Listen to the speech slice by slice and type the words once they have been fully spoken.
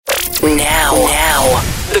Now.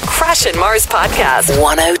 The Crash and Mars Podcast.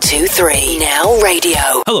 102.3 Now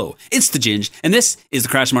Radio. Hello, it's the Ginge, and this is the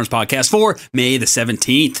Crash and Mars Podcast for May the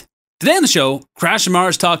 17th. Today on the show, Crash and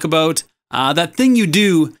Mars talk about that thing you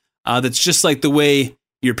do that's just like the way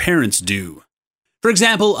your parents do. For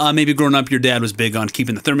example, maybe growing up, your dad was big on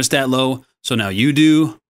keeping the thermostat low, so now you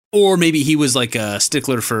do. Or maybe he was like a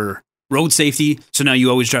stickler for road safety, so now you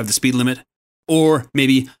always drive the speed limit. Or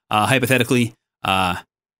maybe, hypothetically,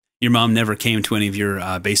 your mom never came to any of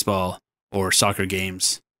your baseball or soccer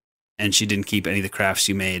games, and she didn't keep any of the crafts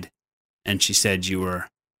you made, and she said you were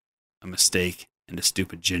a mistake and a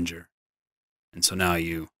stupid ginger. And so now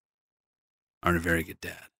you aren't a very good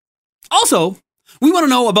dad. Also, we want to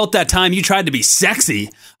know about that time you tried to be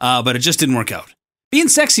sexy, but it just didn't work out. Being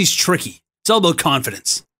sexy is tricky. It's all about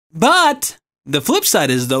confidence. But the flip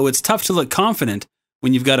side is, though, it's tough to look confident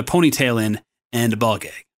when you've got a ponytail in and a ball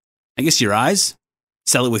gag. I guess your eyes?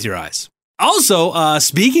 Sell it with your eyes. Also,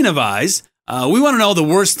 speaking of eyes, we want to know the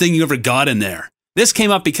worst thing you ever got in there. This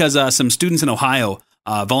came up because some students in Ohio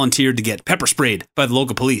volunteered to get pepper sprayed by the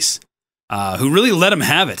local police, who really let them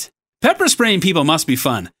have it. Pepper spraying people must be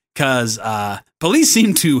fun, because police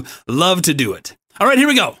seem to love to do it. All right, here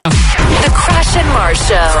we go. The Crash and Mars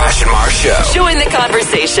Show. Crash and Mars Show. Join the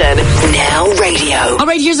conversation. Now Radio. All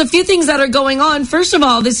right, here's a few things that are going on. First of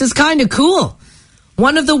all, this is kind of cool.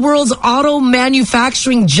 One of the world's auto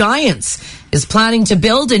manufacturing giants is planning to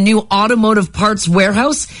build a new automotive parts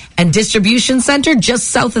warehouse and distribution center just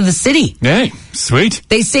south of the city. Hey, sweet.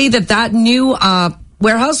 They say that new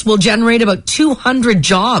warehouse will generate about 200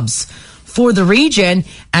 jobs for the region,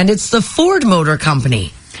 and it's the Ford Motor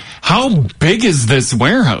Company. How big is this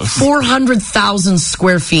warehouse? 400,000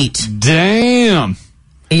 square feet. Damn.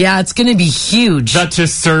 Yeah, it's going to be huge. That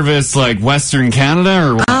just service like Western Canada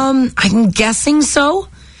or what? I'm guessing so.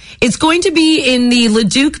 It's going to be in the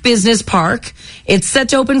Leduc Business Park. It's set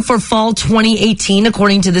to open for fall 2018,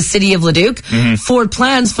 according to the city of Leduc. Mm-hmm. Ford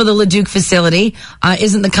plans for the Leduc facility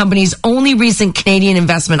isn't the company's only recent Canadian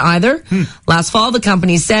investment either. Last fall, the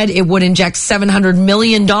company said it would inject $700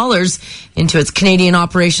 million into its Canadian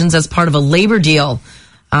operations as part of a labor deal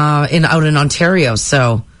out in Ontario.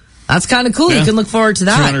 So that's kind of cool. Yeah. You can look forward to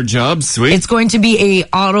that. 200 jobs, sweet. It's going to be a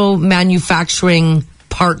auto manufacturing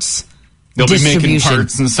parts They'll be making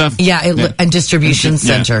parts and stuff. Yeah, and distribution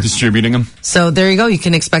center. Yeah, distributing them. So there you go. You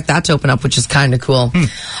can expect that to open up, which is kind of cool.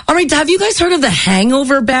 All right, have you guys heard of the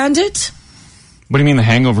Hangover Bandit? What do you mean the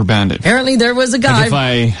Hangover Bandit? Apparently there was a guy. Like if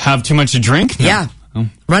I have too much to drink? No. Yeah.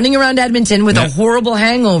 Running around Edmonton with a horrible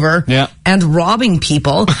hangover and robbing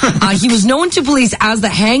people. He was known to police as the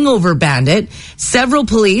Hangover Bandit. Several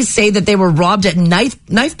police say that they were robbed at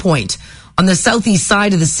knife point on the southeast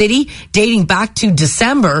side of the city, dating back to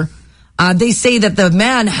December. They say that the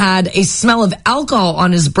man had a smell of alcohol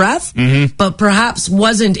on his breath, but perhaps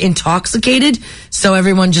wasn't intoxicated, so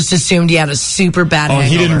everyone just assumed he had a super bad hangover.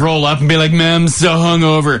 He didn't roll up and be like, "Man, I'm so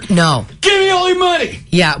hungover." No. Give me all your money!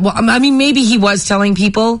 Yeah, well, I mean, maybe he was telling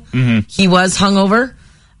people he was hungover.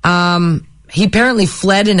 He apparently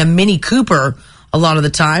fled in a Mini Cooper a lot of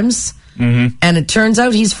the times. And it turns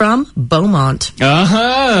out he's from Beaumont.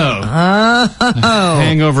 Hangover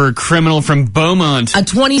criminal from Beaumont. A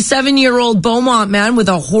 27-year-old Beaumont man with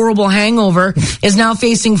a horrible hangover is now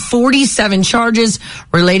facing 47 charges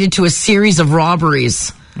related to a series of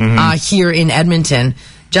robberies here in Edmonton.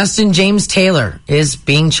 Justin James Taylor is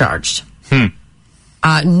being charged.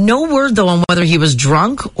 No word, though, on whether he was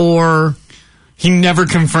drunk or... He never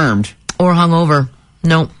confirmed. Or hungover.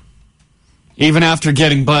 No. Even after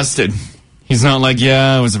getting busted, he's not like,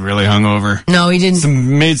 I was really hungover. No, he didn't.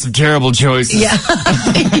 Made some terrible choices. Yeah,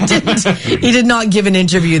 he didn't. He did not give an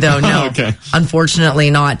interview, though, no. Okay.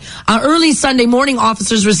 Unfortunately not. Early Sunday morning,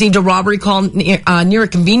 officers received a robbery call near a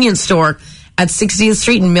convenience store at 60th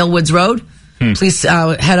Street and Millwoods Road. Police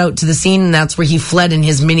head out to the scene, and that's where he fled in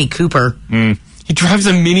his Mini Cooper. He drives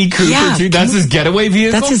a Mini Cooper, too? That's his getaway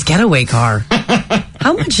vehicle? That's his getaway car.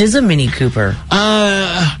 How much is a Mini Cooper?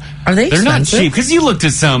 Are they expensive? They're not cheap, because you looked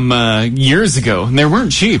at some years ago, and they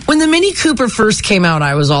weren't cheap. When the Mini Cooper first came out,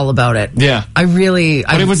 I was all about it. Yeah. But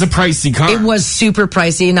it was a pricey car. It was super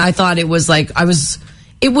pricey, and I thought it was like,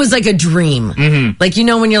 it was like a dream. Like, you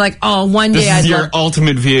know, when you're like, oh, one day This is your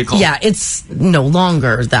ultimate vehicle. Yeah, it's no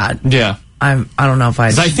longer that. Yeah. I don't know if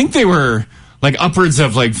I think they were like upwards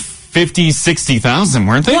of like 50, 60,000,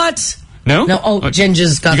 weren't they? What? No? No. Oh,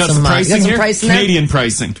 Ginger's got some pricing here? Pricing Canadian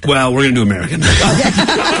pricing. Well, we're going to do American.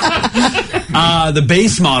 The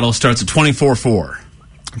base model starts at 24,400.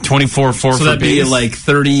 24,400 So that'd be like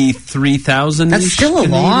 33,000. That's still a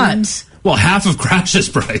lot. Well, half of Crash's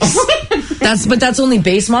price. That's only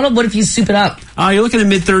base model. What if you soup it up? You're looking at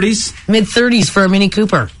mid-30s. Mid-30s for a Mini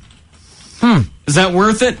Cooper. Is that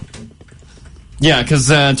worth it? Yeah, because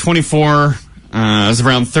 24 is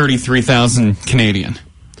around 33,000 Canadian.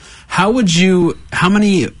 How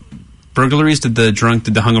many burglaries did the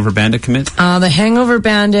Hungover Bandit commit? The Hangover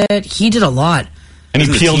Bandit, he did a lot. And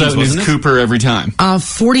he peeled out in his Cooper every time.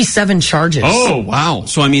 47 charges. Oh, wow.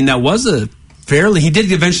 So, I mean, that was he did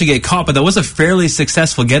eventually get caught, but that was a fairly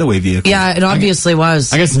successful getaway vehicle. Yeah, it obviously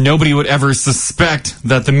was. I guess nobody would ever suspect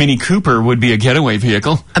that the Mini Cooper would be a getaway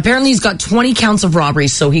vehicle. Apparently, he's got 20 counts of robbery,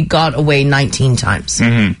 so he got away 19 times.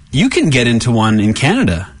 Mm-hmm. You can get into one in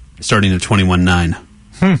Canada starting at 21.9.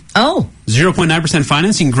 Oh. 0.9%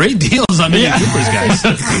 financing. Great deals on Mini Coopers, guys.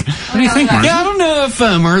 What do you think, Mars? Yeah, I don't know if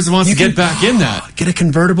Mars wants to get back in that. Get a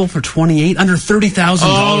convertible for $28, under $30,000.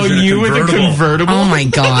 Oh, you with a convertible? Oh my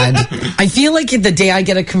God. I feel like the day I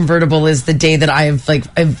get a convertible is the day that I've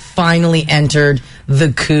finally entered the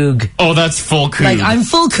Coug. Oh, that's full Coug. Like, I'm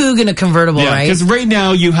full Coug in a convertible, right? Because right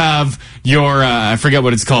now you have your, I forget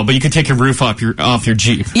what it's called, but you can take your roof off your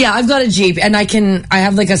Jeep. Yeah, I've got a Jeep, and I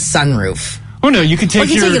have like a sunroof. Oh no, you can take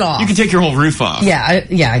take it off. You can take your whole roof off. Yeah,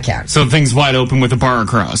 I can. So thing's wide open with a bar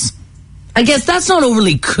across. I guess that's not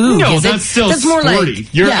overly cool. No, is that's it? still That's sporty. more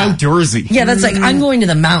like You're outdoorsy. Yeah, that's like I'm going to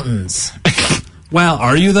the mountains. Well,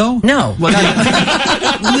 are you though? No. But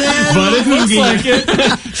it looks like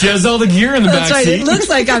it. She has all the gear in the That's back right. seat. It looks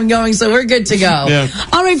like I'm going, so we're good to go. Yeah.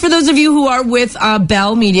 All right, for those of you who are with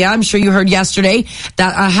Bell Media, I'm sure you heard yesterday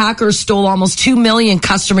that a hacker stole almost 2 million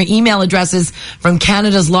customer email addresses from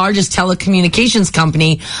Canada's largest telecommunications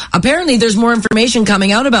company. Apparently, there's more information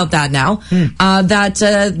coming out about that now, that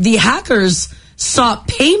the hackers sought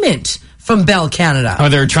payment from Bell Canada. Oh,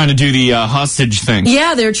 they're trying to do the hostage thing.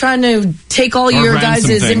 Yeah, they're trying to take all your guys'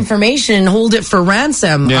 information and hold it for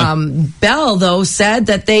ransom. Yeah. Bell, though, said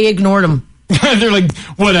that they ignored them. They're like,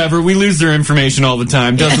 whatever, we lose their information all the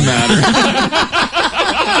time. Doesn't matter.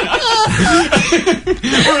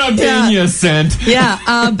 We're not paying you a cent.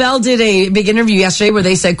 Yeah, Bell did a big interview yesterday where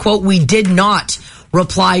they said, quote, "We did not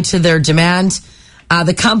reply to their demand."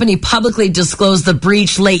 The company publicly disclosed the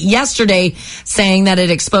breach late yesterday, saying that it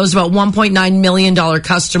exposed about $1.9 million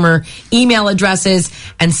customer email addresses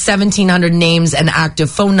and 1,700 names and active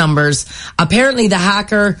phone numbers. Apparently, the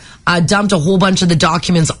hacker dumped a whole bunch of the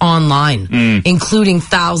documents online, including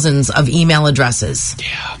thousands of email addresses.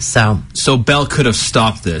 Yeah. So Bell could have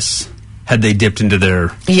stopped this had they dipped into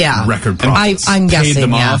their record profits. I'm guessing,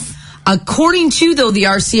 them off. According to, though, the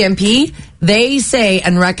RCMP, they say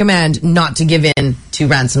and recommend not to give in to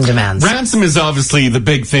ransom demands. Ransom is obviously the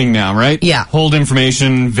big thing now, right? Yeah. Hold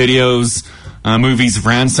information, videos, movies,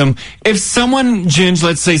 ransom. If someone, Ginge,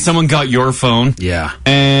 let's say someone got your phone. Yeah.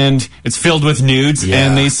 And it's filled with nudes,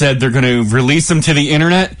 and they said they're going to release them to the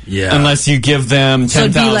internet unless you give them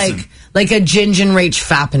 10,000. So it'd be like a Ginge and Rach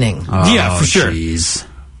fappening. Oh, yeah, for sure. Geez.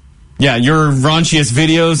 Yeah, your raunchiest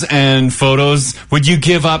videos and photos, would you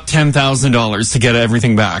give up $10,000 to get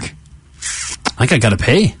everything back? I think I gotta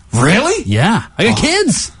pay. Really? Yeah. I got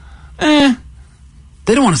kids. They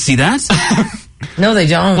don't want to see that. No, they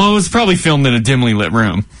don't. Well, it was probably filmed in a dimly lit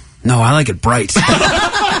room. No, I like it bright.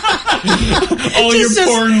 All your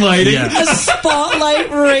porn lighting. Yeah. A spotlight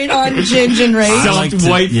right on Ginge and Rach. Soft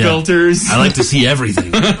white filters. I like to see everything.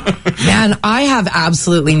 Man, I have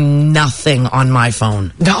absolutely nothing on my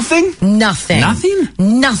phone. Nothing? Nothing. Nothing?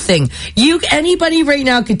 Nothing. Anybody right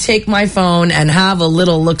now could take my phone and have a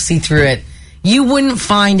little look-see through it. You wouldn't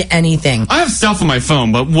find anything. I have stuff on my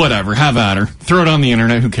phone, but whatever. Have at her. Throw it on the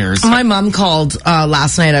internet. Who cares? My mom called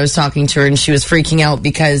last night. I was talking to her, and she was freaking out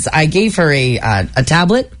because I gave her a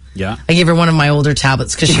tablet. Yeah. I gave her one of my older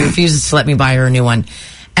tablets because she refuses to let me buy her a new one.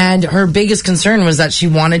 And her biggest concern was that she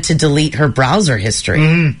wanted to delete her browser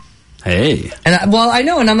history. Hey. And I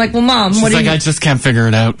know. And I'm like, well, Mom, She's like, I just can't figure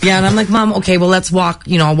it out. Yeah, and I'm like, Mom, okay, well, let's walk,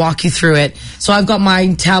 I'll walk you through it. So I've got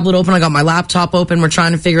my tablet open. I got my laptop open. We're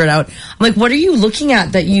trying to figure it out. I'm like, what are you looking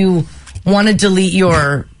at that you want to delete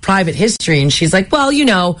your private history? And she's like,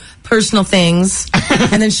 well, personal things.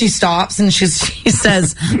 And then she stops and she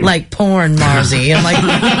says, like, porn, Marzi. I'm like,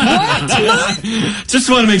 what, Mom? Just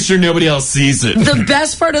want to make sure nobody else sees it. The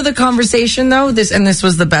best part of the conversation, though, this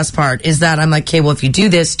was the best part, is that I'm like, okay, well, if you do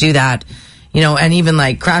this, do that. And even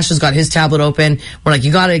like Crash has got his tablet open. We're like,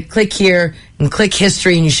 you got to click here and click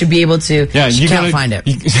history, and you should be able to. Yeah, you can't find it.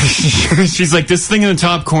 She's like, this thing in the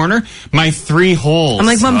top corner, my 3 holes. I'm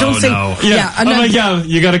like, Mom, don't say. No. Yeah, I'm like, yeah,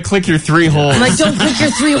 you got to click your 3 holes. I'm like, don't click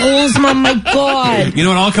your 3 holes, Mom. My God. You know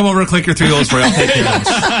what? I'll come over and click your 3 holes for you. I'll take care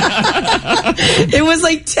of this. It was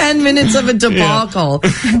like 10 minutes of a debacle.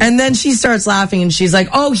 And then she starts laughing, and she's like,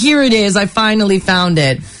 oh, here it is. I finally found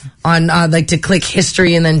it. like to click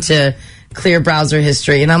history and then to clear browser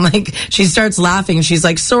history. And I'm like, she starts laughing. She's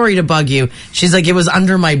like, sorry to bug you. She's like, it was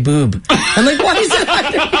under my boob. I'm like, why is it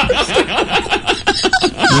under?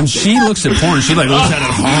 When she looks at porn, she like looks at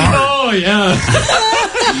it hard. Oh, yeah.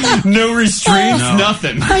 No restraints,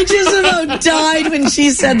 nothing. I just about died when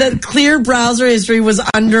she said that clear browser history was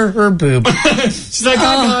under her boob. She's like,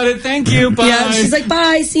 I got it. Thank you. Bye. Yeah, she's like,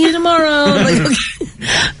 bye. See you tomorrow. I'm like, okay.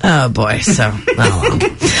 Oh, boy. So, oh, well.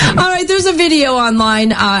 All right, there's a video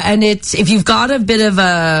online, and it's, if you've got a bit of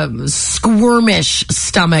a squirmish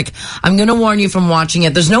stomach, I'm going to warn you from watching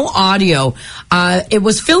it. There's no audio. It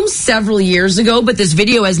was filmed several years ago, but this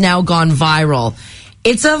video has now gone viral.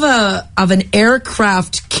 It's of an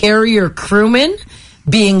aircraft carrier crewman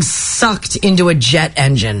being sucked into a jet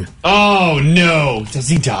engine. Oh, no. Does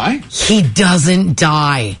he die? He doesn't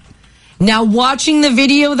die. Now, watching the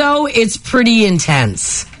video, though, it's pretty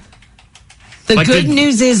intense. The good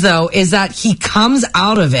news is, though, is that he comes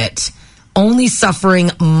out of it only suffering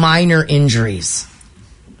minor injuries.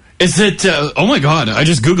 Is it, oh my God, I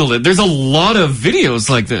just Googled it. There's a lot of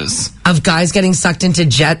videos like this. Of guys getting sucked into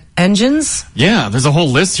jet engines? Yeah, there's a whole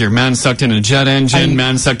list here. Man sucked into jet engine,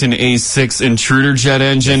 man sucked into A6 intruder jet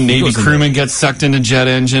engine, Navy crewman gets sucked into jet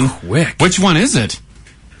engine. Quick. Which one is it?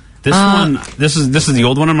 This one, this is the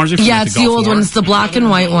old one on Margie? Yeah, it's the old one. It's the black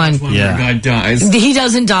and white one. Yeah. The guy dies. He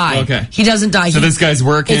doesn't die. Okay. He doesn't die. So this guy's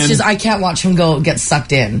working. It's just, I can't watch him get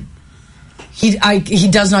sucked in. He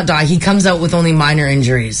does not die. He comes out with only minor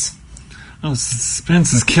injuries. Oh,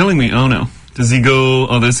 suspense is killing me. Oh, no. Does he go...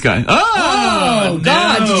 Oh, this guy. Oh,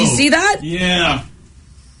 God. No. Did you see that? Yeah.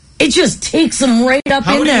 It just takes him right up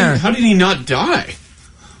in there. How did he not die?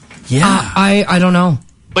 Yeah. I don't know.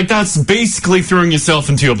 Like, that's basically throwing yourself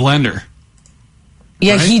into a blender.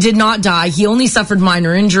 Yeah, right? He did not die. He only suffered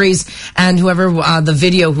minor injuries. And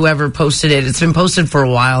whoever posted it, it's been posted for a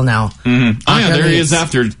while now. Mm-hmm. Oh, yeah, there he is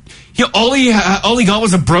after... All he got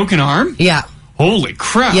was a broken arm? Yeah. Holy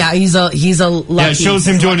crap. Yeah, he's a lucky. Yeah, it shows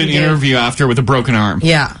him doing an interview after with a broken arm.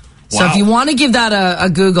 Yeah. So Wow. if you want to give that a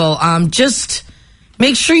Google, just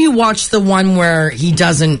make sure you watch the one where he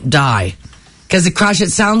doesn't die. Because Crash,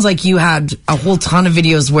 it sounds like you had a whole ton of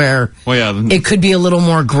videos where it could be a little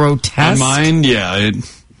more grotesque. Mine, yeah.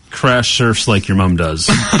 Crash surfs like your mom does.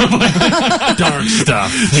 Dark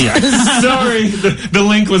stuff. Yeah. Sorry, the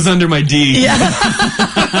link was under my D. Yeah.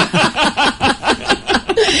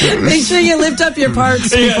 Make sure you lift up your parts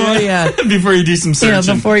before you do some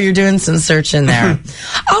searching. Before you're doing some searching there.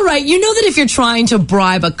 All right, you know that if you're trying to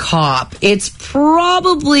bribe a cop, it's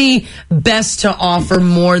probably best to offer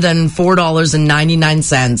more than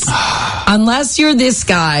 $4.99. Unless you're this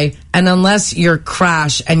guy and unless you're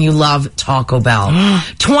Crash and you love Taco Bell.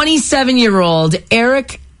 27-year-old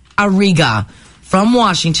Eric Arriga from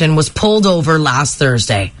Washington was pulled over last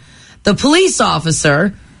Thursday. The police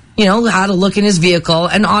officer, had a look in his vehicle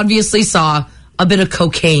and obviously saw a bit of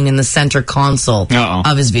cocaine in the center console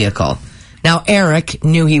of his vehicle. Now, Eric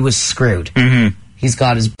knew he was screwed. Mm-hmm. He's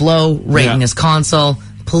got his blow right in his console.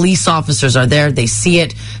 Police officers are there. They see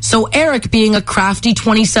it. So Eric, being a crafty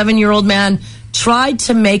 27-year-old man, tried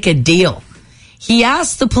to make a deal. He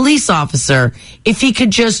asked the police officer if he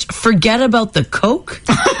could just forget about the coke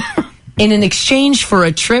in an exchange for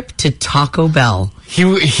a trip to Taco Bell. He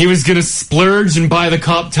was going to splurge and buy the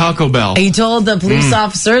cop Taco Bell. He told the police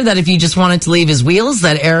officer that if he just wanted to leave his wheels,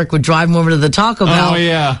 that Eric would drive him over to the Taco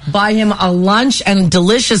Bell, buy him a lunch and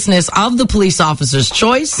deliciousness of the police officer's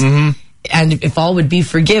choice, and if all would be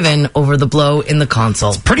forgiven over the blow in the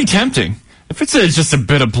console. It's pretty tempting. If it's just a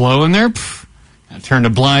bit of blow in there, I turned a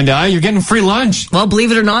blind eye. You're getting free lunch. Well,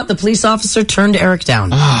 believe it or not, the police officer turned Eric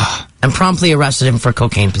down and promptly arrested him for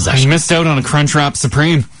cocaine possession. He missed out on a Crunchwrap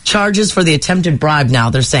Supreme. Charges for the attempted bribe now,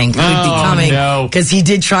 they're saying, could be coming because he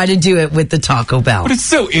did try to do it with the Taco Bell. But it's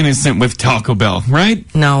so innocent with Taco Bell, right?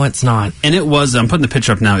 No, it's not. And it was, I'm putting the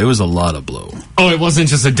picture up now, it was a lot of blow. Oh, it wasn't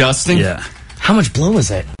just a dusting? Yeah. How much blow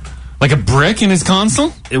was it? Like a brick in his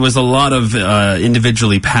console? It was a lot of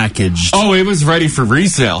individually packaged. Oh, it was ready for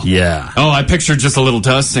resale. Yeah. Oh, I pictured just a little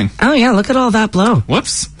dusting. Oh, yeah, look at all that blow.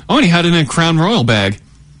 Whoops. Oh, and he had it in a Crown Royal bag.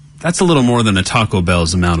 That's a little more than a Taco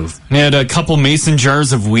Bell's amount of. He had a couple mason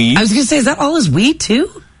jars of weed. I was going to say, is that all his weed,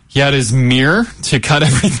 too? He had his mirror to cut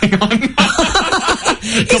everything on.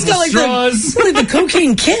 He's got like the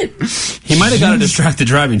cocaine kit. He might have got a distracted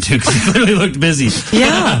driving, too, because he clearly looked busy.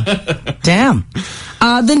 Yeah. Damn.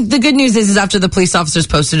 The good news is after the police officers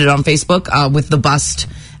posted it on Facebook with the bust,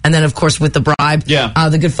 and then, of course, with the bribe,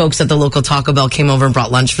 the good folks at the local Taco Bell came over and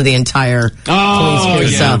brought lunch for the entire police crew.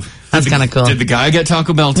 Yeah. So That's kind of cool. Did the guy get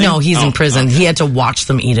Taco Bell too? No, he's in prison. Okay. He had to watch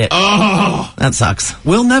them eat it. Oh, That sucks.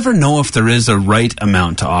 We'll never know if there is a right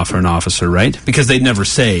amount to offer an officer, right? Because they'd never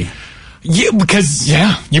say. yeah, because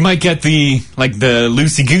you might get the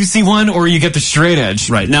loosey goosey one, or you get the straight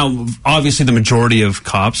edge. Right. Now, obviously, the majority of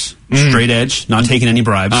cops, straight edge, not taking any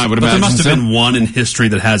bribes. I would but there imagine must have so. been one in history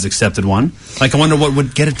that has accepted one. Like, I wonder what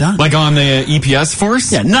would get it done. Like on the EPS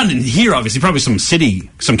force. Yeah, none in here, obviously. Probably some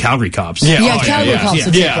Calgary cops. Yeah. Yeah, Oh, Calgary cops yeah.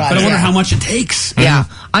 will take Yeah. bribes, But I wonder yeah. how much it takes. Yeah.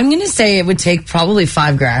 I'm going to say it would take probably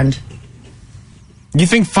 $5,000. You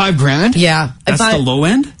think $5,000? Yeah. That's the low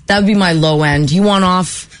end? That would be my low end. You want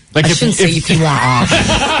off? Like I if- shouldn't say if- if you want off.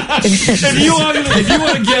 If you want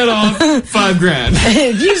to get off $5,000,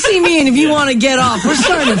 If you see me and if you want to get off, we're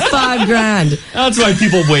starting at $5,000. that's why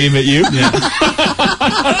people wave at you.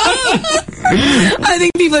 I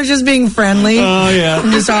think people are just being friendly. Oh yeah,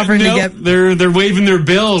 I'm just offering to get. They're waving their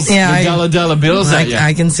bills. Yeah, the dollar bills at you.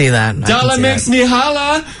 I can see that. I can Dollar see makes that. me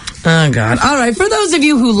holla. Oh God! All right, for those of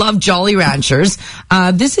you who love Jolly Ranchers,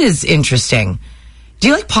 this is interesting. Do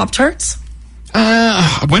you like Pop-Tarts?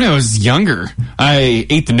 When I was younger, I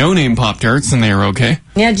ate the no-name Pop-Tarts, and they were okay.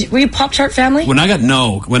 Yeah, were you a Pop-Tart family? When I got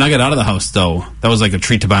out of the house, though, that was like a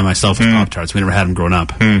treat to buy myself with Pop-Tarts. We never had them growing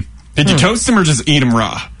up. Did you toast them or just eat them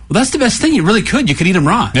raw? Well, that's the best thing. You really could. You could eat them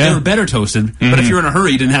raw. Yeah. They were better toasted. But if you're in a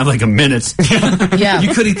hurry, you didn't have like a minute. Yeah.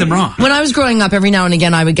 You could eat them raw. When I was growing up, every now and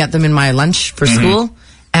again, I would get them in my lunch for school.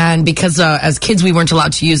 And because as kids, we weren't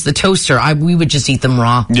allowed to use the toaster, we would just eat them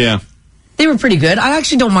raw. Yeah. They were pretty good. I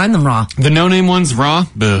actually don't mind them raw. The no-name ones raw?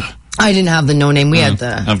 Ugh. I didn't have the no-name. We had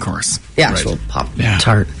the Of course. actual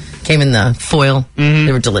Pop-Tart. Came in the foil.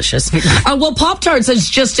 They were delicious. Well, Pop-Tarts has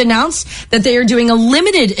just announced that they are doing a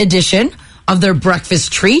limited edition of their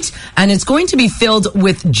breakfast treat, and it's going to be filled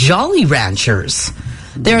with Jolly Ranchers.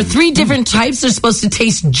 There are 3 different types. They're supposed to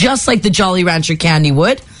taste just like the Jolly Rancher candy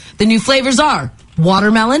would. The new flavors are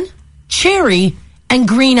watermelon, cherry, and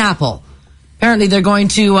green apple. Apparently, they're going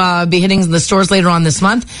to be hitting the stores later on this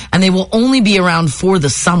month, and they will only be around for the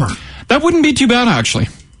summer. That wouldn't be too bad, actually.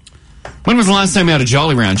 When was the last time you had a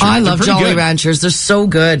Jolly Rancher? I They're love pretty Jolly good. Ranchers. They're so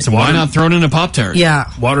good. So why not throw it in a Pop-Tart?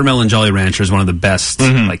 Yeah. Watermelon Jolly Rancher is one of the best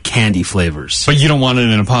like candy flavors. But you don't want it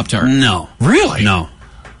in a Pop-Tart? No. Really? No.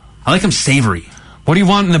 I like them savory. What do you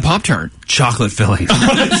want in a Pop-Tart? Chocolate filling.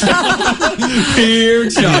 Pure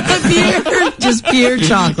chocolate. Just pure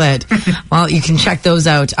chocolate. Well, you can check those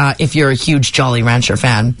out if you're a huge Jolly Rancher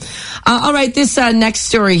fan. All right, this next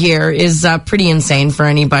story here is pretty insane for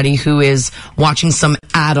anybody who is watching some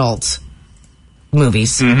adult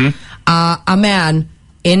movies. A man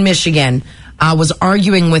in Michigan was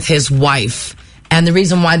arguing with his wife, and the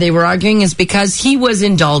reason why they were arguing is because he was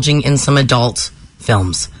indulging in some adult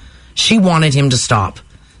films. She wanted him to stop.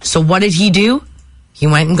 So what did he do? He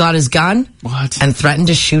went and got his gun. What? And threatened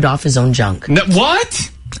to shoot off his own junk. No, what?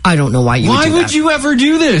 I don't know why you would Why do would that. you ever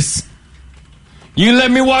do this? You let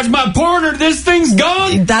me watch my porn or this thing's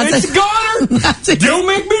gone. It's gone. That's it. Don't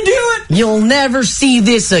make me do it. You'll never see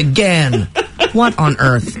this again. What on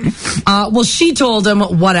earth? Well, she told him,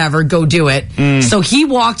 whatever, go do it. So he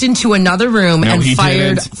walked into another room and he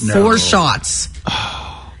fired didn't. 4 shots.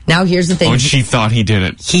 Now, here's the thing. Oh, she thought he did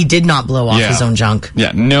it. He did not blow off Yeah. his own junk.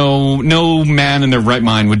 Yeah, no man in their right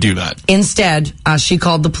mind would do that. Instead, she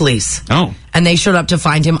called the police. Oh. And they showed up to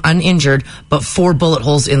find him uninjured, but 4 bullet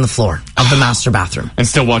holes in the floor of the master bathroom. And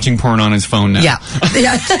still watching porn on his phone now. Yeah.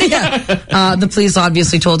 The police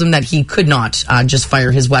obviously told him that he could not just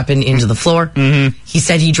fire his weapon into the floor. He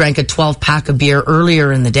said he drank a 12-pack of beer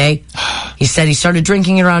earlier in the day. He said he started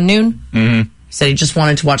drinking around noon. He said he just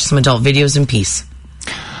wanted to watch some adult videos in peace.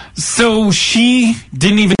 So she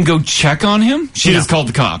didn't even go check on him? She just called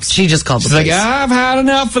the cops. She just called the She's like, police. I've had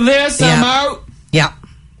enough of this. I'm out. Yeah.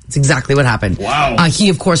 That's exactly what happened. Wow. He,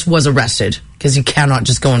 of course, was arrested because you cannot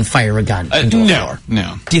just go and fire a gun into a floor.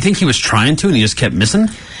 No. Do you think he was trying to and he just kept missing?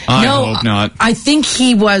 I No, hope not. I think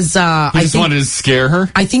he was. He just wanted to scare her?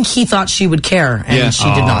 I think he thought she would care, and she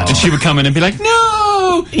did not. And she would come in and be like,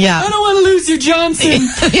 no! Yeah. I don't want to lose your Johnson.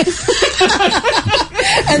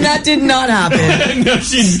 And that did not happen. No,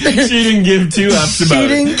 she didn't give 2 ups She about it.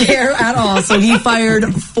 didn't care at all, so he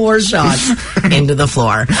fired 4 shots into the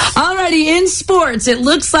floor. Alrighty, in sports, it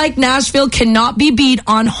looks like Nashville cannot be beat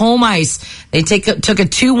on home ice. They took a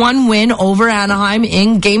 2-1 win over Anaheim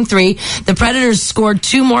in Game 3. The Predators scored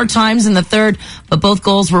 2 more times in the third, but both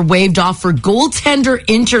goals were waved off for goaltender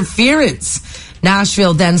interference.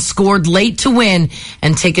 Nashville then scored late to win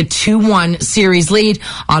and take a 2-1 series lead.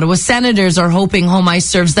 Ottawa Senators are hoping home ice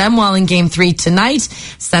serves them well in Game 3 tonight.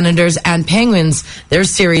 Senators and Penguins, their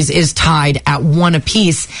series is tied at 1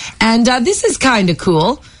 apiece. And this is kind of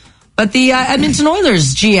cool. But the Edmonton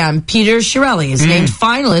Oilers GM, Peter Chiarelli, is named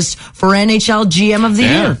finalist for NHL GM of the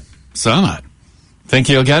Year. Saw that. Think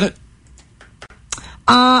he'll get it?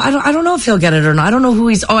 I don't know if he'll get it or not. I don't know who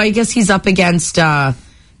he's... Oh, I guess he's up against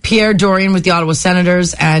Pierre Dorion with the Ottawa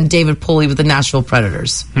Senators and David Pulley with the Nashville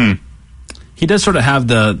Predators. He does sort of have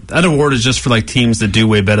that award is just for like teams that do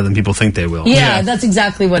way better than people think they will. Yeah, that's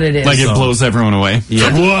exactly what it is. Like it blows everyone away.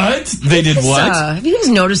 Yeah. What? They did what? Have you guys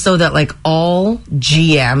noticed, though, that like all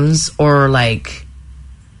GMs or like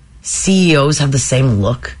CEOs have the same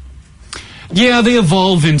look? Yeah, they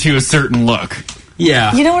evolve into a certain look.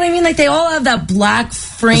 Yeah. You know what I mean? Like they all have that black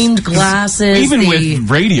framed glasses. Even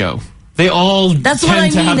with radio, they all That's tend what I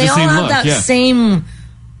to mean. have They the all same have look. that Yeah. same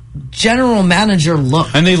general manager look.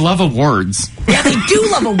 And they love awards. Yeah, they do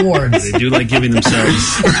love awards. They do like giving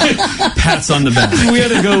themselves pats on the back. We had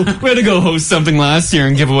to go host something last year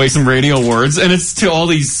and give away some radio awards, and it's to all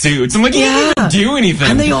these suits. I'm like, you didn't even do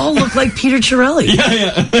anything. And they all look like Peter Chiarelli.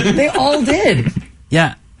 yeah. They all did.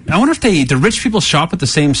 Yeah. I wonder if the rich people shop at the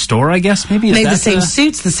same store, I guess. Maybe They have the same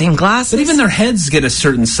suits, the same glasses. But even their heads get a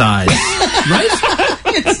certain size. Right?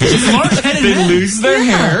 It's large-headed They men. lose their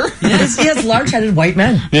hair. Yes, large-headed white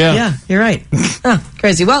men. Yeah. You're right.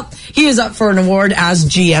 Crazy. Well, he is up for an award, as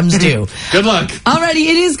GMs do. Good luck. Alrighty,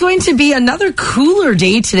 it is going to be another cooler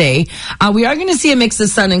day today. We are going to see a mix of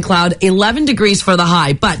sun and cloud, 11 degrees for the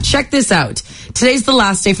high. But check this out. Today's the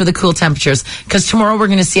last day for the cool temperatures, because tomorrow we're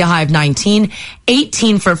going to see a high of 19,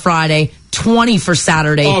 18 for Friday, 20 for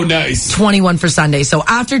Saturday. Oh, nice. 21 for Sunday. So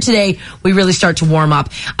after today, we really start to warm up.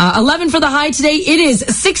 11 for the high today. It is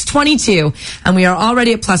 6:22, and we are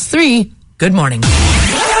already at +3. Good morning.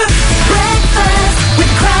 Breakfast with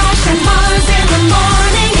Crash and Mars in the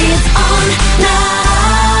morning is on now.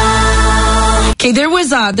 Okay, there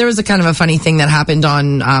was a kind of a funny thing that happened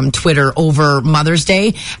on Twitter over Mother's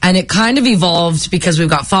Day, and it kind of evolved because we've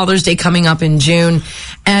got Father's Day coming up in June,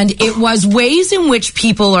 and it was ways in which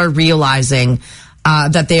people are realizing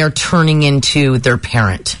that they are turning into their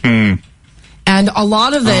parent. And a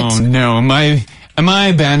lot of it... Oh, no. Am I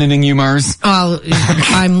abandoning you, Mars?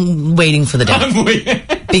 I'm waiting for the day. I'm waiting.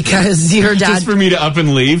 Because your dad... Just for me to up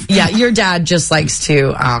and leave? Yeah, your dad just likes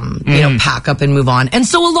to, pack up and move on. And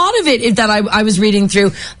so a lot of it that I was reading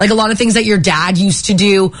through, like a lot of things that your dad used to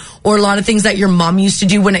do, or a lot of things that your mom used to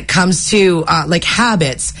do when it comes to, like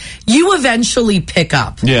habits, you eventually pick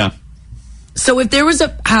up. Yeah. So if there was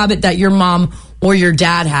a habit that your mom or your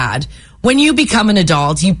dad had, when you become an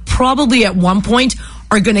adult, you probably at one point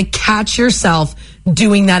are going to catch yourself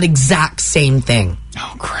doing that exact same thing.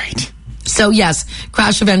 Oh, great. So yes,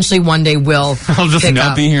 Crash eventually one day will I'll just pick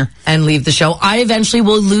not up be here and leave the show. I eventually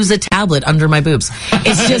will lose a tablet under my boobs.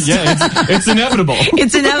 It's just Yeah, it's inevitable.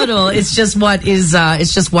 it's inevitable. It's just what is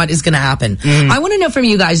going to happen. I want to know from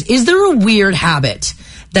you guys, is there a weird habit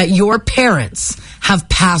that your parents have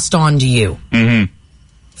passed on to you?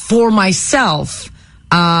 For myself,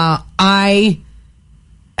 I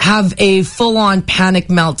have a full-on panic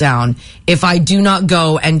meltdown if I do not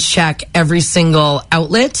go and check every single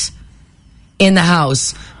outlet in the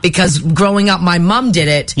house, because growing up, my mom did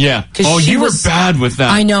it. Yeah. 'Cause Oh, she you was- were bad with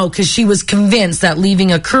that. I know, because she was convinced that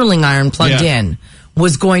leaving a curling iron plugged Yeah. in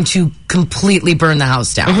was going to completely burn the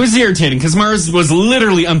house down. It was irritating because Mars was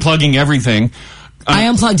literally unplugging everything. I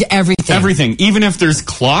unplugged everything. Everything. Even if there's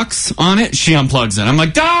clocks on it, she unplugs it. I'm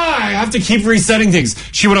like, I have to keep resetting things.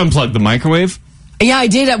 She would unplug the microwave. Yeah, I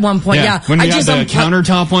did at one point. Yeah, When we I had just the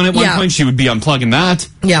countertop one at one Yeah. point, she would be unplugging that.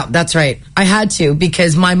 Yeah, that's right. I had to,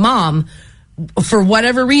 because my mom, for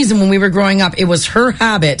whatever reason, when we were growing up, it was her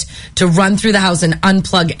habit to run through the house and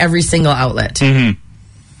unplug every single outlet.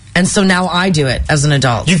 And so now I do it as an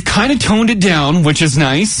adult. You've kind of toned it down, which is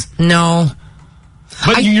nice. No.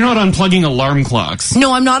 But you're not unplugging alarm clocks.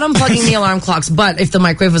 No, I'm not unplugging the alarm clocks, but if the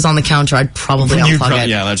microwave was on the counter, I'd probably unplug it.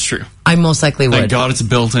 Yeah, that's true. I most likely would. Thank God it's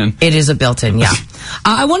built in. It is a built-in, yeah.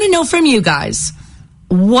 I want to know from you guys,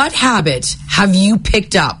 what habit have you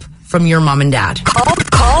picked up from your mom and dad?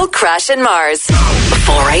 Call Crash and Mars.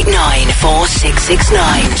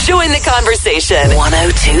 489-4669. Join the conversation.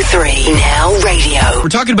 1023 Now Radio. We're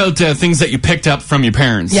talking about things that you picked up from your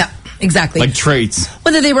parents. Yeah, exactly. Like traits.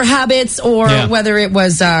 Whether they were habits or whether it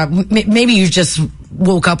was, maybe you just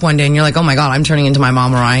woke up one day and you're like, oh my God, I'm turning into my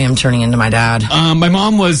mom, or I am turning into my dad. My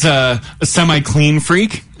mom was a semi-clean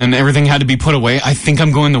freak, and everything had to be put away. I think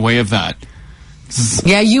I'm going the way of that.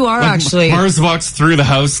 Yeah, you are actually. Mars walks through the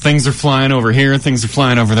house, things are flying over here, things are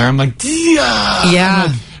flying over there. I'm like, Yeah. I'm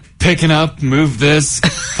like, picking up, move this,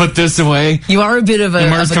 put this away. You are a bit of a. And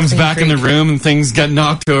Mars of a comes clean back in the freak. room and things get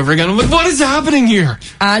knocked over again. I'm like, what is happening here?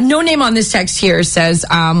 No name on this text here says,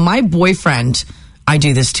 my boyfriend, I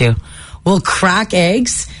do this too, will crack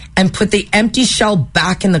eggs and put the empty shell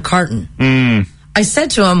back in the carton. I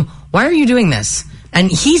said to him, why are you doing this? And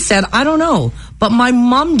he said, I don't know, but my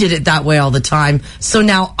mom did it that way all the time, so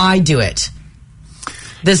now I do it.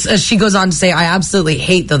 She goes on to say, I absolutely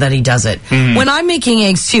hate, though, that he does it. When I'm making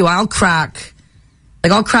eggs, too, I'll crack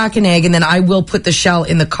an egg, and then I will put the shell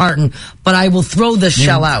in the carton, but I will throw the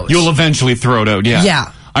shell out. You'll eventually throw it out, yeah.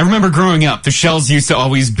 Yeah. I remember growing up, the shells used to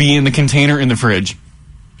always be in the container in the fridge.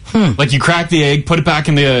 Like, you crack the egg, put it back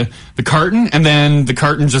in the carton, and then the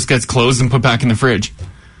carton just gets closed and put back in the fridge.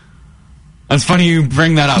 That's funny you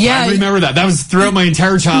bring that up. Yeah, I remember that. That was throughout my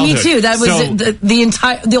entire childhood. Me too. That was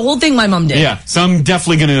the whole thing my mom did. Yeah, so I'm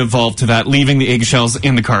definitely going to evolve to that, leaving the eggshells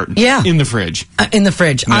in the carton. Yeah. In the fridge. In the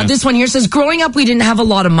fridge. Yeah. This one here says, growing up, we didn't have a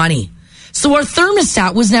lot of money. So our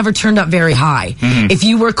thermostat was never turned up very high. If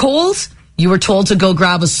you were cold, you were told to go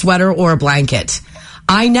grab a sweater or a blanket.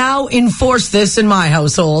 I now enforce this in my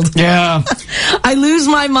household. Yeah. I lose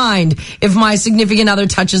my mind if my significant other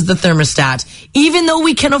touches the thermostat. Even though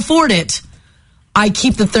we can afford it, I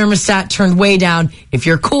keep the thermostat turned way down. If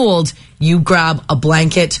you're cold, you grab a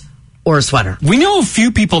blanket or a sweater. We know a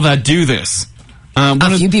few people that do this. One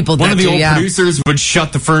of the old producers would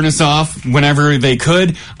shut the furnace off whenever they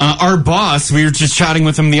could. Our boss, we were just chatting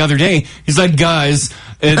with him the other day. He's like, guys,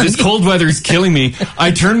 this cold weather is killing me.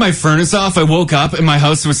 I turned my furnace off. I woke up and my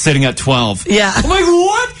house was sitting at 12. Yeah. I'm like,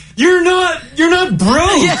 what? You're not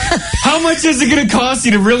broke. Yeah. How much is it going to cost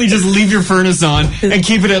you to really just leave your furnace on and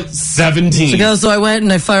keep it at 17? So I went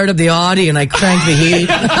and I fired up the Audi and I cranked the heat.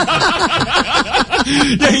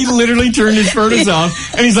 Yeah, he literally turned his furnace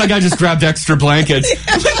off, and he's like, I just grabbed extra blankets.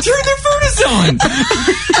 I'm like, turn the furnace on.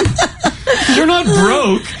 You're not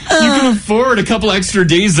broke. You can afford a couple extra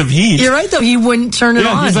days of heat. You're right, though. He wouldn't turn it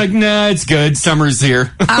on. He's like, nah, it's good. Summer's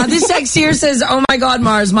here. This text here says, oh my God,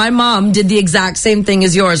 Mars, my mom did the exact same thing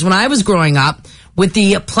as yours when I was growing up with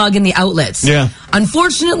the plug in the outlets. Yeah.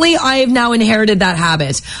 Unfortunately, I have now inherited that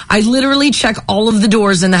habit. I literally check all of the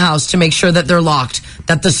doors in the house to make sure that they're locked,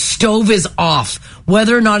 that the stove is off,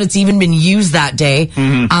 whether or not it's even been used that day.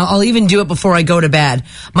 I'll even do it before I go to bed.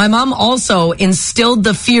 My mom also instilled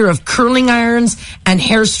the fear of curling irons and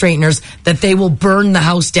hair straighteners that they will burn the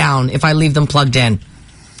house down if I leave them plugged in.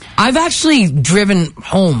 I've actually driven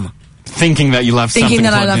home thinking that you left something thinking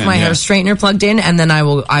that I plugged left in, my hair straightener plugged in, and then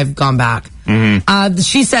I've gone back.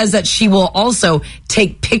 She says that she will also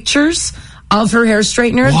take pictures of her hair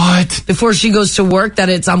straightener before she goes to work, that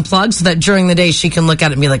it's unplugged, so that during the day she can look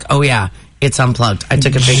at it and be like, oh yeah, it's unplugged. I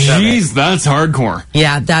took a picture of it. Jeez, that's hardcore.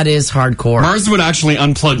 Yeah, that is hardcore. Mars would actually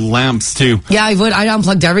unplug lamps, too. Yeah, I would. I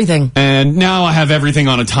unplugged everything. And now I have everything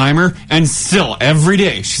on a timer, and still, every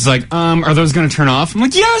day, she's like, are those going to turn off? I'm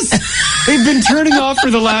like, yes! They've been turning off for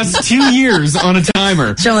the last 2 years on a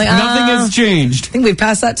timer. So like, nothing has changed. I think we've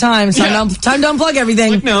passed that time. Time to unplug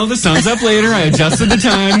everything. Like, no, the sun's up later. I adjusted the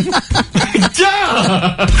time.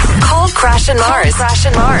 Call Crash and Mars. Crash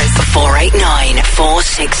and Mars.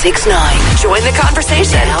 489-4669. Join the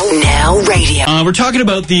conversation. Now radio. We're talking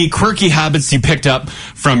about the quirky habits you picked up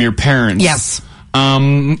from your parents. Yes.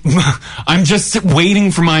 I'm just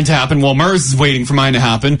waiting for mine to happen. Well, Mars is waiting for mine to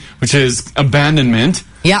happen, which is abandonment.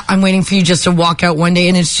 Yeah, I'm waiting for you just to walk out one day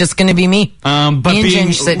and it's just going to be me. But me and being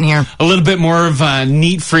Ginge sitting here. A little bit more of a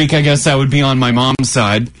neat freak, I guess I would be on my mom's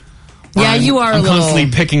side. Yeah, you are I'm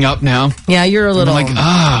constantly picking up now. Yeah, you're a little... I'm like,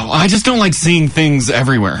 I just don't like seeing things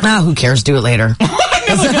everywhere. Who cares? Do it later. No,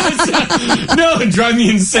 it drives me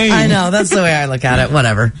insane. I know. That's the way I look at it.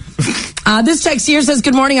 Whatever. This text here says,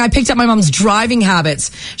 good morning. I picked up my mom's driving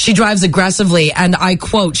habits. She drives aggressively, and I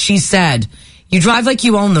quote, she said, you drive like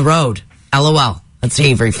you own the road. LOL. That's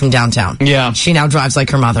Avery from downtown. Yeah. She now drives like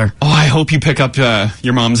her mother. Oh, I hope you pick up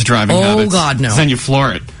your mom's driving habits. Oh, God, no. Then you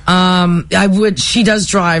floor it. I would. She does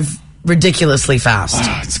drive ridiculously fast.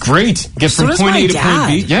 It's great. Get So from does point my A to point dad.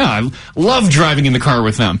 B. Yeah, I love driving in the car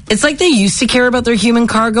with them. It's like they used to care about their human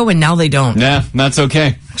cargo, and now they don't. Nah, that's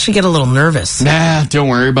okay. Actually get a little nervous. Nah, don't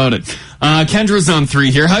worry about it. Kendra's on 3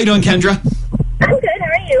 here. How you doing, Kendra? I'm good. How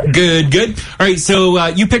are you? Good, good. All right, so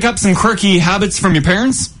you pick up some quirky habits from your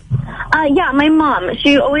parents? Yeah, my mom.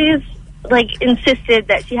 She always insisted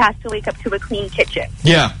that she has to wake up to a clean kitchen.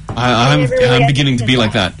 Yeah, I'm beginning to be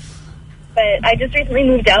like that. But I just recently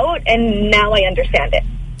moved out, and now I understand it.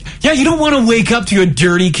 Yeah, you don't want to wake up to a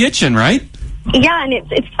dirty kitchen, right? Yeah, and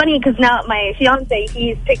it's funny because now my fiance,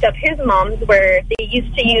 he's picked up his mom's where they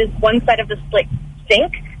used to use one side of the split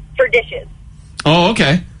sink for dishes. Oh,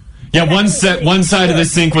 okay. Yeah, one side of the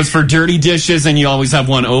sink was for dirty dishes, and you always have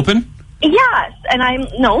one open? Yes, and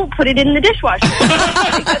put it in the dishwasher.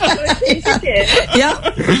 Yeah,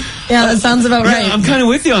 that sounds about right. Yeah, I'm kind of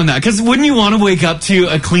with you on that, because wouldn't you want to wake up to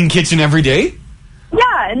a clean kitchen every day?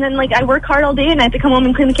 Yeah, and then like I work hard all day and I have to come home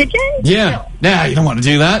and clean the kitchen. Yeah. Yeah, you don't want to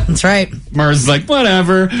do that. That's right. Mars is like,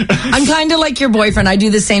 whatever. I'm kind of like your boyfriend. I do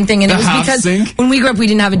the same thing. And it was because when we grew up, we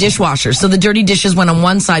didn't have a dishwasher. So the dirty dishes went on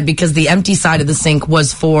one side because the empty side of the sink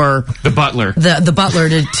was for the butler. The butler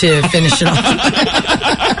to finish it off.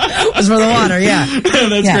 It was for the water, yeah.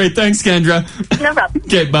 That's great. Thanks, Kendra. No problem.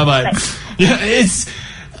 Okay, bye-bye. Bye. Yeah, it's...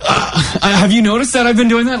 have you noticed that I've been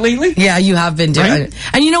doing that lately? Yeah, you have been doing it.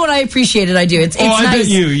 And you know what? I appreciate it. I do. It's nice. I bet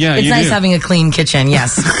you. Yeah, it's you nice do. having a clean kitchen,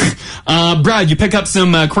 yes. Brad, you pick up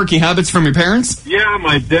some quirky habits from your parents? Yeah,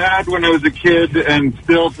 my dad, when I was a kid, and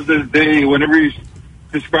still to this day, whenever he's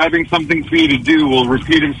describing something for you to do, will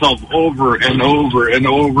repeat himself over and over and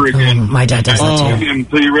over again. My dad does that too.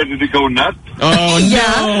 Until you're ready to go nuts. Oh,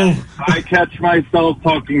 no. I catch myself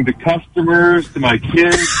talking to customers, to my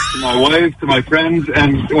kids, to my wife, to my friends,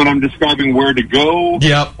 and when I'm describing where to go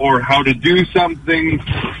or how to do something,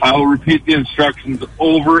 I'll repeat the instructions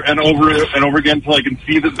over and over and over again until I can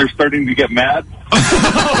see that they're starting to get mad.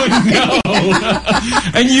 Oh, no.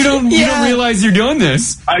 And you don't realize you're doing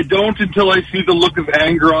this. I don't until I see the look of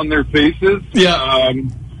anger on their faces. Yeah.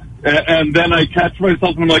 And then I catch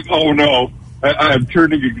myself and I'm like, oh, no. I'm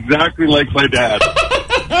turning exactly like my dad.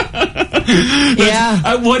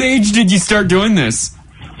 At what age did you start doing this?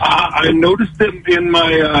 I noticed it in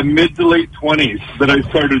my mid to late 20s that I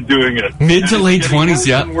started doing it. Mid to late 20s,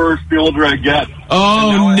 yeah. Worse the older I get.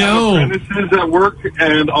 Oh, no. I have apprentices at work,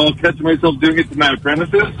 and I'll catch myself doing it to my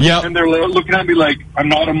apprentices. Yep. And they're looking at me like, I'm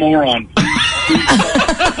not a moron.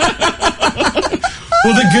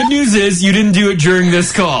 Well, the good news is you didn't do it during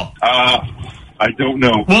this call. I don't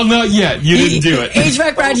know. Well, not yet. You didn't do it.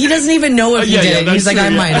 HVAC Brad, he doesn't even know if you did. He's like, I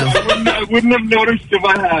might have. I wouldn't have noticed if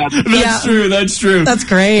I had. That's true. That's true. That's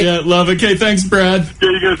great. Yeah, love it. Okay, thanks, Brad. Yeah,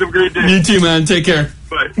 you guys have a great day. You too, man. Take care.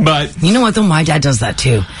 Bye. Bye. You know what, though? My dad does that,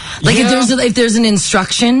 too. Like, if there's an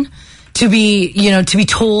instruction to be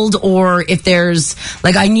told, or if there's,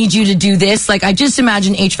 like, I need you to do this. Like, I just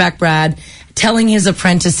imagine HVAC Brad telling his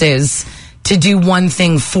apprentices to do one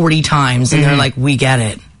thing 40 times, and they're like, we get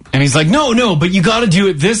it. And he's like, no, but you got to do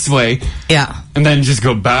it this way. Yeah. And then just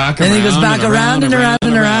go back and around. And he goes back around and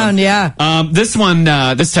around, yeah. This one,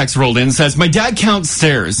 this text rolled in, says, my dad counts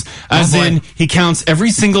stairs. As in, he counts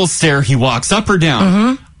every single stair he walks up or down.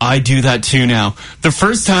 Mm-hmm. I do that too now. The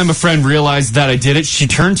first time a friend realized that I did it, she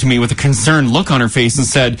turned to me with a concerned look on her face and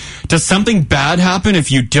said, does something bad happen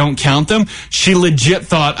if you don't count them? She legit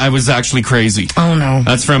thought I was actually crazy. Oh, no.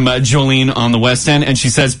 That's from Jolene on the West End. And she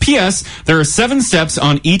says, P.S. There are 7 steps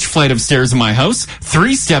on each flight of stairs in my house,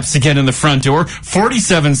 3 steps to get in the front door,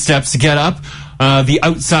 47 steps to get up the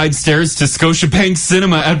outside stairs to Scotiabank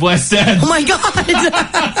Cinema at West End. Oh, my God.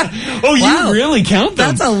 Oh, wow. You really count them?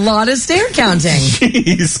 That's a lot of stair counting.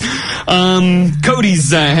 Jeez.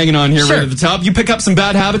 Cody's hanging on here right at the top. You pick up some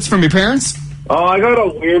bad habits from your parents? Oh, I got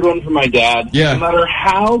a weird one from my dad. Yeah. No matter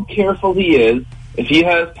how careful he is, if he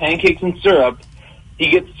has pancakes and syrup, he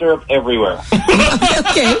gets syrup everywhere.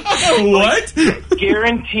 Okay. What?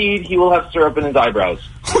 Guaranteed he will have syrup in his eyebrows.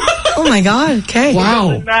 Oh, my God. Okay. Wow. It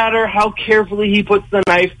doesn't matter how carefully he puts the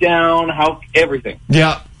knife down, everything.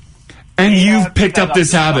 Yeah. And you've picked up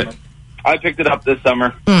this habit. I picked it up this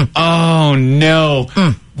summer. Oh, no.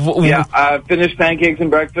 Yeah, I finished pancakes and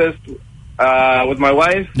breakfast with my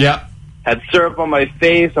wife. Yeah. Had syrup on my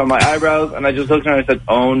face, on my eyebrows, and I just looked at her and I said,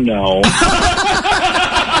 oh, no.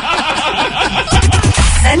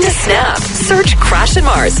 Send a snap. Search Crash and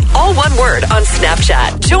Mars. All one word on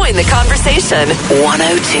Snapchat. Join the conversation.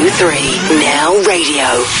 102.3 Now Radio.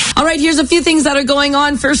 All right, here's a few things that are going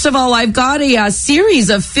on. First of all, I've got a series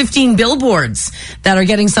of 15 billboards that are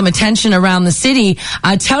getting some attention around the city,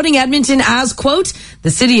 touting Edmonton as, quote,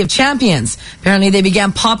 the city of champions. Apparently, they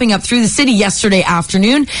began popping up through the city yesterday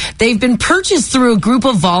afternoon. They've been purchased through a group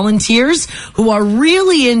of volunteers who are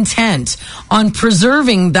really intent on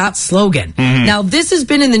preserving that slogan. Mm-hmm. Now, this has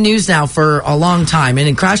been in the news now for a long time,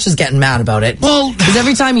 and Crash is getting mad about it. Well, because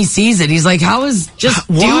every time he sees it, he's like, how is just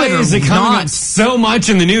do why it or is it coming not? up so much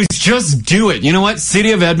in the news? Just do it. You know what?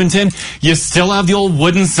 City of Edmonton, you still have the old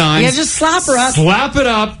wooden signs. Yeah, just slap her up. Slap it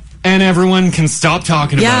up. And everyone can stop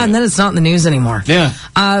talking about it. Yeah, and then it's not in the news anymore. Yeah.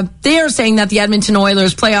 They are saying that the Edmonton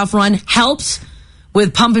Oilers playoff run helped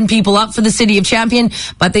with pumping people up for the city of champion,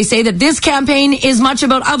 but they say that this campaign is much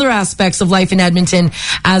about other aspects of life in Edmonton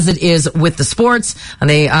as it is with the sports. And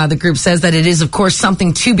the group says that it is, of course,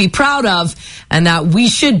 something to be proud of, and that we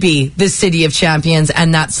should be the city of champions,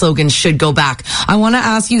 and that slogan should go back. I want to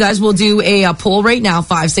ask you guys, we'll do a poll right now,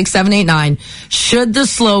 56789. Should the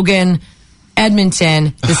slogan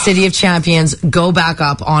Edmonton, the city of champions, go back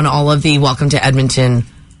up on all of the Welcome to Edmonton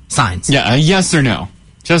signs? Yeah, yes or no?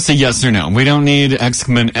 Just a yes or no. We don't need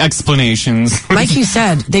explanations. Like you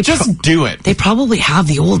said, they just do it. They probably have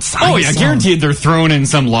the old signs. Oh yeah, guaranteed they're thrown in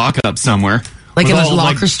some lockup somewhere. Like in a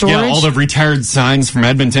locker storage? Yeah, all the retired signs from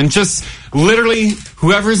Edmonton. Just literally,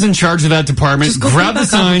 whoever's in charge of that department, grab the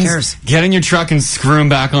signs, get in your truck, and screw them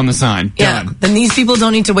back on the sign. Yeah. Done. Then these people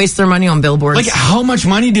don't need to waste their money on billboards. Like, how much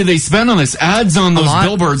money do they spend on this? Ads on those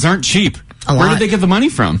billboards aren't cheap. Where did they get the money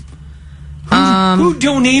from? Who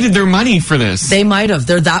donated their money for this? They might have.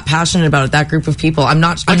 They're that passionate about it, that group of people. I'm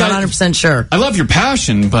not 100% sure. I love your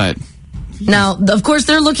passion, but... Now, of course,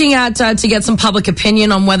 they're looking at to get some public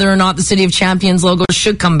opinion on whether or not the City of Champions logo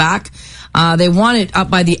should come back. They want it up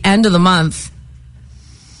by the end of the month.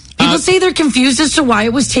 People say they're confused as to why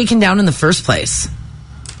it was taken down in the first place.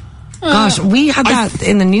 Gosh, we had that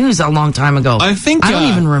in the news a long time ago. I don't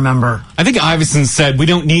even remember. I think Iveson said we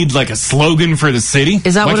don't need like a slogan for the city.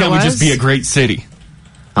 Is that what it was? Why can't we just be a great city?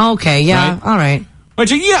 Okay, yeah, right? All right.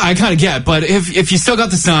 Which, yeah, I kind of get. But if you still got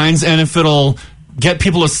the signs and if it'll get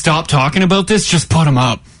people to stop talking about this, just put them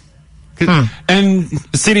up. And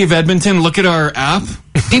the City of Edmonton, look at our app.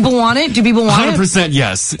 People want it? Do people want 100% it?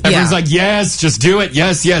 yes. Everyone's like, yes, just do it.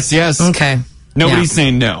 Yes, yes, yes. Okay. Nobody's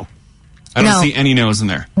saying no. I don't see any no's in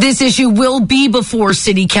there. This issue will be before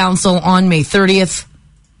City Council on May 30th.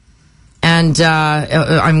 And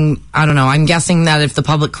I don't know. I'm guessing that if the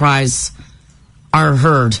public cries are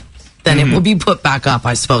heard, then it will be put back up,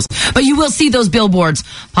 I suppose. But you will see those billboards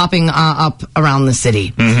popping up around the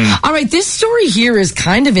city. All right, this story here is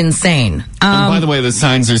kind of insane. And by the way, the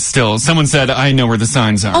signs are still... Someone said, I know where the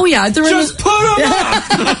signs are. Oh, yeah. Just put them up!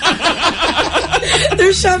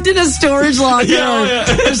 They're shoved in a storage locker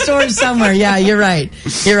or storage somewhere. Yeah, you're right.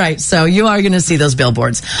 You're right. So you are going to see those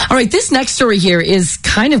billboards. All right, this next story here is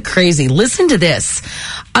kind of crazy. Listen to this.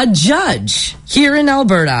 A judge here in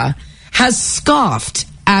Alberta has scoffed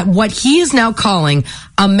at what he is now calling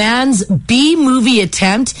a man's B-movie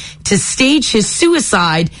attempt to stage his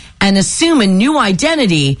suicide and assume a new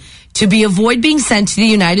identity to avoid being sent to the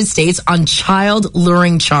United States on child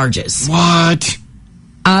luring charges. What?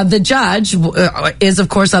 The judge is, of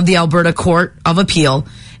course, of the Alberta Court of Appeal,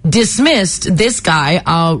 dismissed this guy,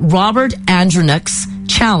 Robert Andronick's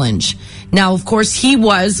challenge. Now, of course, he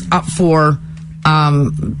was up for...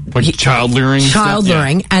 child luring? Child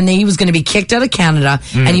luring, and he was going to be kicked out of Canada,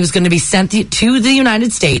 and he was going to be sent to the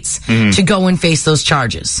United States to go and face those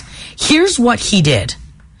charges. Here's what he did.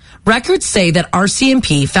 Records say that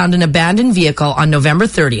RCMP found an abandoned vehicle on November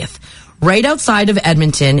 30th, right outside of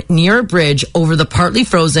Edmonton, near a bridge over the partly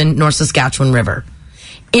frozen North Saskatchewan River.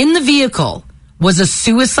 In the vehicle was a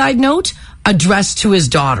suicide note addressed to his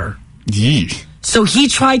daughter. Yee. So he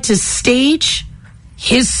tried to stage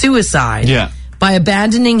his suicide by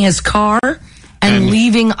abandoning his car and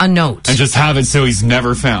leaving a note. And just have it so he's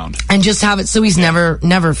never found.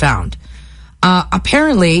 Never found.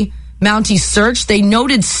 Apparently, Mountie searched. They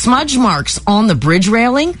noted smudge marks on the bridge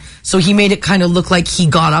railing, so he made it kind of look like he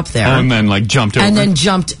got up there. And then jumped over. And then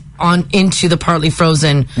jumped on into the partly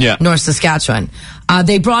frozen North Saskatchewan.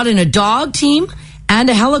 They brought in a dog team and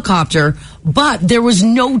a helicopter, but there was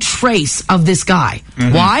no trace of this guy.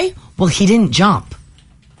 Why? Well, he didn't jump.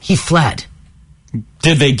 He fled.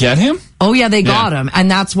 Did they get him? Oh, yeah, they got him. And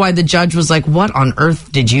that's why the judge was like, what on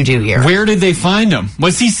earth did you do here? Where did they find him?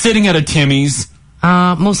 Was he sitting at a Timmy's?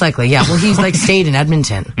 Most likely, yeah. Well, he's stayed in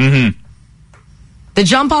Edmonton. The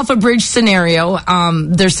jump off a bridge scenario,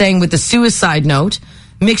 they're saying with the suicide note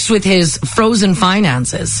mixed with his frozen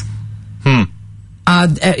finances. He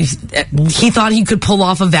thought he could pull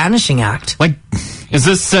off a vanishing act. Like, is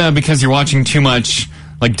this because you're watching too much,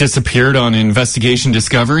 Disappeared on Investigation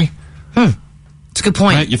Discovery? It's a good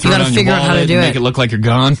point. Right? You got to figure out how to do it. Make it look like you're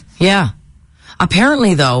gone. Yeah.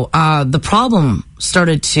 Apparently, though, the problem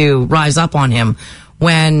started to rise up on him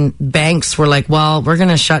when banks were like, well, we're going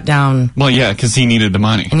to shut down. Well, yeah, because he needed the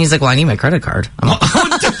money. And he's like, well, I need my credit card.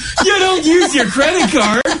 You don't use your credit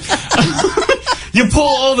card. You pull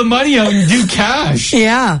all the money out and do cash.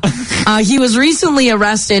 Yeah. He was recently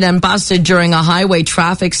arrested and busted during a highway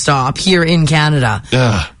traffic stop here in Canada.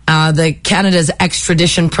 The Canada's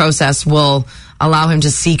extradition process will allow him to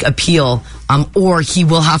seek appeal, or he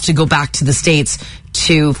will have to go back to the States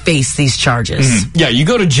to face these charges. Yeah, you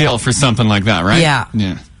go to jail for something like that, right?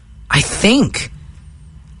 Yeah. I think.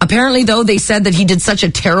 Apparently, though, they said that he did such a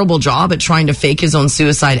terrible job at trying to fake his own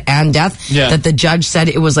suicide and death that the judge said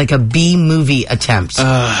it was like a B-movie attempt.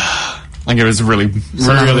 Like it was really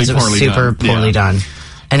super poorly done.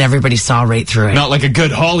 And everybody saw right through it. Not like a good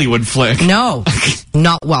Hollywood flick. No,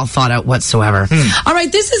 not well thought out whatsoever. All right,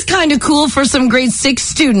 this is kind of cool for some grade 6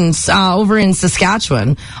 students over in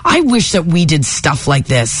Saskatchewan. I wish that we did stuff like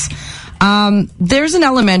this. There's an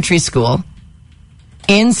elementary school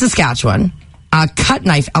in Saskatchewan, Cut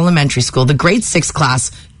Knife Elementary School. The grade 6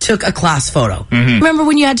 class took a class photo. Remember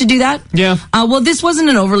when you had to do that? Yeah. Well, this wasn't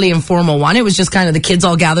an overly informal one. It was just kind of the kids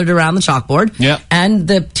all gathered around the chalkboard. Yeah. And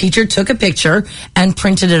the teacher took a picture and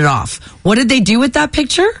printed it off. What did they do with that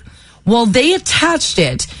picture? Well, they attached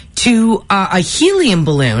it to a helium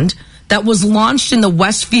balloon that was launched in the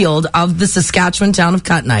west field of the Saskatchewan town of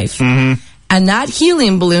Cut Knife. And that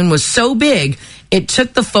helium balloon was so big, it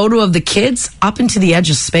took the photo of the kids up into the edge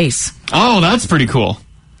of space. Oh, that's pretty cool.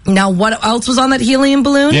 Now, what else was on that helium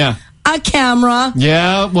balloon? Yeah. A camera.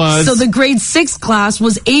 Yeah, it was. So the grade 6 class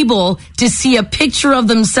was able to see a picture of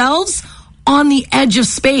themselves on the edge of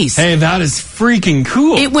space. Hey, that is freaking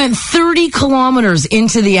cool. It went 30 kilometers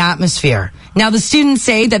into the atmosphere. Now, the students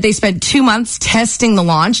say that they spent 2 months testing the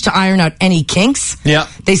launch to iron out any kinks. Yeah.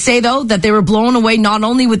 They say, though, that they were blown away not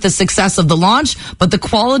only with the success of the launch, but the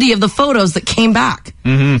quality of the photos that came back.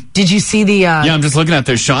 Did you see the... Yeah, I'm just looking at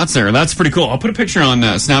their shots there. That's pretty cool. I'll put a picture on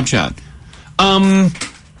Snapchat.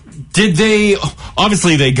 Did they...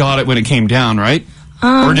 Obviously, they got it when it came down, right?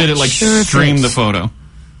 Or did it, stream the photo?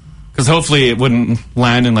 Because hopefully it wouldn't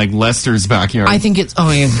land in, Lester's backyard. I think it's...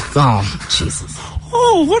 Oh, Jesus.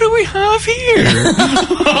 Oh, what do we have here?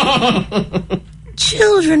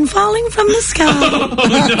 Children falling from the sky. No.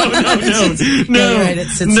 Yeah, you're right.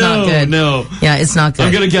 It's not good. No. Yeah, it's not good.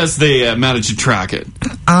 I'm going to guess they managed to track it.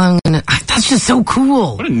 That's just so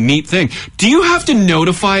cool. What a neat thing. Do you have to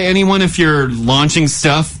notify anyone if you're launching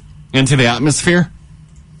stuff into the atmosphere?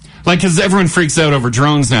 Because everyone freaks out over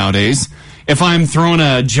drones nowadays. If I'm throwing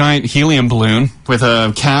a giant helium balloon with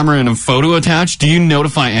a camera and a photo attached, do you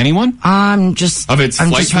notify anyone? I'm just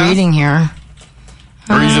reading here.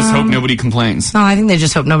 Or you just hope nobody complains? No, I think they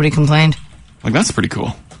just hope nobody complained. That's pretty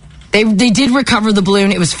cool. They did recover the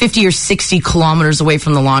balloon. It was 50 or 60 kilometers away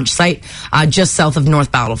from the launch site, just south of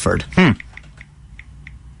North Battleford.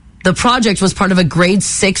 The project was part of a grade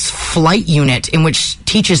 6 flight unit in which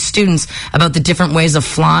teaches students about the different ways of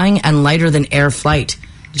flying and lighter than air flight.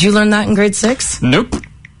 Did you learn that in grade 6? Nope.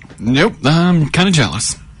 I'm kind of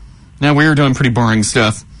jealous. Now, we were doing pretty boring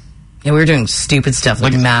stuff. Yeah, we were doing stupid stuff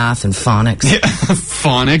like math and phonics. Yeah,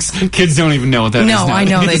 phonics? Kids don't even know what that is. No, I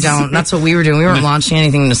know they don't. That's what we were doing. We weren't launching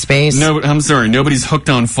anything into space. No, I'm sorry. Nobody's hooked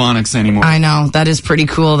on phonics anymore. I know. That is pretty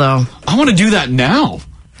cool, though. I want to do that now.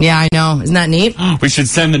 Yeah, I know. Isn't that neat? We should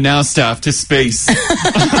send the Now staff to space.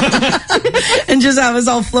 And just have us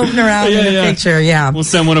all floating around in a picture, We'll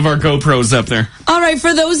send one of our GoPros up there. All right,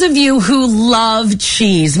 for those of you who love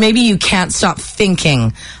cheese, maybe you can't stop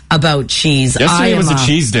thinking about cheese. Yesterday was a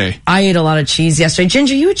cheese day. I ate a lot of cheese yesterday.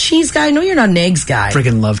 Ginger, you a cheese guy? I know you're not an eggs guy.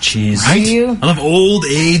 Freaking love cheese. Right? Do you? I love old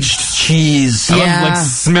aged cheese. I love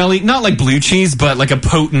smelly, not like blue cheese, but like a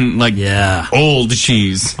potent, old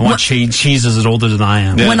cheese. I want cheese as older than I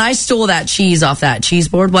am. Yeah. When I stole that cheese off that cheese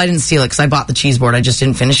board, well, I didn't steal it because I bought the cheese board. I just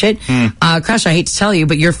didn't finish it. Crash, I hate to tell you,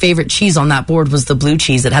 but your favorite cheese on that board was the blue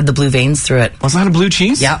cheese that had the blue veins through it. Was that a blue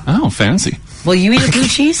cheese? Yeah. Oh, fancy. Will you eat a blue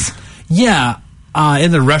cheese? Yeah.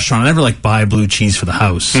 In the restaurant, I never buy blue cheese for the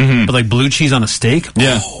house, but blue cheese on a steak.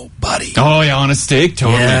 Yeah. Oh, buddy. Oh yeah, on a steak,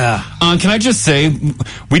 totally. Yeah. Can I just say,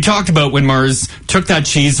 we talked about when Mars took that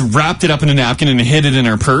cheese, wrapped it up in a napkin, and hid it in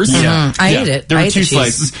her purse. Yeah, I ate it. There were 2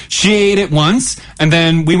 slices. She ate it once, and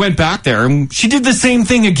then we went back there, and she did the same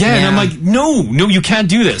thing again. Yeah. I'm like, no, you can't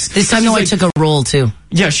do this. This time, I took a roll too.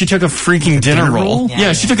 Yeah, she took a freaking dinner roll.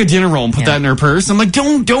 Yeah, she took a dinner roll and put that in her purse. I'm like,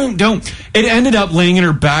 don't. It ended up laying in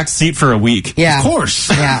her back seat for a week. Yeah. Of course.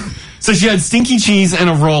 Yeah. So she had stinky cheese and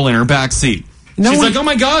a roll in her back seat. She's like, oh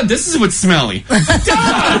my God, this is what's smelly. Dad!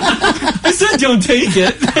 I said don't take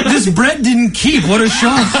it. This bread didn't keep. What a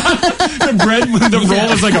shock. The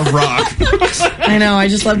roll is like a rock. I know. I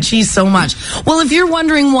just love cheese so much. Well, if you're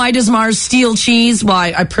wondering why does Mars steal cheese, well,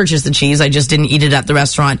 I purchased the cheese. I just didn't eat it at the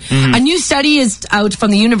restaurant. A new study is out from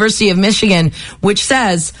the University of Michigan, which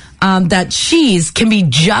says that cheese can be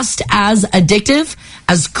just as addictive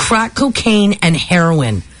as crack cocaine and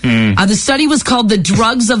heroin. The study was called The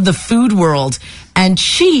Drugs of the Food World, and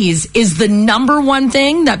cheese is the #1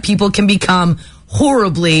 thing that people can become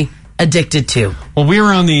horribly addicted to. Well, we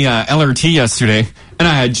were on the LRT yesterday, and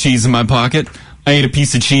I had cheese in my pocket. I ate a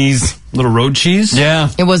piece of cheese. Little road cheese? Yeah.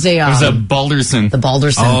 It was a Balderson. The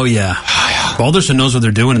Balderson. Oh, yeah. Balderson knows what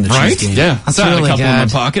they're doing in the cheese game. Yeah. That's I had really a couple good. in my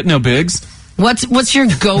pocket, no bigs. What's your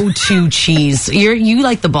go-to cheese? You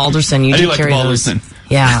like the Balderson. You I do do like the carry Balderson. those.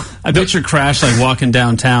 Yeah. I picture Crash walking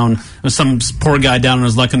downtown with some poor guy down on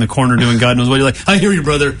his luck in the corner doing God knows what. You're like, I hear you,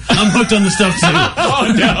 brother. I'm hooked on the stuff too.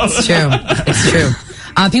 Oh, no. It's true. It's true.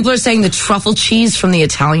 People are saying the truffle cheese from the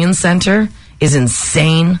Italian Center is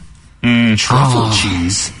insane. Truffle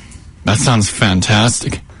cheese? That sounds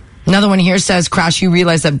fantastic. Another one here says, Crash, you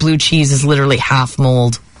realize that blue cheese is literally half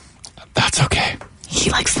mold. That's okay. He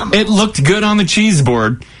likes them. It looked good on the cheese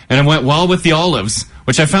board, and it went well with the olives,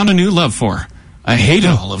 which I found a new love for. I hated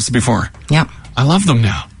olives before. Yep. I love them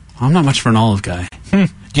now. I'm not much for an olive guy. Do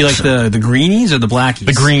you like the greenies or the blackies?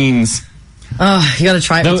 The greens. Oh, you got to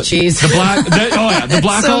try it with cheese. The black, the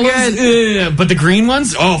black so olives, but the green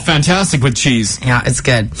ones, fantastic with cheese. Yeah, it's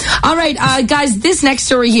good. All right, guys, this next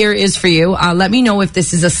story here is for you. Let me know if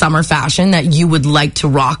this is a summer fashion that you would like to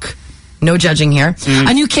rock. No judging here.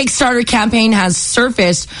 A new Kickstarter campaign has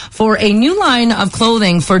surfaced for a new line of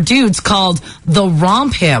clothing for dudes called the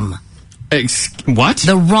Romp Him. What?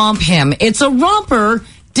 The Romp Him. It's a romper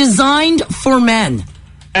designed for men.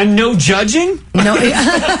 And no judging? No,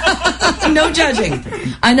 no judging.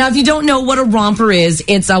 Now, if you don't know what a romper is,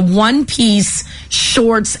 it's a one-piece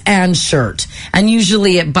shorts and shirt. And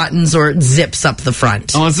usually it buttons or it zips up the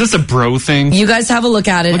front. Oh, is this a bro thing? You guys have a look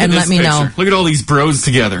at it and let me know. Look at all these bros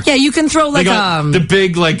together. Yeah, you can throw like the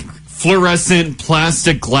big, fluorescent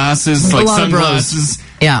plastic glasses, like sunglasses.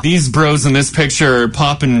 Yeah. These bros in this picture are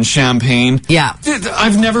popping champagne. Yeah.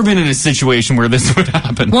 I've never been in a situation where this would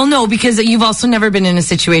happen. Well, no, because you've also never been in a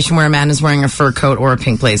situation where a man is wearing a fur coat or a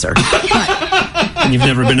pink blazer. And you've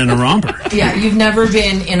never been in a romper. Yeah, you've never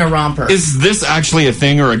been in a romper. Is this actually a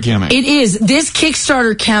thing or a gimmick? It is. This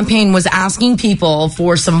Kickstarter campaign was asking people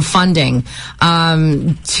for some funding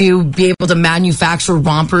to be able to manufacture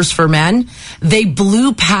rompers for men. They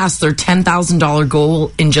blew past their $10,000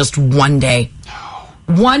 goal in just one day.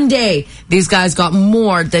 One day, these guys got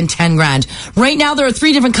more than 10 grand. Right now, there are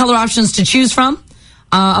 3 different color options to choose from.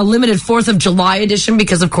 A limited 4th of July edition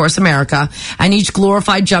because, of course, America. And each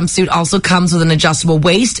glorified jumpsuit also comes with an adjustable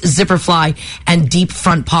waist, zipper fly, and deep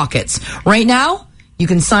front pockets. Right now, you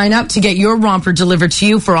can sign up to get your romper delivered to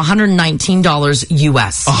you for $119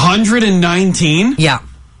 US. 119? Yeah.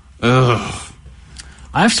 Ugh.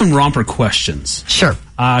 I have some romper questions. Sure.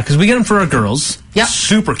 Because we get them for our girls. Yep.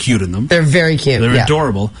 Super cute in them. They're very cute. They're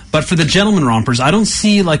adorable. But for the gentleman rompers, I don't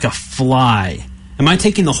see like a fly. Am I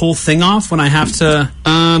taking the whole thing off when I have to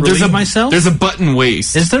relieve myself? There's a button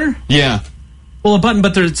waist. Is there? Yeah. Well, a button,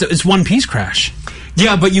 but it's one piece, Crash.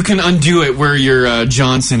 Yeah, but you can undo it where your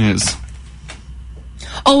Johnson is.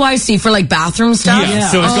 Oh, I see. For like bathroom stuff? Yeah.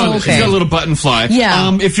 So it's got a little button fly.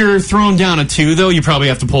 Yeah. If you're throwing down a 2, though, you probably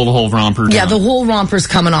have to pull the whole romper down. Yeah, the whole romper's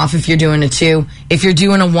coming off if you're doing a 2. If you're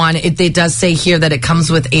doing a 1, it does say here that it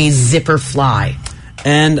comes with a zipper fly.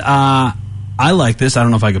 And I like this. I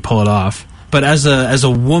don't know if I could pull it off. But as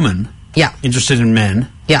a woman, interested in men,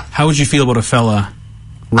 how would you feel about a fella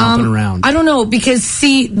romping around? I don't know, because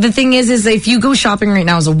see, the thing is if you go shopping right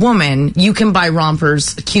now as a woman, you can buy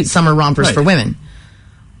rompers, cute summer rompers for women.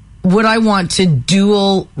 Would I want to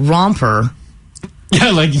dual romper?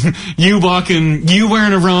 Yeah, like you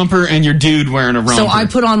wearing a romper and your dude wearing a romper. So I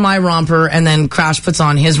put on my romper and then Crash puts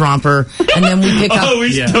on his romper and then we pick up...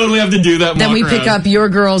 we totally have to do that. Then we pick up your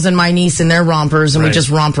girls and my niece in their rompers and we just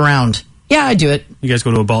romp around. Yeah, I do it. You guys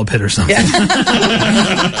go to a ball pit or something. Yeah,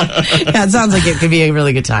 it sounds like it could be a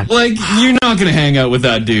really good time. Like, you're not going to hang out with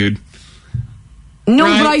that dude. No,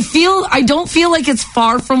 right? But I don't feel like it's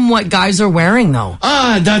far from what guys are wearing, though.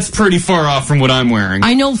 That's pretty far off from what I'm wearing.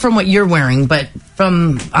 I know from what you're wearing, but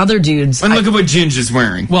from other dudes... And look at what Ginge is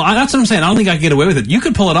wearing. Well, that's what I'm saying. I don't think I could get away with it. You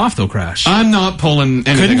could pull it off, though, Crash. I'm not pulling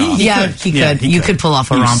anything off. He could. You could pull off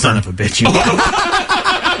a romper. Son of a bitch.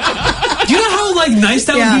 Do you know how nice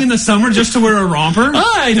that would be in the summer just to wear a romper?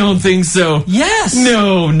 I don't think so. Yes.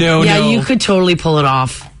 No. Yeah, you could totally pull it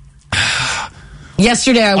off.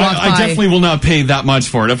 Yesterday I walked by... I definitely will not pay that much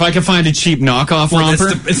for it. If I can find a cheap knockoff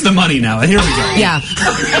romper... It's the money now. Here we go. Yeah,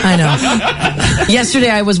 I know.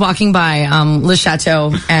 Yesterday I was walking by Le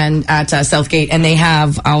Chateau and at Southgate, and they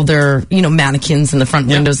have all their, mannequins in the front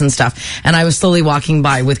windows and stuff. And I was slowly walking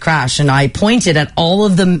by with Crash, and I pointed at all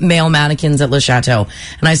of the male mannequins at Le Chateau.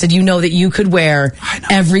 And I said, that you could wear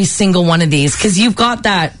every single one of these, because you've got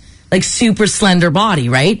that, super slender body,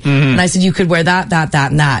 right? Mm-hmm. And I said, you could wear that,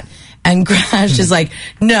 and that. And Crash is like,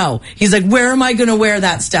 no. He's like, where am I going to wear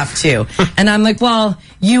that stuff to? And I'm like, well,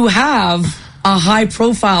 you have a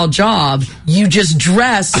high-profile job. You just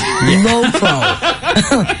dress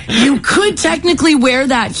low-pro. You could technically wear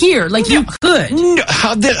that here. You could. You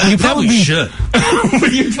probably should.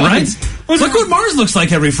 Right? Look what Mars looks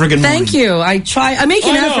like every friggin' morning. Thank you. I make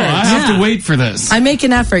an effort. I have to wait for this. I make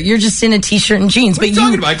an effort. You're just in a T-shirt and jeans. What are you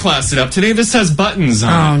talking about? I classed it up today. This has buttons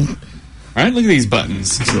on it. All right, look at these buttons.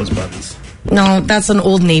 See those buttons. No, that's an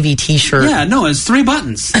Old Navy T-shirt. Yeah, no, it's 3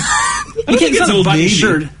 buttons. You can't get a button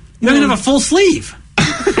shirt. You don't even have a full sleeve. No,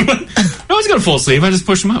 it's got a full sleeve. I just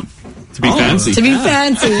push them up. To be fancy. To be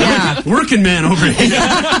fancy, yeah. Working man over here.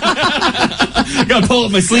 Gotta pull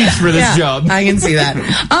up my sleeves for this job. I can see that.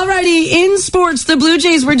 Alrighty, in sports, the Blue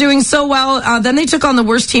Jays were doing so well. Then they took on the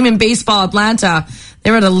worst team in baseball, Atlanta. They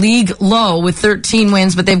were at a league low with 13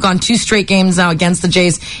 wins, but they've gone 2 straight games now against the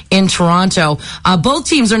Jays in Toronto. Both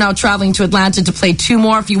teams are now traveling to Atlanta to play 2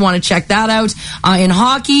 more if you want to check that out. In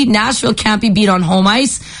hockey, Nashville can't be beat on home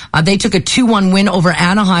ice. They took a 2-1 win over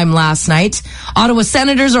Anaheim last night. Ottawa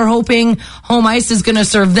Senators are hoping home ice is going to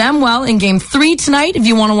serve them well in Game 3 tonight. If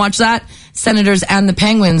you want to watch that, Senators and the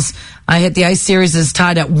Penguins hit the ice series is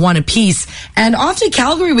tied at 1 apiece. And off to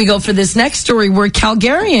Calgary we go for this next story where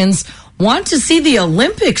Calgarians want to see the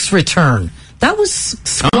Olympics return. That was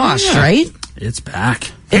squashed, right? It's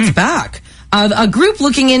back. It's back. A group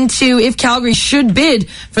looking into if Calgary should bid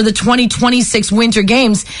for the 2026 Winter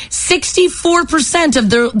Games, 64%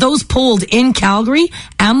 of those polled in Calgary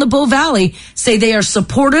and the Bow Valley say they are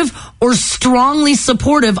supportive or strongly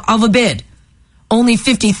supportive of a bid. Only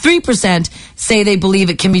 53% say they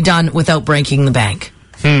believe it can be done without breaking the bank.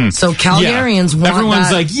 So Calgarians want everyone's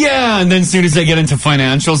that. like, yeah, and then as soon as they get into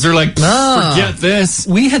financials, they're like, forget this.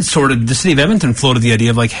 We had the city of Edmonton floated the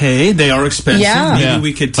idea of like, hey, they are expensive. Maybe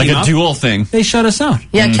we could team like a up. dual thing. They shut us out.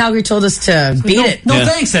 Yeah, Calgary told us to beat it. No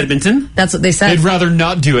thanks, Edmonton. That's what they said. They'd rather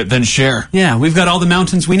not do it than share. Yeah, we've got all the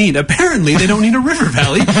mountains we need. Apparently, they don't need a river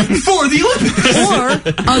valley for the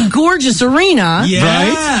Olympics. Or a gorgeous arena. Yeah.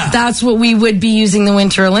 Right? That's what we would be using the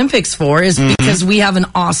Winter Olympics for, is because we have an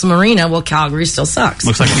awesome arena. Well, Calgary still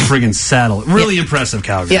sucks. Looks like a friggin' saddle. Really impressive,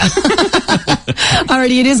 Calgary. Yeah.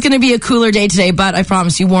 Alrighty, it is going to be a cooler day today, but I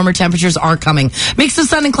promise you warmer temperatures are coming. Mix of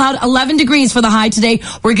sun and cloud, 11 degrees for the high today.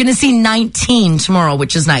 We're going to see 19 tomorrow,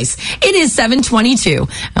 which is nice. It is 7:22,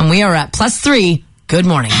 and we are at +3. Good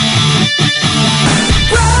morning.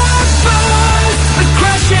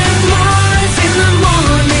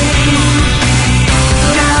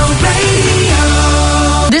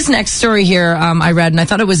 This next story here I read, and I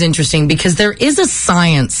thought it was interesting because there is a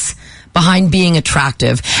science behind being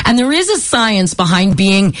attractive, and there is a science behind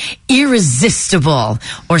being irresistible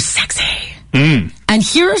or sexy. And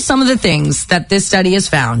here are some of the things that this study has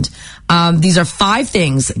found. These are 5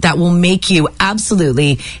 things that will make you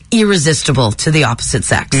absolutely irresistible to the opposite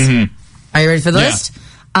sex. Are you ready for the list?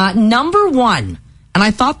 Number 1, and I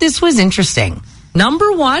thought this was interesting.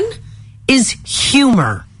 Number 1 is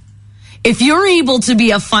humor. If you're able to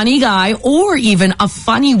be a funny guy or even a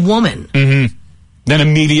funny woman, then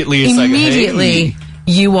immediately it's like, hey.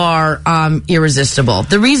 You are irresistible.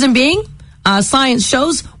 The reason being, science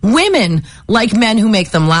shows women like men who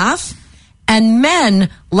make them laugh, and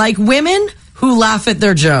men like women who laugh at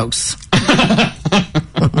their jokes.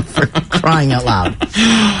 For crying out loud.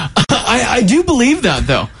 I do believe that,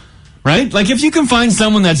 though. Right? Like, if you can find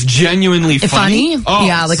someone that's genuinely funny?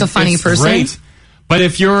 Yeah, like a funny person. Great. But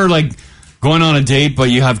if you're, like, going on a date, but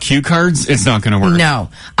you have cue cards, it's not going to work. No.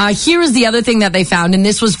 Here is the other thing that they found, and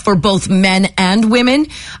this was for both men and women.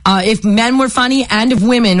 If men were funny and if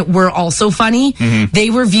women were also funny, they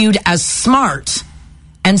were viewed as smart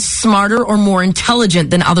and smarter or more intelligent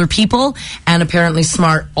than other people. And apparently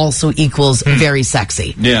smart also equals very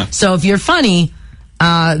sexy. Yeah. So if you're funny,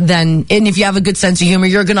 and if you have a good sense of humor,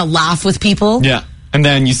 you're going to laugh with people. Yeah. And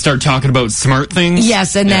then you start talking about smart things.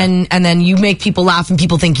 Yes, and then you make people laugh, and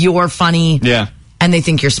people think you're funny. Yeah, and they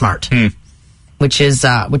think you're smart, which is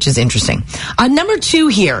interesting. Number 2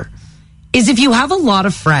 here is if you have a lot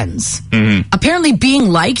of friends. Apparently, being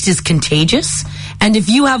liked is contagious, and if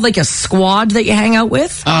you have like a squad that you hang out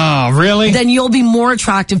with, really, then you'll be more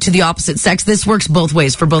attractive to the opposite sex. This works both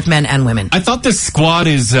ways for both men and women. I thought this squad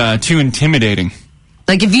is too intimidating.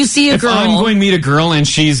 Like, if you see a girl... If I'm going to meet a girl and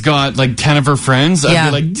she's got, like, 10 of her friends, I'd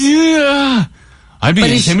be like, yeah. I'd be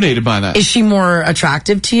intimidated by that. Is she more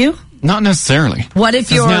attractive to you? Not necessarily. What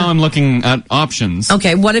if you're... now I'm looking at options.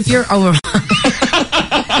 Okay, what if you're... Well,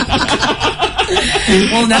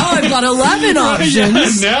 now I've got 11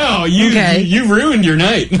 options. No, you ruined your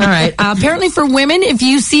night. All right. Apparently for women, if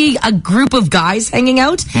you see a group of guys hanging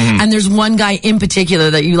out, and there's one guy in particular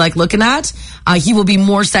that you like looking at, he will be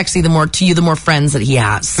more sexy the more friends that he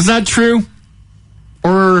has. Is that true?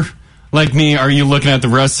 Or, like me, are you looking at the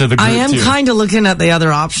rest of the group, I am kind of looking at the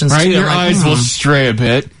other options, right? too. Your eyes will stray a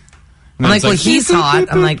bit. I'm like, well, he's hot.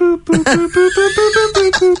 I'm like... Single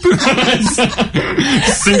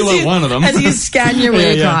out one of them. As you scan your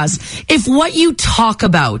way across. If what you talk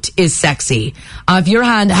about is sexy, if you're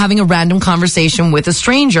having a random conversation with a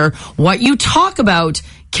stranger, what you talk about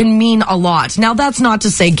can mean a lot. Now, that's not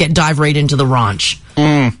to say dive right into the raunch.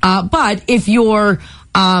 But if you're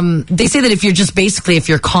They say that if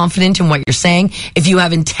you're confident in what you're saying, if you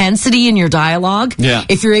have intensity in your dialogue,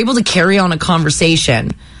 if you're able to carry on a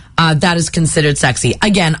conversation, that is considered sexy.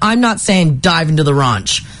 Again, I'm not saying dive into the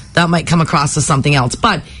raunch. That might come across as something else.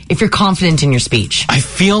 But if you're confident in your speech. I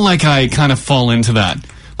feel like I kind of fall into that.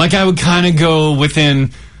 Like I would kind of go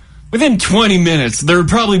within 20 minutes, there would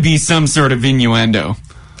probably be some sort of innuendo.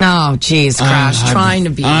 Oh, geez, Crash. Trying to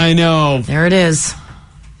be. I know. There it is.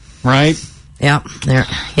 Right? Yeah, there.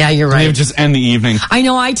 Yeah, you're right. They would just end the evening. I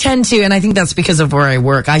know, I tend to, and I think that's because of where I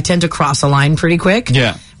work. I tend to cross a line pretty quick.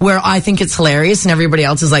 Yeah. Where I think it's hilarious and everybody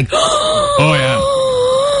else is like, oh, yeah.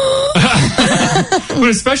 But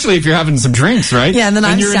especially if you're having some drinks, right? Yeah, and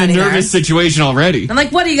then you're in a nervous situation already. I'm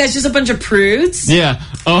like, what are you guys, just a bunch of prudes? Yeah.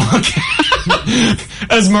 Oh, okay.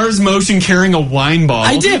 As Mars motion carrying a wine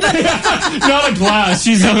bottle. I did. Not a glass.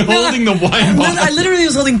 She's holding the wine bottle. I literally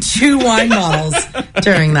was holding 2 wine bottles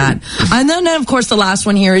during that. And then, of course, the last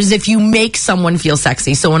one here is if you make someone feel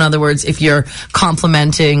sexy. So, in other words, if you're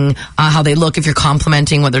complimenting how they look, if you're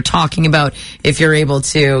complimenting what they're talking about, if you're able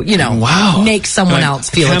to, make someone else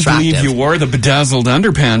feel attractive. I can't believe you wore the bedazzled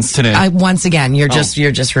underpants today. Once again, you're just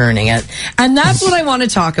ruining it. And that's what I want to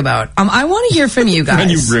talk about. I want to hear from you guys.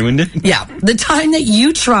 And you ruined it? Yeah. The time that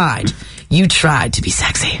you tried to be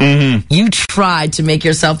sexy. Mm-hmm. You tried to make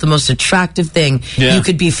yourself the most attractive thing you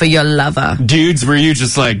could be for your lover. Dudes, were you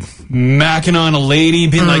just like macking on a lady,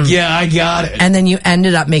 being like, yeah, I got it. And then you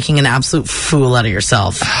ended up making an absolute fool out of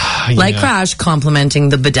yourself. Like Crash complimenting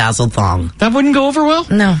the bedazzled thong. That wouldn't go over well?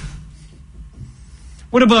 No.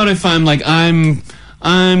 What about if I'm like, I'm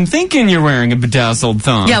thinking you're wearing a bedazzled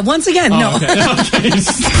thong. Yeah, once again, no. Okay.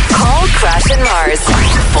 Call Crash and Mars.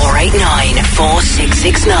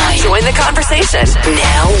 489-4669. Join the conversation.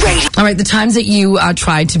 Now radio. All right, the times that you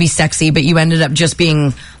tried to be sexy, but you ended up just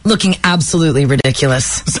looking absolutely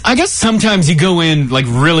ridiculous. I guess sometimes you go in like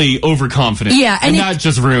really overconfident. Yeah. And that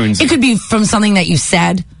just ruins it. It could be from something that you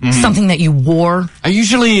said, something that you wore. I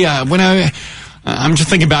usually, I'm just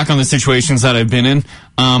thinking back on the situations that I've been in.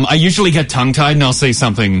 I usually get tongue-tied and I'll say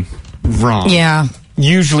something wrong. Yeah.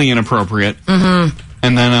 Usually inappropriate. Mm-hmm.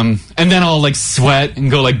 And then I'll like sweat and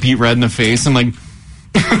go like beet red in the face. I'm like,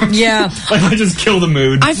 yeah. Like I just kill the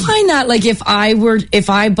mood. I find that like if I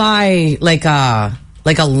buy like a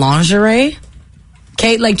lingerie.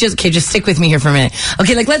 Okay, just stick with me here for a minute.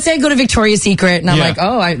 Okay, like let's say I go to Victoria's Secret and I'm like,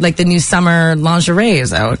 oh, I like the new summer lingerie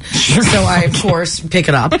is out. So I of course pick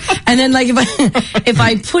it up. And then like if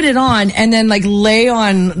I put it on and then like lay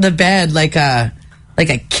on the bed like a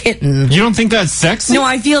kitten. You don't think that's sexy? No,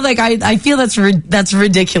 I feel like I feel that's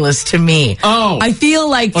ridiculous to me. Oh. I feel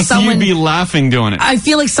like so you'd be laughing doing it. I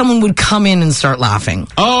feel like someone would come in and start laughing.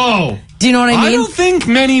 Oh. Do you know what I mean? I don't think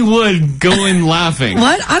many would go in laughing.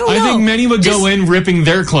 What? I don't know. I think many would go in ripping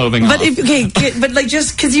their clothing off. But like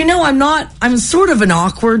just because I'm sort of an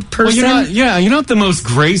awkward person. Well, you're not the most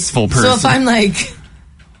graceful person. So if I'm like,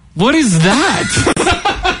 what is that?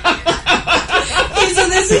 Okay, so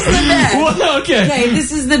this is the bed. Well, okay,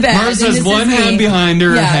 this is the bed. Mars has one hand behind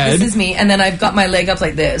her head. This is me, and then I've got my leg up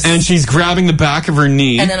like this, and she's grabbing the back of her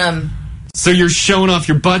knee, and then I'm. So you're showing off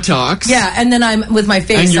your buttocks. Yeah, and then I'm with my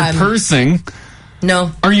face. And you're pursing.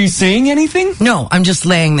 No. Are you saying anything? No, I'm just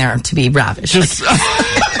laying there to be ravished. Just.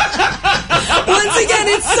 Once again,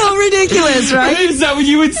 it's so ridiculous, right? Is that what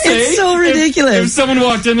you would say? It's so ridiculous. If someone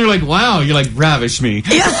walked in, they're like, wow, you're like, ravish me.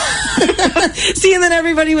 Yeah. See, and then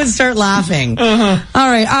everybody would start laughing. Uh-huh. All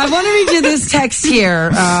right, I want to read you this text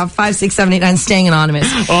here, 56789, staying anonymous.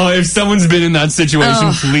 Oh, if someone's been in that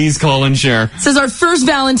situation, please call and share. It says, our first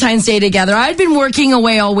Valentine's Day together. I'd been working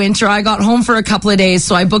away all winter. I got home for a couple of days,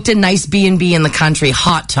 so I booked a nice B&B in the country,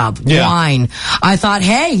 hot tub, wine. I thought,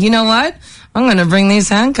 hey, you know what? I'm going to bring these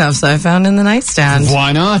handcuffs I found in the nightstand.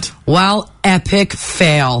 Why not? Well, epic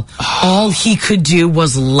fail. All he could do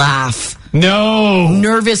was laugh. No.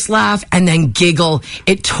 Nervous laugh and then giggle.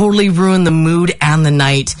 It totally ruined the mood and the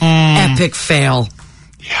night. Epic fail.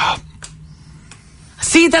 Yeah.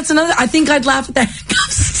 See, that's another. I think I'd laugh at the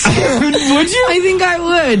handcuffs. Would you? I think I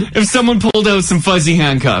would. If someone pulled out some fuzzy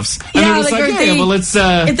handcuffs. Yeah, and they're just like, hey, well, let's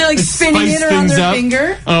if they're like spinning it around their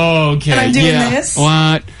finger. Oh, okay. And I'm doing this.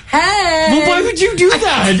 What? Hey. Well, why would you do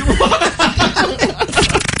that?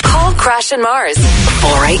 Call Crash and Mars.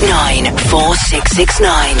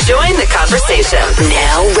 489-4669. Join the conversation.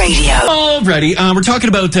 Now radio. Alrighty. We're talking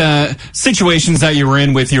about situations that you were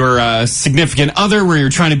in with your significant other where you're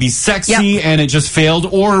trying to be sexy and it just failed,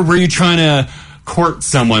 or were you trying to court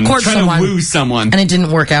someone, trying to woo someone, and it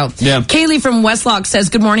didn't work out. Yeah. Kaylee from Westlock says,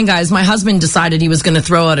 good morning, guys. My husband decided he was going to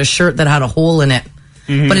throw out a shirt that had a hole in it.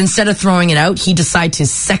 But instead of throwing it out, he decided to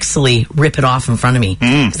sexily rip it off in front of me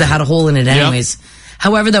because it had a hole in it anyways.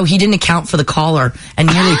 However, though, he didn't account for the collar and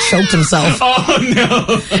nearly choked himself. Oh,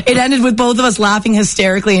 no. It ended with both of us laughing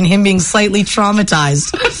hysterically and him being slightly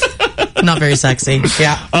traumatized. Not very sexy.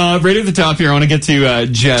 Yeah. Right at the top here, I want to get to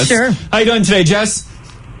Jess. Sure. How you doing today, Jess?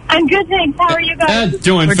 I'm good, thanks. How are you guys?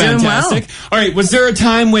 Doing We're fantastic. doing well. All right, was there a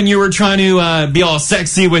time when you were trying to be all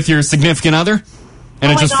sexy with your significant other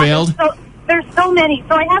and it just failed? There's so many.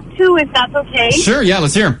 So I have two, if that's okay. Sure, yeah,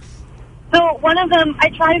 let's hear 'em. So one of them, I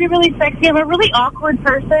try to be really sexy. I'm a really awkward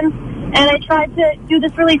person, and I tried to do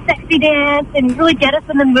this really sexy dance and really get us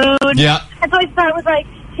in the mood. Yeah. And so I started with, like,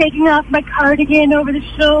 taking off my cardigan over the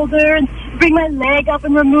shoulder and bring my leg up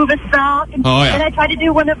and remove a sock. And, and I tried to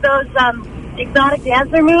do one of those exotic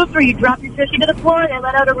dancer moves where you drop your tushy to the floor and I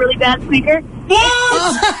let out a really bad squeaker.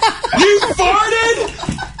 What? You farted?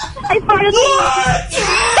 I farted. What?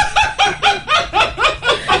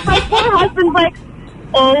 My poor husband's like,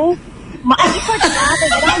 oh my, I just started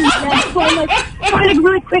laughing and I'm mad. So I'm like trying to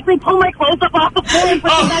really quickly pull my clothes up off the floor and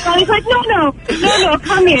put them back on. He's like, no,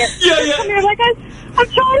 come here. Yeah. Come here. Like, I'm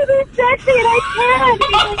trying to be sexy and I can't.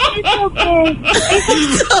 He's like, it's okay.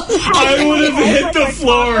 I would have hit the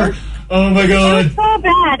floor. Oh my God. It was so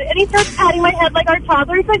bad. And he starts patting my head like our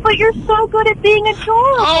toddler. He's like, but you're so good at being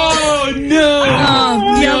adorable. Oh no.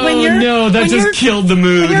 Yeah, that just killed the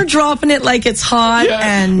mood. When you're dropping it like it's hot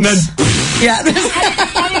and... Yeah. And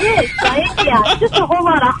it is, right? Yeah, it's just a whole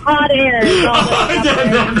lot of hot air. No.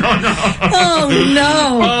 Oh,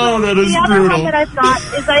 no. Oh, that is the other brutal. one that I've got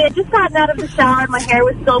is I had just gotten out of the shower and my hair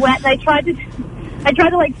was still wet and I tried to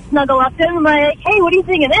like snuggle up to him and I'm like, hey, what do you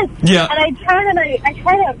think of this? Yeah. And I turn and I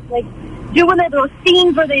try to like do one of those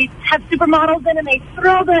scenes where they have supermodels in and they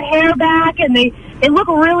throw their hair back and they look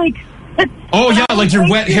really Oh yeah, like your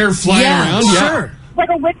wet hair flying around. Yeah, sure. Like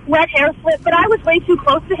a wet hair flip, but I was way too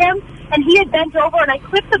close to him and he had bent over and I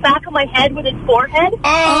clipped the back of my head with his forehead.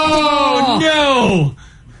 Oh no.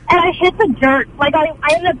 And I hit the dirt. Like, I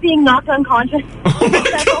ended up being knocked unconscious.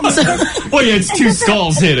 Oh, my God. Well, yeah, it's two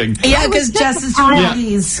skulls hitting. Yeah, because Jess is doing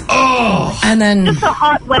these. Oh. And then... Just a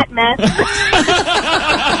hot, wet mess.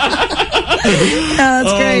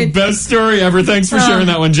 That's great. Best story ever. Thanks for sharing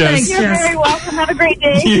that one, Jess. Thanks, You're very welcome. Have a great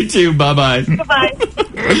day. You too. Bye-bye.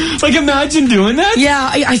 Bye-bye. Like, imagine doing that.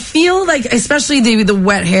 Yeah, I feel like, especially the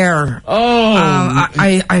wet hair. Oh.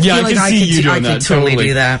 I feel like I could totally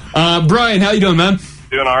do that. Brian, how you doing, man?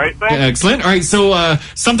 Doing all right, thanks. Excellent. All right, so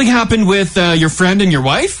something happened with your friend and your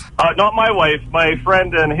wife? Not my wife, my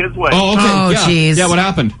friend and his wife. Oh, okay. Oh, jeez. Yeah, what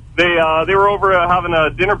happened? They were over having a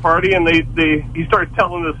dinner party, and he started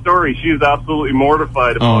telling the story. She was absolutely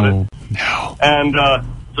mortified about it. No. And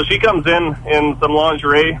so she comes in some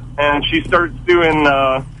lingerie, and she starts doing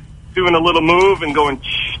a little move and going...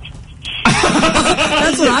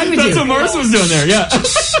 That's what I would do. That's what Mars was doing there, yeah.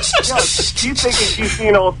 She's thinking she's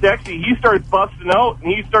being all sexy. He starts busting out,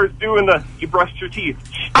 and he starts doing you brushed your teeth.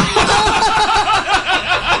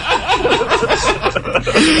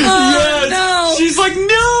 Yes. No. She's like,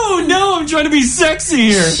 no, I'm trying to be sexy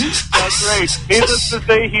here. That's right. Needless to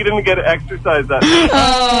say, he didn't get to exercise that night.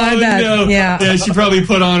 I bet. No. Yeah, she probably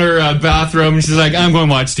put on her bathrobe, and she's like, I'm going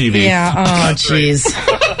to watch TV. Yeah, oh, jeez.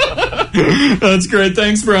 That's great.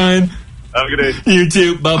 Thanks, Brian. Have a good day. You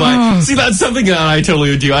too. Bye-bye. Oh. See, that's something that I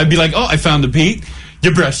totally would do. I'd be like, oh, I found the beat.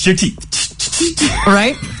 You brushed your teeth.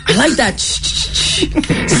 Right? I like that.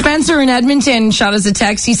 Spencer in Edmonton shot us a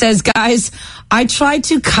text. He says, guys, I tried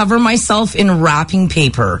to cover myself in wrapping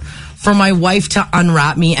paper for my wife to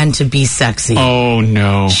unwrap me and to be sexy. Oh,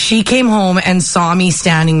 no. She came home and saw me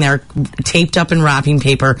standing there taped up in wrapping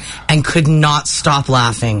paper and could not stop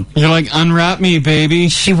laughing. You're like, unwrap me, baby.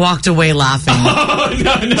 She walked away laughing. Oh,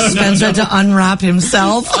 no. Spencer had to unwrap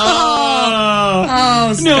himself.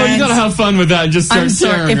 Oh, Spence. no, you gotta have fun with that and just start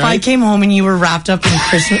staring, if I came home and you were wrapped up in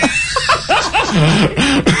Christmas...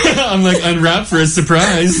 I'm like, unwrapped for a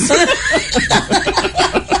surprise.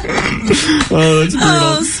 Oh, that's brutal.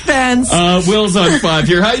 Oh, Spence. Will's on 5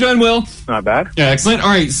 here. How you doing, Will? Not bad. Yeah, excellent. All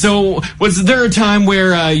right, so was there a time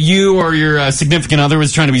where you or your significant other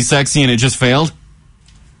was trying to be sexy and it just failed?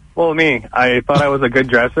 Well, me. I thought I was a good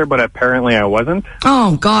dresser, but apparently I wasn't.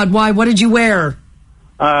 Oh, God, why? What did you wear?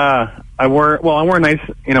 I wore nice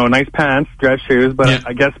pants, dress shoes, but Yeah.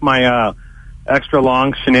 I guess my extra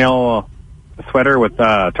long Chanel sweater with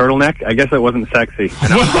turtleneck, I guess it wasn't sexy.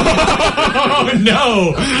 Oh,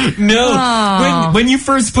 no. Oh. When you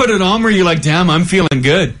first put it on, were you like, damn, I'm feeling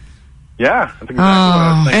good? Yeah, that's exactly what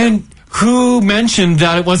I was thinking. And who mentioned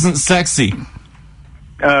that it wasn't sexy?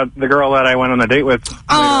 The girl that I went on a date with.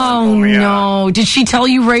 Oh, told me, no. Did she tell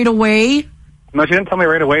you right away? No, she didn't tell me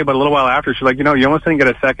right away, but a little while after, she's like, you almost didn't get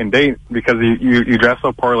a second date because you dress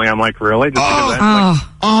so poorly. I'm like, really? Just because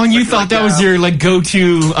Oh, and you thought that was your like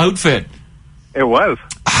go-to outfit? It was.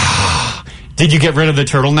 Did you get rid of the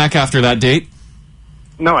turtleneck after that date?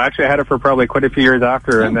 No, actually, I had it for probably quite a few years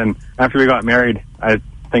after, and then after we got married, I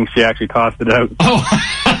think she actually tossed it out. Oh,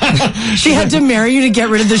 she had to marry you to get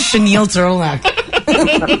rid of the chenille turtleneck.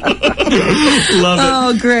 Love it.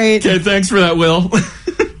 Oh, great. Okay, thanks for that, Will.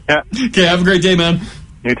 Yeah. Okay, have a great day, man.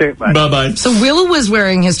 You too. Bye. Bye-bye. So Will was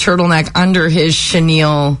wearing his turtleneck under his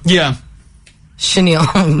chenille. Yeah. Chenille.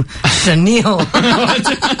 It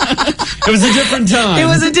was a different time. It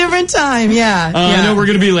was a different time, yeah. I know we're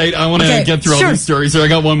going to be late. I want to get through all these stories, so I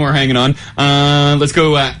got one more hanging on. Let's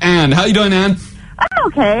go, Ann. How you doing, Ann? I'm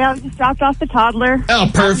okay. I just dropped off the toddler. Oh,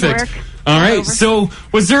 perfect. All right. So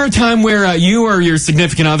was there a time where you or your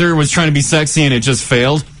significant other was trying to be sexy and it just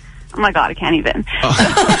failed? Oh, my God, I can't even.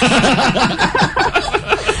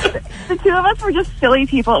 The two of us were just silly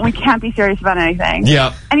people, and we can't be serious about anything.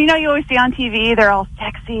 Yeah. And you know, you always see on TV, they're all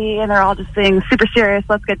sexy, and they're all just being super serious.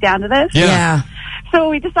 Let's get down to this. Yeah. So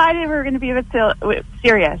we decided we were going to be a bit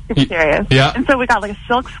serious, super serious. Yeah. And so we got like a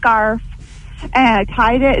silk scarf, and I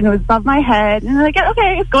tied it, and it was above my head. And I'm like,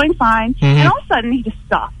 okay, it's going fine. Mm-hmm. And all of a sudden, he just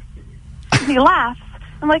stops. And he laughs.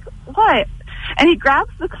 I'm like, what? And he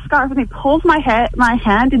grabs the scarf and he pulls my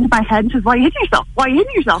hand into my head and says, "Why are you hitting yourself? Why are you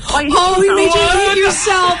hitting yourself? Why are you hitting yourself?" He made you hit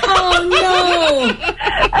yourself. Oh, no.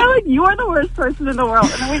 I'm like, you are the worst person in the world.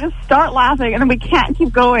 And then we just start laughing and then we can't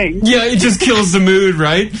keep going. Yeah, it just kills the mood,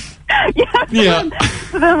 right? Yeah.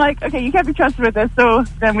 So then I'm like, okay, you can't be trusted with this. So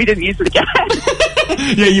then we didn't use it again.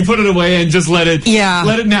 Yeah, you put it away and just let it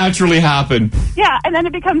naturally happen. Yeah, and then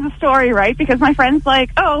it becomes a story, right? Because my friend's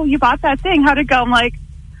like, "Oh, you bought that thing. How'd it go?" I'm like,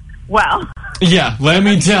 well. Yeah, let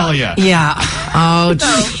me tell you. Yeah. Oh,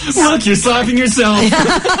 geez. Look, you're slapping yourself.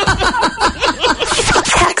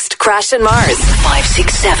 Text Crash and Mars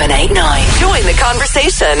 56789. Join the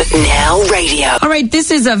conversation. Now radio. All right,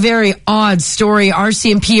 this is a very odd story.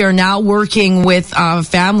 RCMP are now working with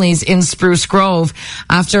families in Spruce Grove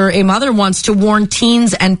after a mother wants to warn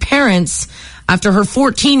teens and parents after her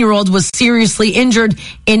 14-year-old was seriously injured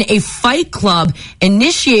in a fight club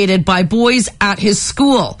initiated by boys at his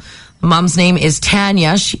school. Mom's name is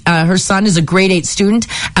Tanya. Her son is a grade 8 student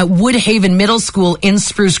at Woodhaven Middle School in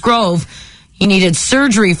Spruce Grove. He needed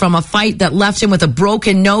surgery from a fight that left him with a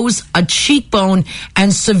broken nose, a cheekbone,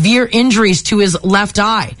 and severe injuries to his left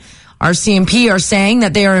eye. RCMP are saying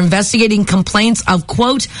that they are investigating complaints of,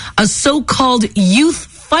 quote, a so-called youth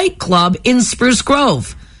fight club in Spruce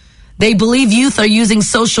Grove. They believe youth are using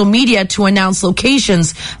social media to announce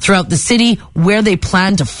locations throughout the city where they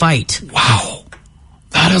plan to fight. Wow.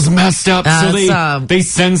 That is messed up. So they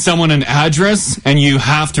send someone an address and you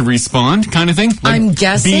have to respond kind of thing? Like, I'm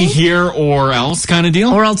guessing. Be here or else kind of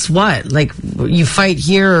deal? Or else what? Like you fight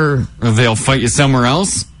here or they'll fight you somewhere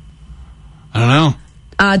else? I don't know.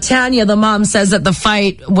 Tanya, the mom, says that the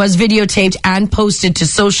fight was videotaped and posted to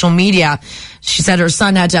social media. She said her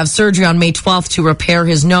son had to have surgery on May 12th to repair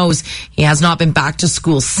his nose. He has not been back to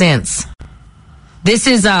school since. This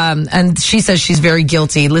is, and she says she's very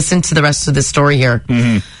guilty. Listen to the rest of the story here.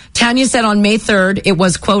 Mm-hmm. Tanya said on May 3rd, it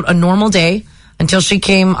was, quote, a normal day until she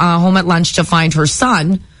came home at lunch to find her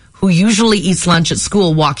son, who usually eats lunch at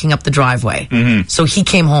school, walking up the driveway. Mm-hmm. So he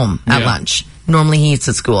came home at lunch. Normally he eats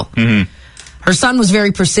at school. Mm-hmm. Her son was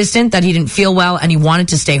very persistent that he didn't feel well and he wanted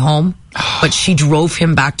to stay home, but she drove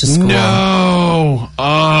him back to school. No.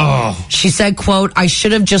 Oh. She said, quote, I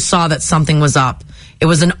should have just saw that something was up. It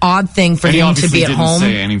was an odd thing for him to be at home.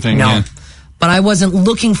 Say anything, no. Yeah. But I wasn't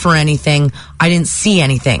looking for anything. I didn't see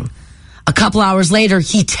anything. A couple hours later,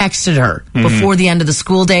 he texted her before the end of the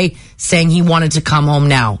school day saying he wanted to come home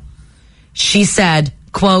now. She said,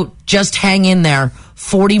 quote, just hang in there.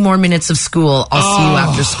 40 more minutes of school. I'll see you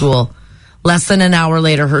after school. Less than an hour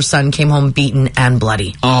later, her son came home beaten and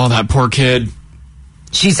bloody. Oh, that poor kid.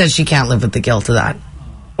 She says she can't live with the guilt of that.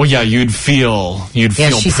 Well, yeah, you'd feel pretty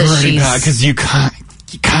bad because you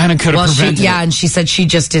kind of could have prevented it. Yeah, and she said she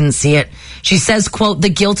just didn't see it. She says, quote, the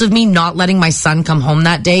guilt of me not letting my son come home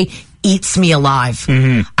that day eats me alive.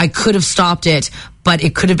 Mm-hmm. I could have stopped it, but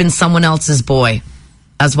it could have been someone else's boy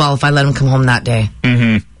as well if I let him come home that day.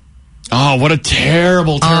 Mm-hmm. Oh, what a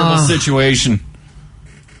terrible, terrible situation.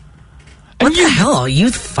 What the hell? A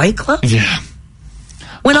youth fight club? Yeah.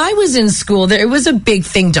 When I was in school, it was a big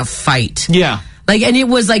thing to fight. Yeah. Like, and it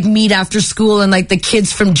was like meet after school, and like the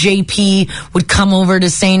kids from JP would come over to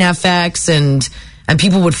St. FX, and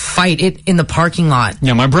people would fight it in the parking lot.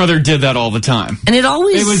 Yeah, my brother did that all the time. And it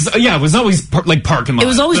always... It was always like parking lot. It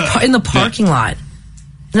was always in the parking lot.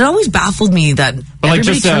 And it always baffled me that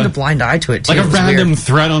everybody turned a blind eye to it, too. Like a random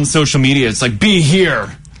thread on social media. It's like, be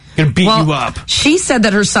here. Gonna beat you up. She said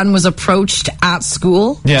that her son was approached at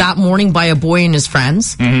school that morning by a boy and his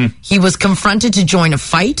friends. Mm-hmm. He was confronted to join a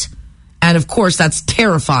fight. And of course, that's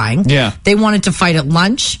terrifying. Yeah. They wanted to fight at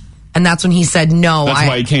lunch. And that's when he said, no. That's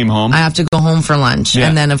why he came home. I have to go home for lunch. Yeah.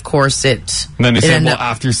 And then, of course, And then they said,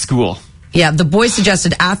 after school. Yeah, the boy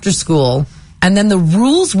suggested after school. And then the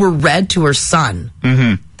rules were read to her son.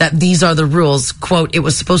 Mm-hmm. That these are the rules. Quote, it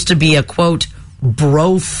was supposed to be a, quote,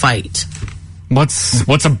 bro fight.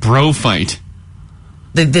 What's a bro fight?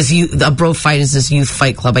 A bro fight is this youth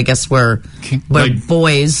fight club, I guess, where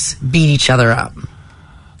boys beat each other up.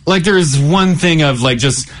 Like, there's one thing of,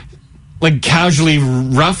 just casually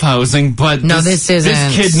roughhousing, but no, this isn't.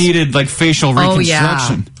 This kid needed, facial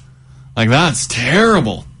reconstruction. Yeah. That's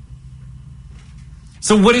terrible.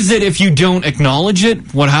 So what is it if you don't acknowledge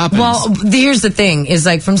it? What happens? Well, here's the thing, is,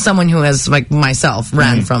 from someone who has, myself,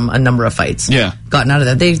 ran from a number of fights. Yeah. Gotten out of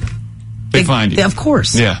that. They find you. Of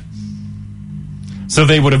course. Yeah. So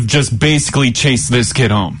they would have just basically chased this kid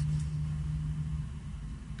home.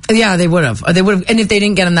 Yeah, they would have. And if they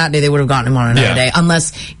didn't get him that day, they would have gotten him on another day,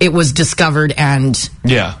 unless it was discovered and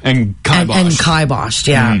kiboshed. And kiboshed.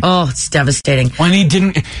 Yeah. Mm-hmm. Oh, it's devastating. Well, and he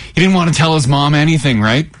didn't want to tell his mom anything,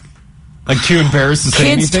 right? Too embarrassed to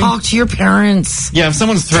say anything. Kids, talk to your parents. Yeah, if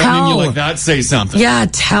someone's threatening you like that, say something. Yeah,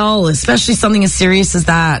 tell, especially something as serious as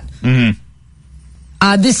that.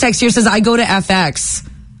 Mm-hmm. This text here says, I go to FX.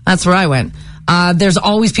 That's where I went. There's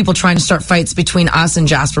always people trying to start fights between us and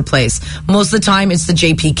Jasper Place. Most of the time, it's the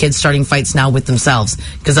JP kids starting fights now with themselves,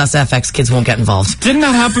 because us FX kids won't get involved. Didn't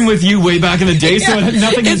that happen with you way back in the day? So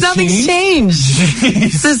nothing's changed.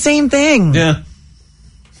 It's the same thing. Yeah.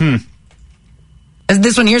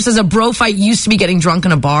 This one here says, a bro fight used to be getting drunk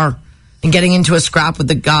in a bar and getting into a scrap with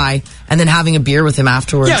the guy and then having a beer with him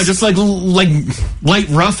afterwards. Yeah, just like light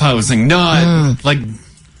roughhousing, not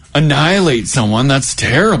annihilate someone. That's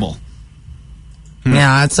terrible.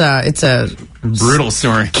 Yeah, it's a brutal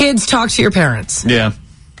story. Kids, talk to your parents. Yeah.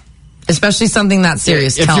 Especially something that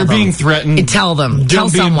serious. If you're being threatened, tell them.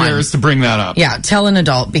 Don't be embarrassed to bring that up. Yeah, tell an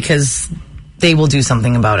adult, because they will do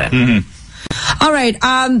something about it. Mm-hmm. All right,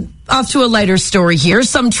 off to a lighter story here.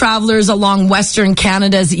 Some travelers along Western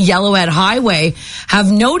Canada's Yellowhead Highway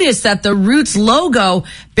have noticed that the route's logo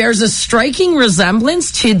bears a striking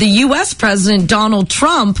resemblance to the U.S. President Donald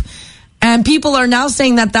Trump, and people are now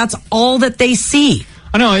saying that that's all that they see.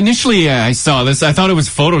 I know, initially I saw this, I thought it was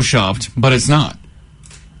photoshopped, but it's not.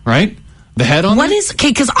 Right? The head on okay,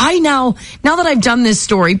 because I now that I've done this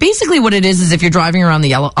story, basically what it is if you're driving around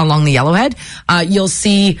along the Yellowhead, you'll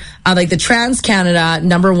see the Trans-Canada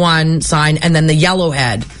 #1 sign and then the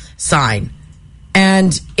Yellowhead sign.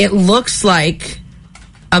 And it looks like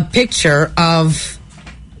a picture of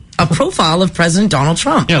a profile of President Donald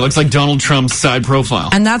Trump. Yeah, it looks like Donald Trump's side profile.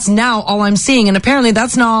 And that's now all I'm seeing. And apparently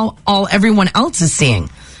that's not all everyone else is seeing.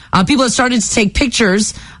 People have started to take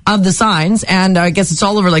pictures of the signs, and I guess it's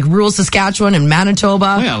all over rural Saskatchewan and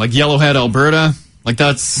Manitoba. Oh, yeah, Yellowhead, Alberta.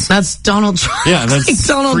 That's Donald Trump. Yeah, that's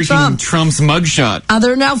Donald Trump. Trump's mugshot.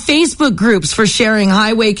 There are now Facebook groups for sharing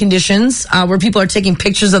highway conditions where people are taking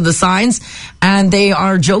pictures of the signs, and they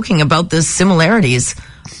are joking about the similarities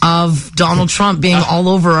of Donald Trump being all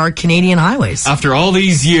over our Canadian highways. After all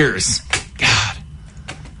these years. God.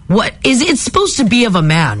 What is it's supposed to be of a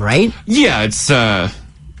man, right? Yeah, it's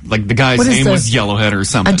the guy's name was Yellowhead or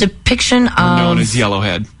something. A depiction of known as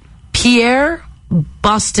Yellowhead. Pierre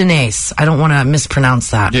Bostonnais. I don't want to mispronounce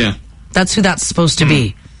that. Yeah. That's who that's supposed to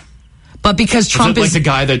be. But because Trump is the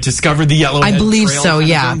guy that discovered the Yellowhead I believe trail so,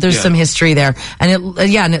 yeah. There's some history there. And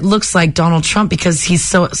it looks like Donald Trump because he's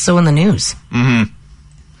so in the news. Mm-hmm.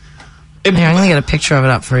 Here, I'm going to get a picture of it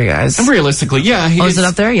up for you guys. And realistically, yeah. Is it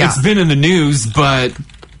up there? Yeah. It's been in the news, but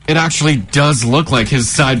it actually does look like his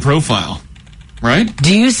side profile. Right?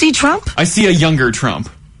 Do you see Trump? I see a younger Trump.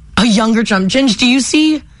 A younger Trump. Ginge, do you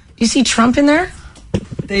see Trump in there?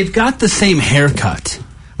 They've got the same haircut.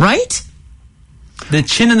 Right? The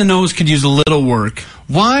chin and the nose could use a little work.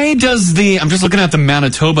 Why does I'm just looking at the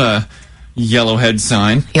Manitoba Yellowhead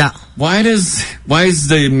sign. Yeah. Why is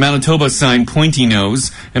the Manitoba sign pointy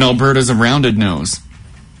nose and Alberta's a rounded nose?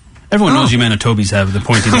 Everyone knows you Manitobes have the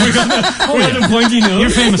pointy nose. The pointy nose. You're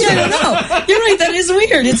famous for that. No, you're right. That is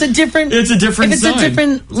weird. It's a different. It's a different. It's sign. a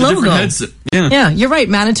different logo. It's a different yeah, you're right.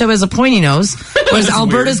 Manitoba has a pointy nose, whereas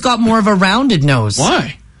Alberta's got more of a rounded nose.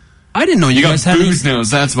 Why? I didn't know you guys got booze nose.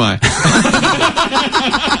 That's why.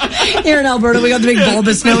 Here in Alberta, we got the big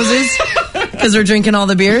bulbous noses because we're drinking all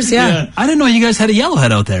the beers. Yeah. I didn't know you guys had a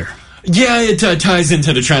Yellowhead out there. Yeah, it ties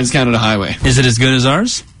into the Trans-Canada Highway. Is it as good as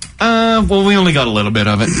ours? Well, we only got a little bit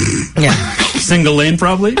of it. Yeah. Single lane,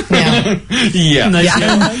 probably? Yeah.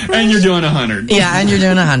 And you're doing 100. Yeah, and you're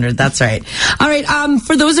doing 100. That's right. All right.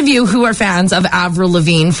 For those of you who are fans of Avril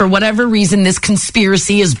Lavigne, for whatever reason, this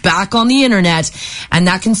conspiracy is back on the internet. And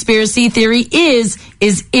that conspiracy theory is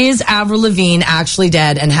Avril Lavigne actually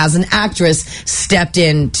dead, and has an actress stepped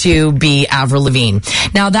in to be Avril Lavigne?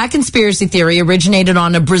 Now, that conspiracy theory originated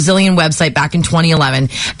on a Brazilian website back in 2011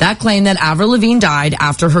 that claimed that Avril Lavigne died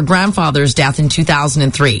after her grandfather's death in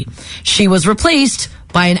 2003. She was replaced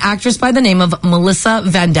by an actress by the name of Melissa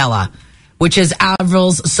Vandella, which is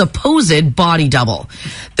Avril's supposed body double.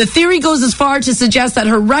 The theory goes as far to suggest that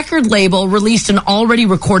her record label released an already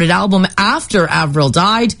recorded album after Avril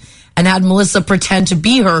died and had Melissa pretend to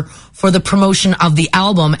be her for the promotion of the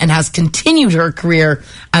album, and has continued her career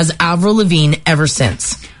as Avril Lavigne ever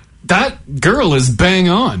since. That girl is bang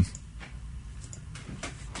on.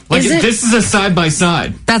 Like, this is a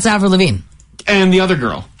side-by-side. That's Avril Lavigne. And the other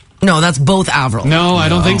girl. No, that's both Avril. No, I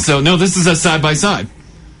don't think so. No, this is a side-by-side.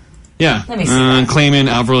 Yeah. Let me see claiming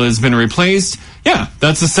Avril has been replaced. Yeah,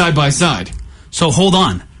 that's a side-by-side. So hold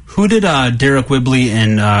on. Who did Derek Whibley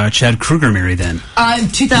and Chad Kruger marry then? In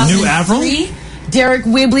 2003, New Avril? Derek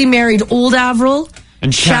Whibley married old Avril.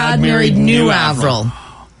 And Chad married new Avril.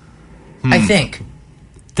 I think.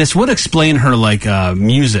 This would explain her,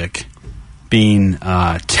 music being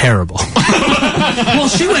terrible. Well,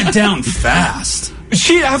 she went down fast.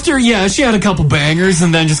 She had a couple bangers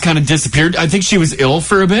and then just kind of disappeared. I think she was ill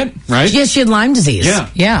for a bit, right? Yes, she had Lyme disease.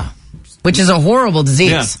 Yeah. Which is a horrible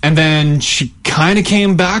disease. Yeah. And then she kind of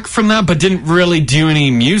came back from that, but didn't really do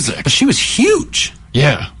any music. But she was huge.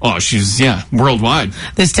 Yeah. Oh, she's, worldwide.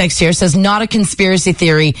 This text here says, not a conspiracy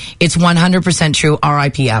theory. It's 100% true.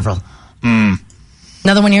 R.I.P. Avril.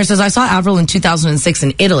 Another one here says, I saw Avril in 2006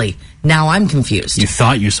 in Italy. Now I'm confused. You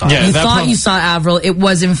thought you saw her. You thought you saw Avril. It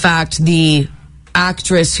was, in fact, the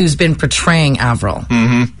actress who's been portraying Avril.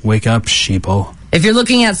 Mm-hmm. Wake up, sheeple. If you're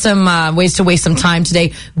looking at some ways to waste some time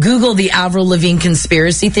today, Google the Avril Lavigne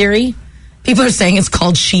conspiracy theory. People are saying it's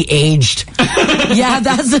called She Aged.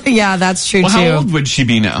 that's true, well, too. How old would she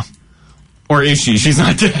be now? Or is she? She's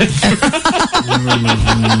not dead.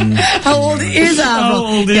 How old is Avril? How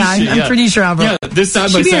old is she? I'm pretty sure Avril. Yeah, this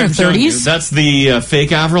side by side. She be in her 30s? That's the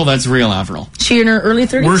fake Avril. That's real Avril. She in her early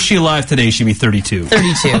 30s? Were she alive today, she'd be 32.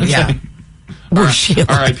 32, yeah.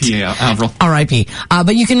 R.I.P. Avril. R.I.P.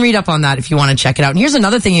 But you can read up on that if you want to check it out. And here's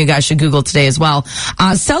another thing you guys should Google today as well.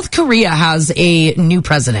 South Korea has a new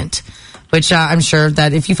president, which I'm sure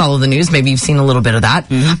that if you follow the news, maybe you've seen a little bit of that.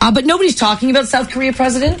 Mm-hmm. But nobody's talking about South Korea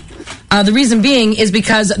president. The reason being is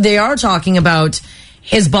because they are talking about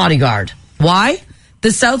his bodyguard. Why?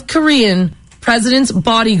 The South Korean president's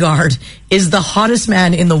bodyguard is the hottest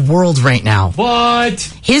man in the world right now. What?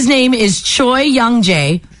 His name is Choi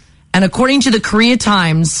Young-jae. And according to the Korea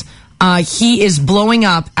Times, he is blowing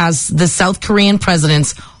up as the South Korean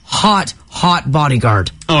president's hot bodyguard.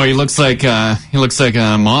 Oh, he looks like a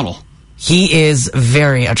model. He is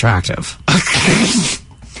very attractive.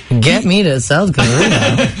 Get me to South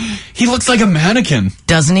Korea. He looks like a mannequin.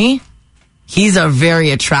 Doesn't he? He's a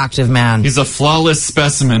very attractive man. He's a flawless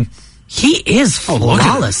specimen. He is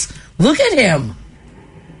flawless. Look at him.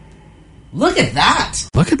 Look at that.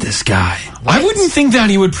 Look at this guy. What? I wouldn't think that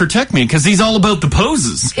he would protect me because he's all about the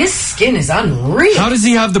poses. His skin is unreal. How does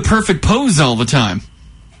he have the perfect pose all the time?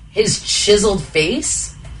 His chiseled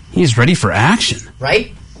face. He's ready for action.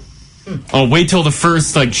 Right? Oh, wait till the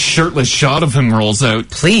first, shirtless shot of him rolls out.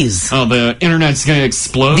 Please. Oh, the internet's going to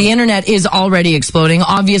explode. The internet is already exploding.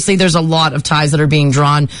 Obviously, there's a lot of ties that are being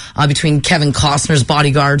drawn between Kevin Costner's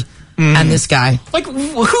bodyguard and this guy.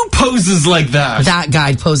 Who poses like that? That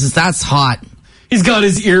guy poses. That's hot. He's got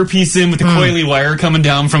his earpiece in with the coily wire coming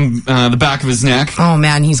down from the back of his neck. Oh,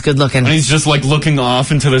 man, he's good looking. And he's just, looking off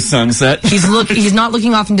into the sunset. He's not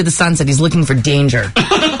looking off into the sunset. He's looking for danger.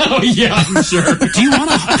 Oh, yeah, I'm sure. Do you want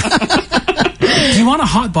a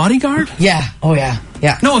hot bodyguard? Yeah. Oh, yeah.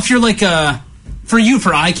 Yeah. No, if you're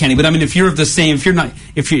for eye candy, but I mean, if you're of the same,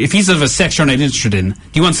 if he's of a sex you're not interested in, do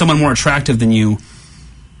you want someone more attractive than you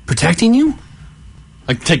protecting you?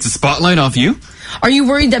 Take the spotlight off you? Are you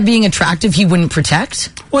worried that being attractive he wouldn't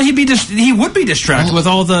protect? Well, he would be distracted with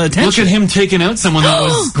all the attention. Look at him taking out someone that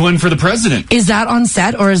was going for the president. Is that on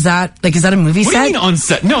set, or is that a movie set? What do you mean on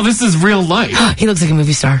set? No, this is real life. He looks like a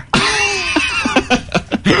movie star.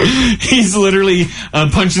 He's literally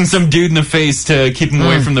punching some dude in the face to keep him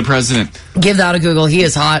away from the president. Give that a Google. He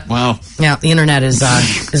is hot. Wow. Yeah, the internet is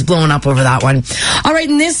blowing up over that one. All right,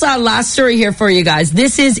 and this last story here for you guys.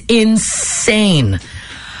 This is insane.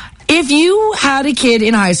 If you had a kid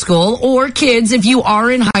in high school, or kids if you are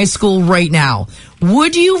in high school right now,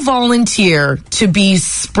 Would you volunteer to be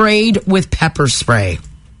sprayed with pepper spray?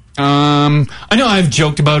 I know I've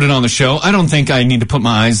joked about it on the show. I don't think I need to put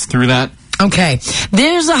my eyes through that. Okay.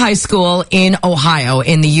 There's a high school in Ohio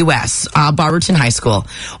in the U.S., Barberton High School,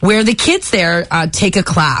 where the kids there take a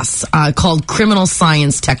class called Criminal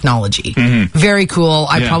Science Technology. Mm-hmm. Very cool.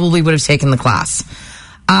 I probably would have taken the class.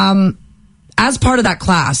 As part of that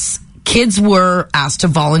class, kids were asked to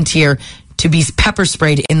volunteer to be pepper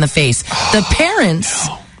sprayed in the face. The parents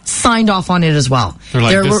signed off on it as well. They're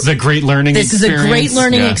like, this is a great learning experience. This is a great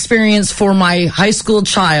learning experience for my high school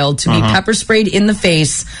child to be pepper sprayed in the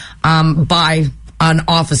face by an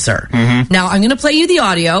officer. Mm-hmm. Now, I'm going to play you the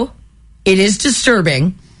audio. It is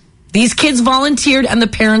disturbing. These kids volunteered and the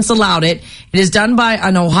parents allowed it. It is done by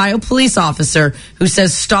an Ohio police officer who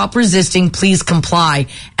says, "Stop resisting, please comply,"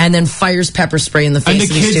 and then fires pepper spray in the face of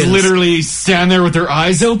the students. And the kids literally stand there with their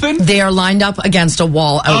eyes open? They are lined up against a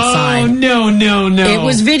wall outside. Oh, no. It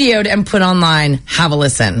was videoed and put online. Have a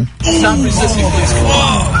listen. Stop resisting, please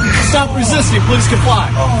comply. Stop resisting, please comply.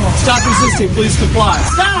 Stop resisting, please comply.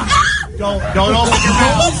 Stop! Don't open your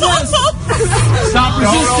mouth. Stop resisting.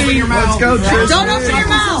 Don't open your mouth. Let's go, Tristan. Don't open your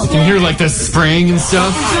mouth. You can hear like the spraying and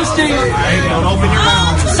stuff. Stop resisting. Don't open your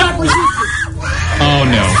mouth. Stop resisting. Oh,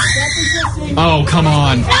 no. Oh, come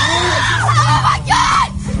on. Oh, my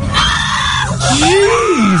God.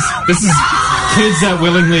 Jeez. This is kids that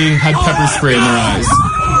willingly had pepper spray in their eyes.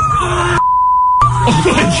 Oh,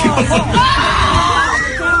 my God.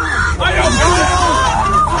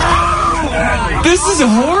 This is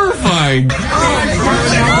horrifying.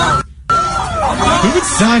 Who would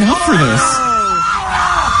sign up for this?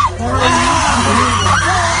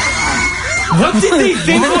 What did they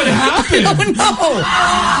think would happen? I don't know.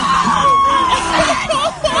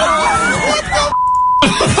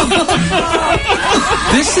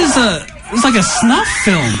 It's like a snuff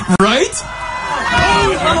film, right?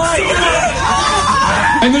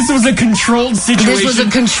 And this was a controlled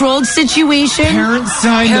situation.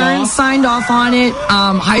 Parents signed off on it.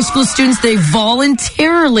 High school students, they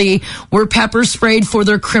voluntarily were pepper sprayed for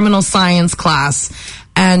their criminal science class.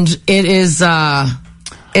 And it is,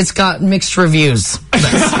 it's got mixed reviews.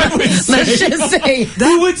 Let's just say.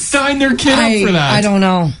 Who would sign their kid up for that? I don't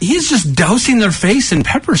know. He's just dousing their face in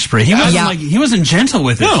pepper spray. He wasn't gentle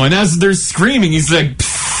with it. No, and as they're screaming, he's like,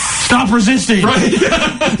 stop resisting. Right?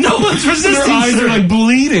 No one's resisting. Their eyes are like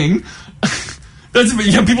bleeding.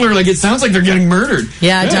 People are like, it sounds like they're getting murdered.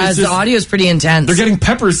 Yeah, it does. The audio is pretty intense. They're getting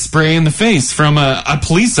pepper spray in the face from a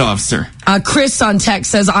police officer. Chris on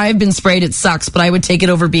text says, I have been sprayed. It sucks, but I would take it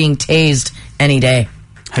over being tased any day.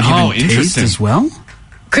 Have you been tased as well?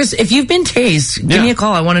 Chris, if you've been tased, give me a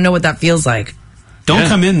call. I want to know what that feels like. Don't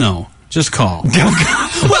come in, though. Just call.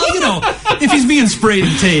 Well, if he's being sprayed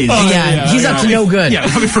and tased. He's up to no good.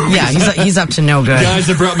 He's up to no good. Guys,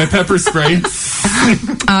 I brought my pepper spray.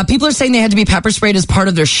 People are saying they had to be pepper sprayed as part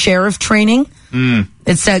of their sheriff training.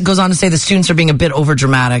 It goes on to say the students are being a bit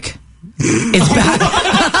overdramatic. It's bad.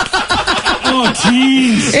 Oh,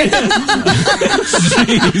 teens.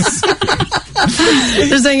 Jeez.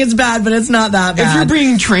 They're saying it's bad, but it's not that bad. If you're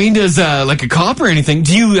being trained as like a cop or anything,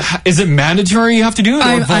 is it mandatory you have to do it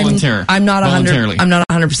or volunteer? I'm not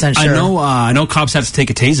 100% sure. I know cops have to take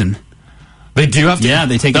a tasing. They do have to? Yeah,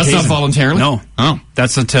 they take a tasing. That's not voluntarily? No. Oh.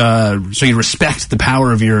 That's so you respect the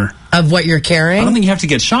power of what you're carrying? I don't think you have to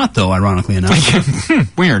get shot, though, ironically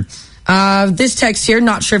enough. Weird. This text here,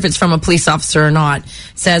 not sure if it's from a police officer or not,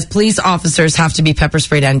 says police officers have to be pepper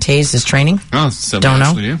sprayed and tased as training. Oh, so don't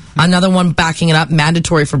know. Another one backing it up,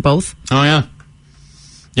 mandatory for both. Oh, yeah.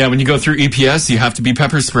 Yeah, when you go through EPS, you have to be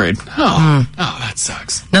pepper sprayed. Oh, that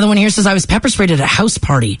sucks. Another one here says I was pepper sprayed at a house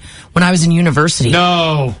party when I was in university.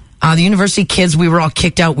 No. The university kids, we were all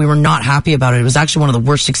kicked out. We were not happy about it. It was actually one of the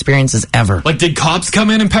worst experiences ever. Like, did cops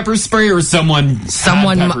come in and pepper spray, or someone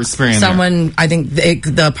pepper spray in there? I think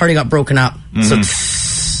the party got broken up. So,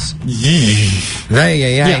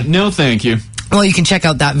 yeah, no thank you. Well, you can check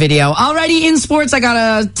out that video. Alrighty, in sports, I got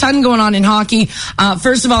a ton going on in hockey.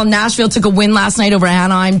 First of all, Nashville took a win last night over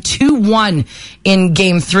Anaheim, 2-1 in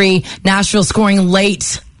Game 3. Nashville scoring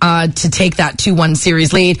late to take that 2-1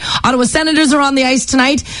 series lead. Ottawa Senators are on the ice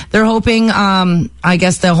tonight. They're hoping, I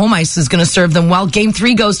guess the home ice is going to serve them well. Game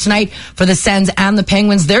 3 goes tonight for the Sens and the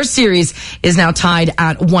Penguins. Their series is now tied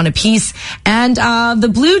at 1 apiece. And the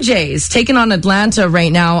Blue Jays taking on Atlanta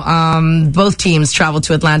right now. Both teams travel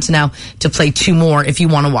to Atlanta now to play 2 more if you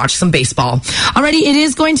want to watch some baseball. Alrighty, it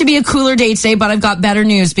is going to be a cooler day today, but I've got better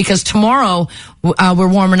news because tomorrow we're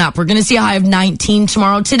warming up. We're going to see a high of 19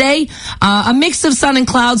 tomorrow. Today, a mix of sun and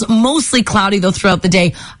clouds, mostly cloudy though throughout the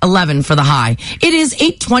day, 11 for the high. It is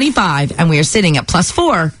 8:25 and we are sitting at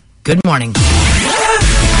 +4. Good morning.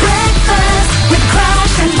 With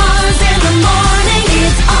Crash and Mars in the morning,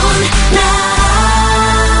 it's on now.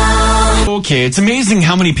 Okay, it's amazing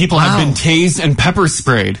how many people have been tased and pepper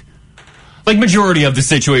sprayed. Like, majority of the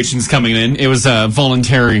situations coming in, it was a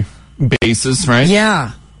voluntary basis, right?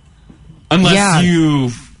 Yeah. Unless you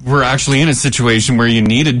were actually in a situation where you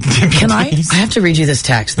needed to be tased. I have to read you this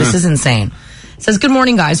text. This is insane. It says, good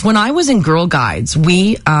morning, guys. When I was in Girl Guides,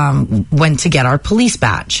 we went to get our police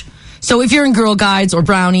badge. So if you're in Girl Guides or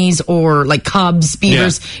Brownies or like Cubs,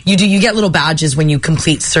 Beavers, you get little badges when you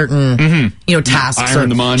complete certain, tasks. Iron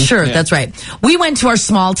them on. Sure, that's right. We went to our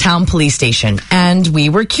small town police station and we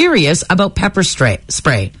were curious about pepper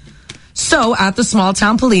spray. So at the small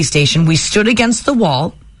town police station, we stood against the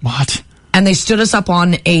wall. What? And they stood us up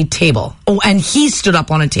on a table. Oh, and he stood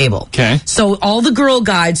up on a table. Okay. So all the Girl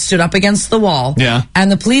Guides stood up against the wall. Yeah. And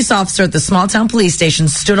the police officer at the small town police station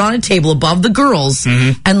stood on a table above the girls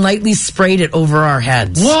and lightly sprayed it over our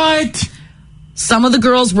heads. What? Some of the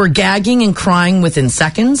girls were gagging and crying within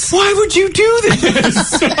seconds. Why would you do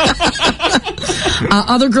this?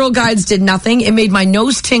 Other Girl Guides did nothing. It made my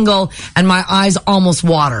nose tingle and my eyes almost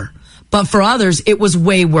water. But for others, it was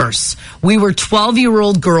way worse. We were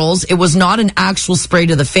 12-year-old girls. It was not an actual spray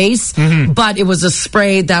to the face, but it was a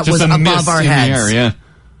spray that was above our heads. The air, yeah.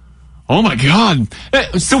 Oh my God!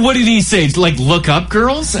 So what did he say? Like, look up,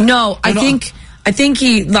 girls? No, I think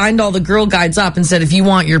he lined all the Girl Guides up and said, "If you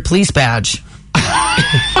want your police badge."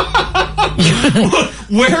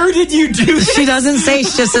 Where did you do this? She doesn't say.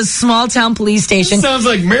 She just says small town police station. Sounds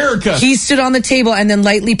like America. He stood on the table and then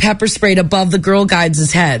lightly pepper sprayed above the Girl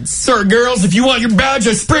Guides' heads. Sorry, girls, if you want your badge,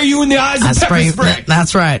 I spray you in the eyes with pepper spray.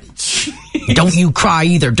 That's right. Don't you cry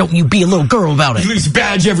either. Don't you be a little girl about it. You lose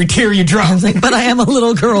badge every tear you drop. I was like, but I am a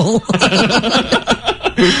little girl.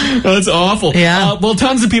 That's awful. Yeah. Well,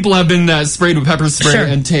 tons of people have been sprayed with pepper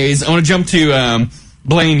spray and tased. I want to jump to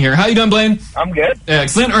Blaine here. How you doing, Blaine? I'm good.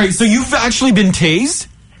 Excellent. All right, so you've actually been tased?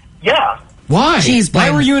 Yeah. Why? Jeez, why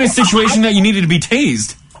were you in a situation that you needed to be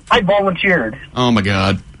tased? I volunteered. Oh my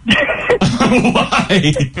God.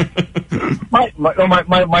 Why?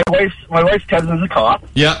 My wife's cousin's a cop.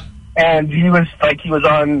 Yeah. And he was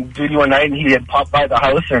on duty one night and he had popped by the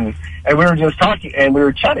house and we were just talking and we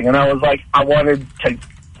were chatting and I was like, I wanted to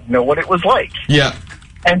know what it was like. Yeah.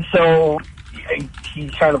 And so he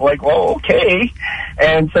kind of like, well, okay.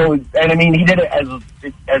 And I mean, he did it as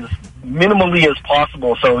minimally as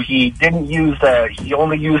possible. So he didn't use he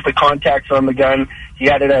only used the contacts on the gun. He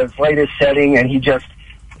had it as light as setting and he just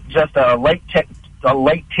a light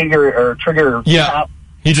trigger tap.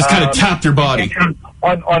 He just kind of tapped your body.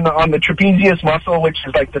 On the trapezius muscle, which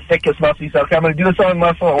is like the thickest muscle. He said, okay, I'm going to do this on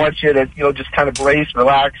muscle. I want you to, just kind of brace,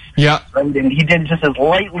 relax. Yeah. And he did it just as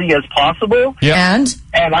lightly as possible. Yeah.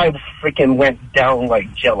 And I freaking went down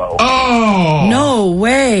like Jello. Oh! No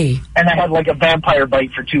way. And I had like a vampire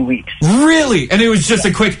bite for 2 weeks. Really? And it was just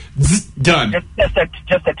a quick done. Just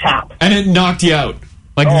a tap. And it knocked you out.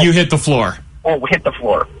 Like you hit the floor. Oh, we hit the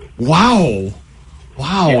floor. Wow.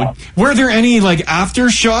 Yeah. Were there any like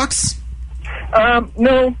aftershocks?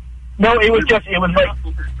 No, it was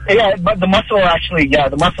like, but the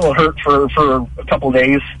muscle hurt for a couple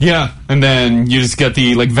days. Yeah, and then you just get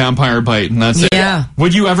the like vampire bite, and that's it. Yeah.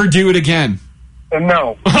 Would you ever do it again?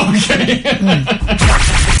 No. Okay.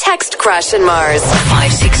 Text Crash and Mars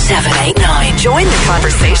 56789. Join the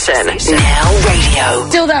conversation. Now radio.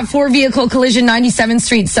 Still that 4-vehicle collision, 97th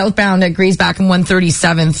Street southbound at Griesbach and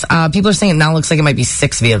 137th. People are saying it now looks like it might be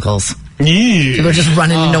 6 vehicles. Yeah. People are just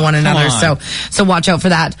running into one another. So watch out for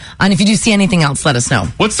that. And if you do see anything else, let us know.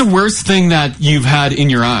 What's the worst thing that you've had in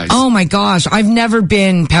your eyes? Oh my gosh, I've never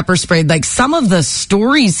been pepper sprayed. Like some of the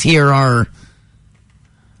stories here are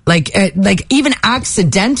like even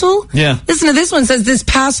accidental. Yeah. Listen to this one. It says this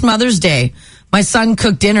past Mother's Day, my son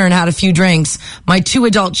cooked dinner and had a few drinks. My 2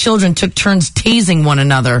 adult children took turns tasing one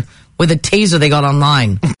another with a taser they got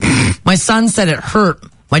online. My son said it hurt.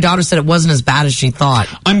 My daughter said it wasn't as bad as she thought.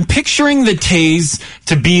 I'm picturing the tase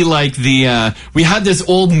to be like the, we had this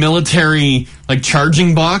old military, like,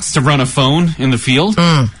 charging box to run a phone in the field.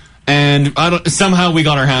 And somehow we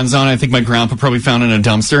got our hands on it. I think my grandpa probably found it in a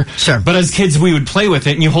dumpster. Sure. But as kids, we would play with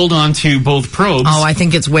it, and you hold on to both probes. Oh, I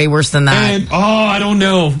think it's way worse than that. And, I don't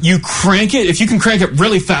know. You crank it. If you can crank it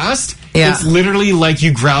really fast, it's literally like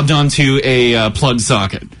you grabbed onto a plug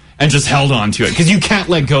socket and just held on to it. Because you can't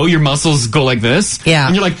let go. Your muscles go like this. Yeah.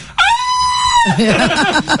 And you're like,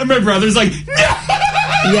 ah! And my brother's like, no!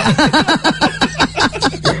 Yeah.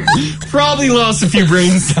 Probably lost a few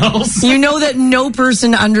brain cells. You know that no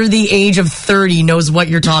person under the age of 30 knows what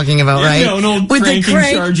you're talking about, right? No, with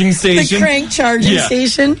charging station. The crank charging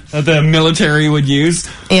station. That the military would use.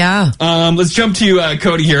 Yeah. Let's jump to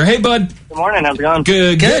Cody here. Hey, bud. Good morning. How's it going?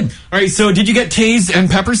 Good. All right, so did you get tased and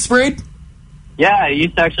pepper sprayed? Yeah, I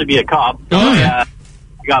used to actually be a cop. So I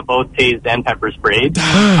got both tased and pepper sprayed.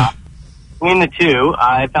 Between the two,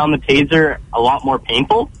 I found the taser a lot more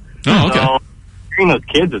painful. Oh, okay. So hearing those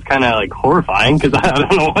kids is kind of like horrifying because I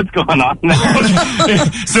don't know what's going on there.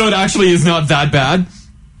 So it actually is not that bad?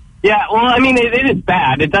 Yeah, well, I mean, it is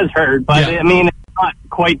bad. It does hurt, but I mean, it's not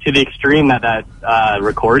quite to the extreme that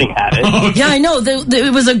recording had it. Okay. Yeah, I know.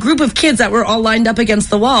 It was a group of kids that were all lined up against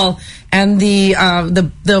the wall, and the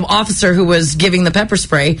officer who was giving the pepper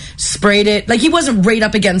spray sprayed it. Like, he wasn't right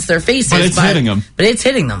up against their faces. But it's hitting them. But it's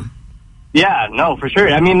hitting them. Yeah, no, for sure.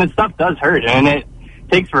 I mean, the stuff does hurt, and it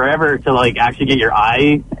takes forever to, like, actually get your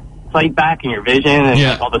eyesight back and your vision and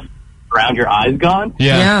like, all the around your eyes gone.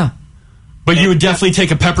 Yeah. But you would definitely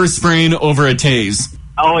take a pepper spraying over a tase.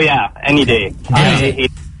 Oh, yeah, any day. Like,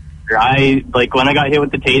 when I got hit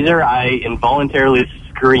with the taser, I involuntarily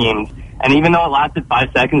screamed. And even though it lasted 5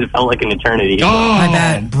 seconds, it felt like an eternity. Oh, I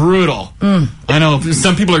bet. Brutal. I know.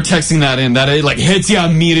 Some people are texting that in. That it, like, hits you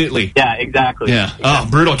immediately. Yeah, exactly. Yeah. Oh,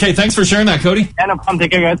 brutal. Okay, thanks for sharing that, Cody. Yeah, no problem.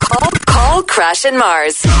 Take care, guys. Call Crash and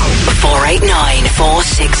Mars.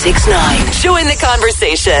 489-4669. Join the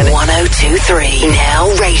conversation. 102.3 Now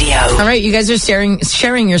Radio. All right, you guys are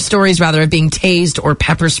sharing your stories, rather, of being tased or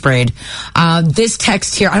pepper sprayed. This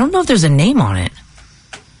text here, I don't know if there's a name on it.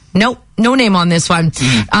 Nope, no name on this one.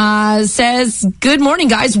 Says, good morning,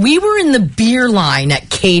 guys. We were in the beer line at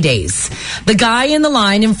K-Days. The guy in the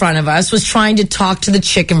line in front of us was trying to talk to the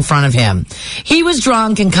chick in front of him. He was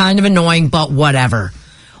drunk and kind of annoying, but whatever.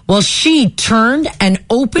 Well, she turned and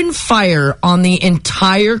opened fire on the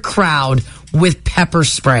entire crowd with pepper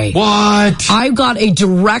spray. What? I got a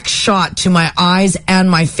direct shot to my eyes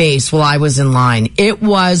and my face while I was in line. It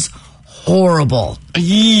was horrible.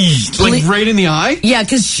 Like right in the eye? Yeah,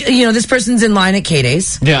 because, this person's in line at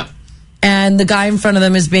K-Days. Yeah. And the guy in front of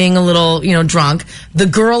them is being a little, drunk. The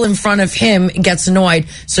girl in front of him gets annoyed,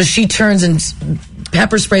 so she turns and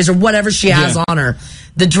pepper sprays or whatever she has on her.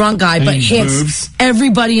 The drunk guy, but hits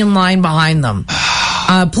everybody in line behind them.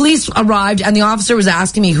 Police arrived, and the officer was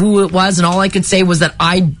asking me who it was, and all I could say was that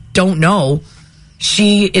I don't know.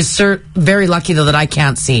 She is very lucky, though, that I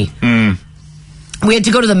can't see. We had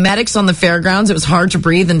to go to the medics on the fairgrounds. It was hard to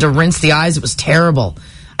breathe and to rinse the eyes. It was terrible.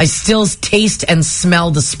 I still taste and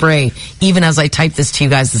smell the spray, even as I type this to you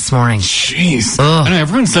guys this morning. Jeez. I know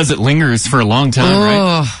everyone says it lingers for a long time,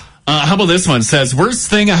 right? How about this one? It says, worst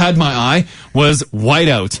thing I had in my eye was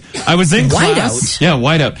whiteout. I was in class. Whiteout? Yeah,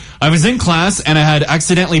 whiteout. I was in class and I had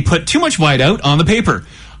accidentally put too much whiteout on the paper.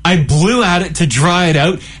 I blew at it to dry it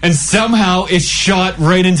out, and somehow it shot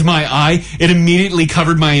right into my eye. It immediately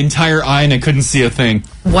covered my entire eye, and I couldn't see a thing.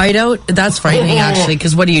 Whiteout? That's frightening, actually,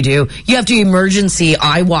 because what do? You have to emergency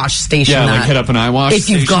eye wash station. Yeah, like hit up an eye wash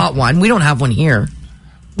station. If you've got one. We don't have one here.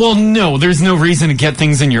 Well, no, there's no reason to get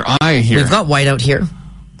things in your eye here. We've got whiteout here.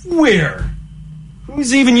 Where?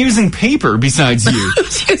 Who's even using paper besides you?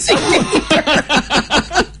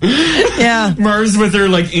 Yeah. Mars with her,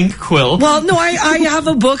 ink quill. Well, no, I have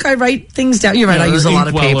a book. I write things down. You're right. I use a lot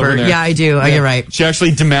of paper. Yeah, I do. Yeah. You're right. She actually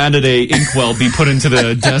demanded a inkwell be put into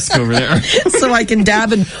the desk over there. So I can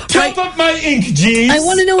dab and... Top up my ink, jeez. I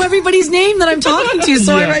want to know everybody's name that I'm talking to,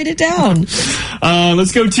 so I write it down.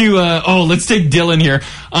 Let's go to... let's take Dylan here.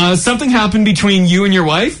 Something happened between you and your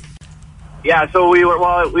wife? Yeah, so it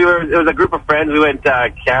was a group of friends. We went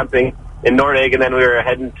camping in Nordegg, and then we were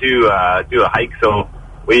heading to do a hike. So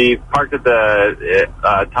we parked at the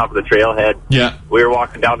top of the trailhead. Yeah. We were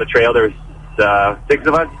walking down the trail. There was 6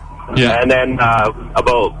 of us. Yeah. And then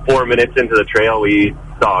about 4 minutes into the trail, we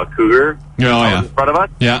saw a cougar in front of us.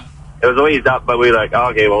 Yeah. It was a ways up, but we were like,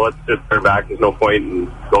 okay, well, let's just turn back. There's no point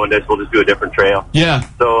in going this. We'll just do a different trail. Yeah.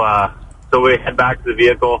 So we head back to the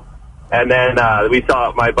vehicle. And then we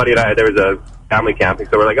saw, my buddy and I, there was a family camping,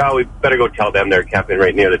 so we're like, we better go tell them they're camping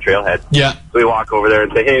right near the trailhead. Yeah. So we walk over there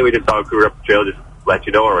and say, hey, we just saw a cougar up the trail, just let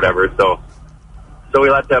you know or whatever. So we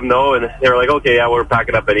let them know, and they were like, okay, yeah, we're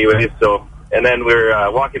packing up anyways. And then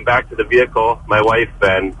we're walking back to the vehicle. My wife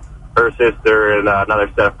and her sister and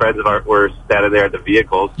another set of friends of ours were standing there at the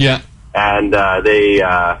vehicles. Yeah. And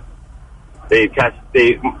my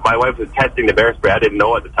wife was testing the bear spray. I didn't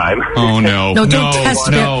know at the time. Oh, no. No, don't test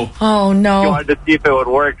it. Oh, no. She wanted to see if it would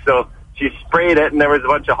work, so she sprayed it, and there was a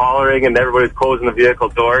bunch of hollering, and everybody was closing the vehicle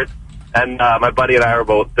doors. And my buddy and I were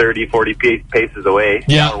about 30, 40 paces away.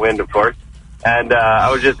 Yeah. Wind, of course. And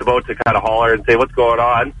I was just about to kind of holler and say, what's going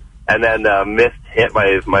on? and then missed hit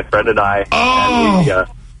my friend and I. Oh!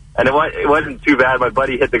 And it wasn't too bad. My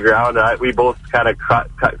buddy hit the ground. We both kind of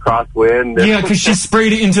crosswind. Yeah, because she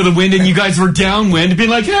sprayed it into the wind, and you guys were downwind, being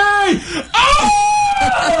like, "Hey!"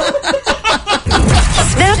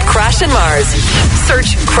 Snap Crash and Mars.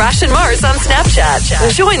 Search Crash and Mars on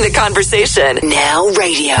Snapchat. Join the conversation. Now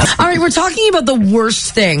radio. All right, we're talking about the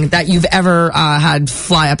worst thing that you've ever had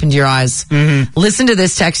fly up into your eyes. Mm-hmm. Listen to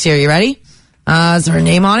this text here. You ready? Is there a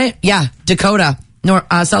name on it? Yeah, Dakota,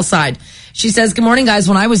 South Side. She says, "Good morning, guys.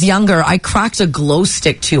 When I was younger, I cracked a glow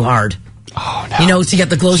stick too hard. Oh, no. You know, to get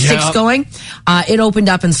the glow sticks going. It opened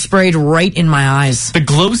up and sprayed right in my eyes. The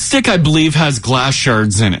glow stick, I believe, has glass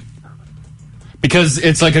shards in it. Because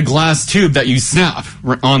it's like a glass tube that you snap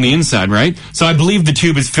on the inside, right? So I believe the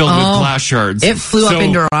tube is filled with glass shards. It flew up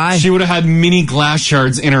into her eye. She would have had mini glass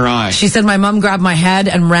shards in her eye. She said, my mom grabbed my head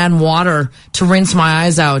and ran water to rinse my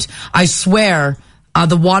eyes out. I swear...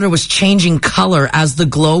 the water was changing color as the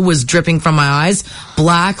glow was dripping from my eyes.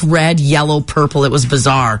 Black, red, yellow, purple. It was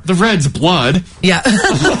bizarre. The red's blood. Yeah.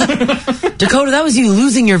 Dakota, that was you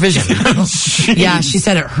losing your vision. Yeah, she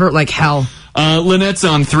said it hurt like hell. Lynette's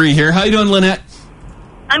on 3 here. How you doing, Lynette?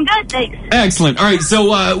 I'm good, thanks. Excellent. All right,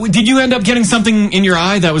 so did you end up getting something in your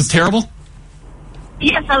eye that was terrible?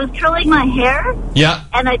 Yes, I was curling my hair. Yeah.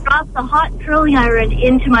 And I dropped the hot curling iron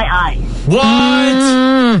into my eye.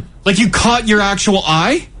 What? Like you caught your actual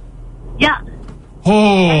eye? Yeah.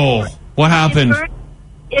 Oh, what happened?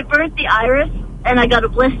 It burnt the iris, and I got a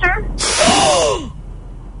blister.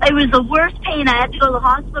 It was the worst pain. I had to go to the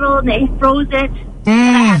hospital, and they froze it.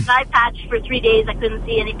 And I had an eye patch for 3 days. I couldn't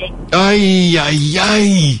see anything.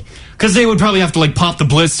 Ay. Because they would probably have to like pop the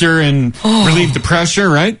blister and relieve the pressure,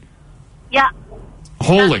 right? Yeah.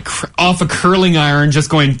 Holy crap. Off a curling iron,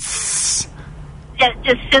 just going... Yeah,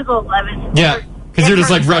 just sizzled. Yeah. Because you're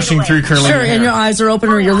just like rushing through curling. Sure, and your eyes are open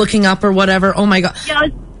or you're looking up or whatever. Oh my God. Yeah,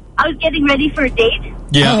 I was getting ready for a date.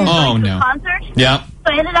 Yeah. Oh, no. Concert. Yeah. So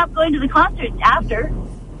I ended up going to the concert after.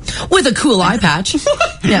 With a cool eye patch.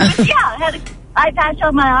 Yeah. Yeah, I had an eye patch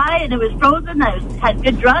on my eye and it was frozen. I had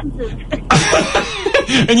good drugs.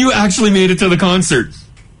 And you actually made it to the concert.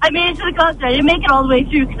 I made it to the concert. I didn't make it all the way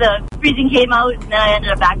through because the freezing came out, and then I ended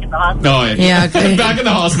up back at the hospital. Oh, yeah. Back in the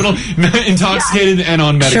hospital, intoxicated and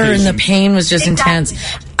on medication. Sure, and the pain was just intense.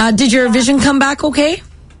 Did your vision come back okay?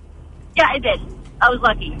 Yeah, I did. I was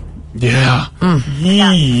lucky. Yeah.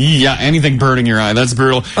 Yeah, anything burning your eye. That's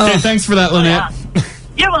brutal. Okay, thanks for that, Lynette.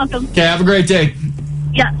 You're welcome. Okay, have a great day.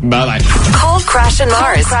 Yeah. Bye-bye. Call Crash and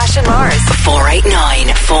Mars.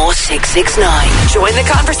 489-4669. Join the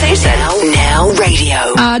conversation. Now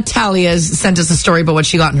radio. Talia sent us a story about what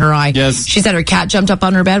she got in her eye. Yes. She said her cat jumped up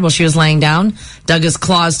on her bed while she was laying down, dug his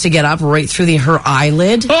claws to get up right through her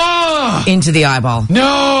eyelid into the eyeball.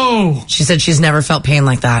 No! She said she's never felt pain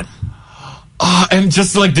like that. And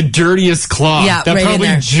just like the dirtiest claw. Yeah, that right probably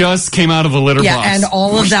just came out of a litter box. Yeah, and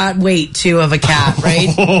all of that weight, too, of a cat, right?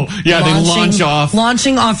 Yeah, they launch off.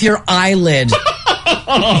 Launching off your eyelid.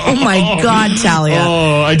 Oh, my God, Talia.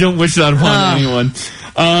 Oh, I don't wish that upon anyone.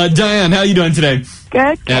 Diane, how you doing today?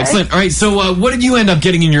 Good. Excellent. All right, so what did you end up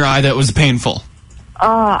getting in your eye that was painful?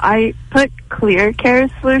 I put clear care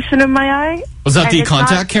solution in my eye. Was that the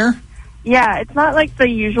contact care? Yeah, it's not like the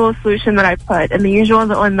usual solution that I put. And the usual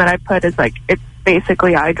one that I put is like, it's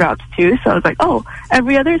basically eye drops too. So I was like, oh,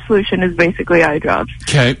 every other solution is basically eye drops.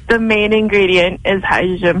 Okay. The main ingredient is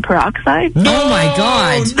hydrogen peroxide. No! Oh my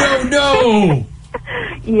God. No.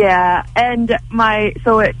 Yeah. And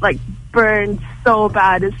so it like burned so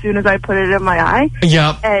bad as soon as I put it in my eye.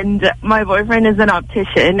 Yep. And my boyfriend is an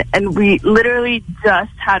optician, and we literally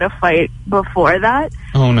just had a fight before that.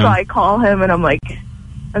 Oh no. So I call him and I'm like,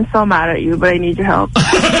 I'm so mad at you, but I need your help. Text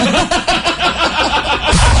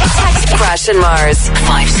Crash and Mars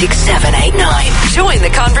 56789. Join the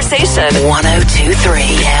conversation.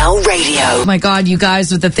 1023 Now radio. Oh my God, you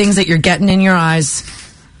guys, with the things that you're getting in your eyes.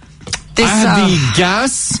 I had the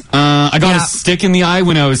gas. I got a stick in the eye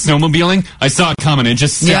when I was snowmobiling. I saw it coming. It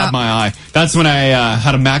just stabbed my eye. That's when I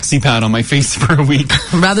had a maxi pad on my face for a week.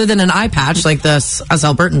 Rather than an eye patch like us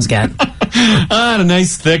Albertans get. I had a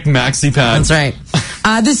nice thick maxi pad. That's right.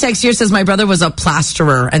 This text here says my brother was a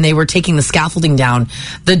plasterer and they were taking the scaffolding down.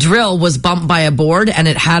 The drill was bumped by a board and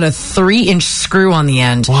it had a 3-inch screw on the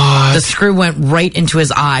end. What? The screw went right into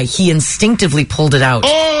his eye. He instinctively pulled it out.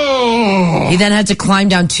 Oh! He then had to climb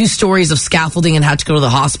down 2 stories of scaffolding and had to go to the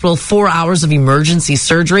hospital. 4 hours of emergency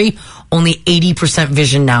surgery. Only 80%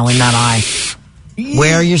 vision now in that eye.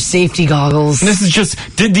 Wear your safety goggles. And this is just,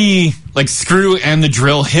 did the screw and the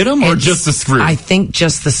drill hit him or just the screw? I think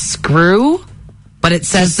just the screw. But it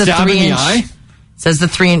says the 3-inch. Says the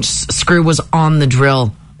 3-inch screw was on the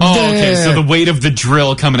drill. Oh, okay. So the weight of the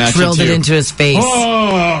drill coming at drilled you, it into his face.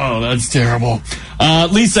 Oh, that's terrible.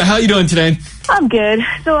 Lisa, how you doing today? I'm good.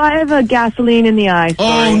 So I have a gasoline in the eye story.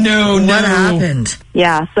 Oh, no. What happened?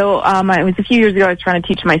 Yeah, so it was a few years ago. I was trying to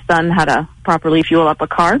teach my son how to properly fuel up a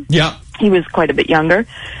car. Yeah. He was quite a bit younger.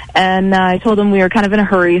 And I told him we were kind of in a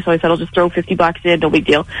hurry, so I said, I'll just throw $50 in, no big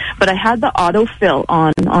deal. But I had the autofill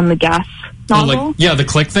on the gas nozzle. The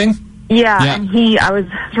click thing? Yeah, and I was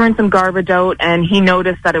throwing some garbage out, and he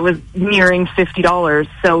noticed that it was nearing $50,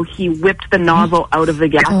 so he whipped the nozzle out of the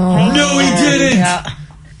gas tank. No, he didn't! Yeah.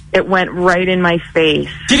 It went right in my face.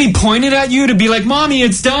 Did he point it at you to be like, Mommy,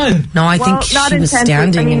 it's done? No, I think she was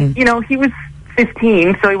standing. I mean, he was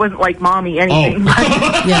 15, so he wasn't like Mommy anything.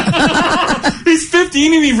 Oh. He's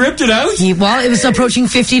 15 and he ripped it out? It was approaching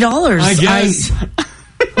 $50. I guess.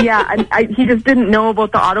 Yeah, he just didn't know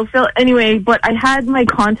about the autofill. Anyway, but I had my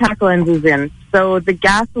contact lenses in, so the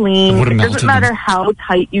gasoline, it doesn't matter how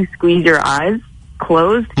tight you squeeze your eyes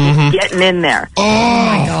closed, it's getting in there. Oh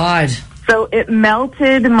my God. So it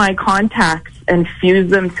melted my contacts and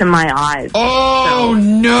fused them to my eyes. Oh,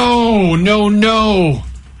 no.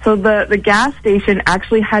 So the gas station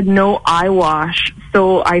actually had no eye wash,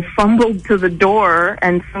 so I fumbled to the door,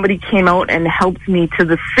 and somebody came out and helped me to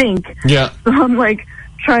the sink. Yeah. So I'm like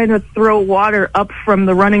trying to throw water up from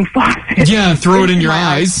the running faucet. Yeah, throw it in your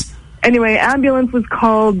eyes. Anyway, ambulance was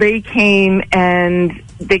called. They came, and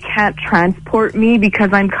they can't transport me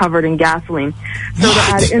because I'm covered in gasoline. So to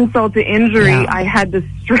add insult to injury, I had to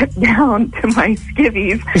strip down to my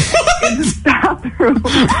skivvies in the bathroom.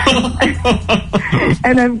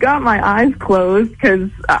 And I've got my eyes closed because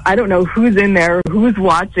I don't know who's in there, who's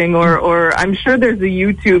watching, or I'm sure there's a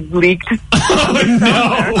YouTube leaked. Oh,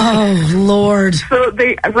 no. Oh, Lord. So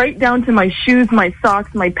they, right down to my shoes, my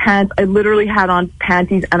socks, my pants, I literally had on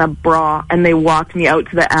panties and a bra, and they walked me out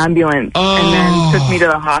to the ambulance and then took me to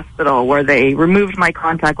the hospital where they removed my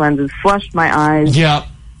contact lenses, flushed my eyes. Yeah.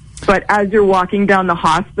 But as you're walking down the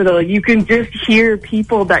hospital, you can just hear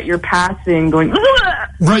people that you're passing going,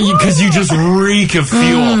 right, because you just reek of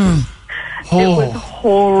fuel. It was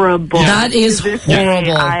horrible. Yeah. That is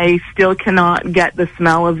horrible. I still cannot get the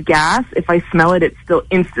smell of gas. If I smell it, it still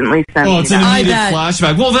instantly sends me. Oh, it's an immediate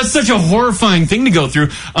flashback. Well, that's such a horrifying thing to go through.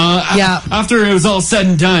 After it was all said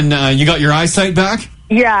and done, you got your eyesight back?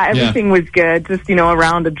 Yeah, everything was good. Just, a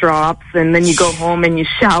round of drops, and then you go home and you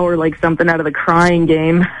shower like something out of the Crying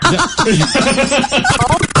Game.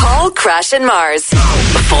 Call Crash and Mars.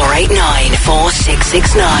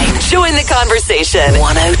 489-4669. Join the conversation.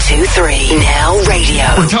 1023 Now Radio.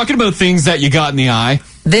 We're talking about things that you got in the eye.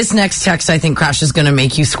 This next text, I think, Crash, is going to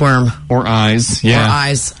make you squirm. Or eyes, yeah. Or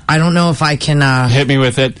eyes. I don't know if I can... Hit me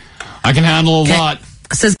with it. I can handle a lot.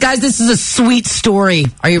 It says, guys, this is a sweet story.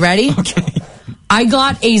 Are you ready? Okay. I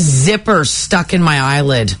got a zipper stuck in my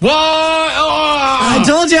eyelid. What? Oh! I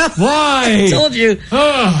told you. Why? I told you.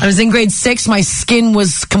 I was in grade 6. My skin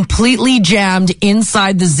was completely jammed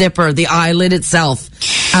inside the zipper, the eyelid itself,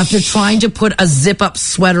 after trying to put a zip-up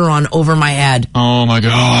sweater on over my head. Oh, my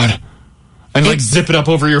God. And zip it up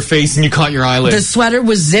over your face and you caught your eyelid. The sweater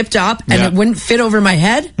was zipped up and it wouldn't fit over my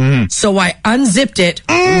head. So I unzipped it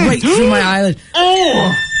right through my eyelid.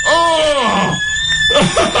 Oh!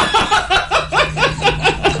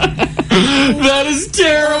 That is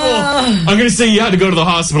terrible. I'm going to say you had to go to the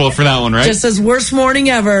hospital for that one, right? Just says, worst morning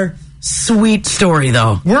ever. Sweet story,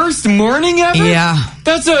 though. Worst morning ever? Yeah.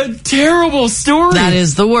 That's a terrible story. That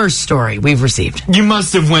is the worst story we've received. You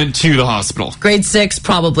must have went to the hospital. Grade 6,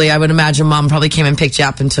 probably. I would imagine Mom probably came and picked you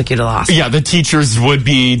up and took you to the hospital. Yeah, the teachers would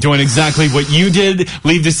be doing exactly what you did.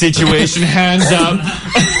 Leave the situation, hands up.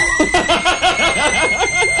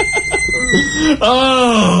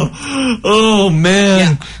 Oh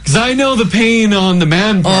man. Because I know the pain on the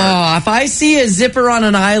man part. Oh, if I see a zipper on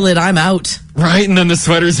an eyelid, I'm out. Right? And then the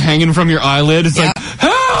sweater's hanging from your eyelid. It's like,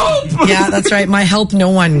 help! Yeah, that's right. My help no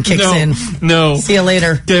one kicks in. No. See you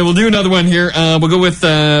later. Okay, we'll do another one here. We'll go with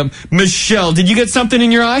Michelle. Did you get something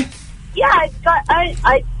in your eye? Yeah,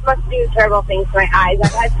 I must do terrible things to my eyes.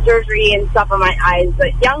 I've had surgery and stuff on my eyes,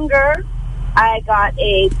 but younger, I got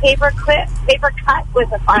a paper cut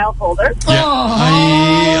with a file folder.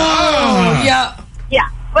 Yeah. Yeah,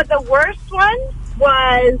 but the worst one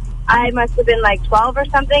was I must have been like 12 or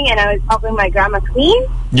something, and I was helping my grandma clean.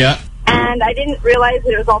 Yeah. And I didn't realize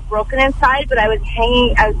that it was all broken inside, but I was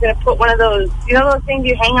going to put one of those, those things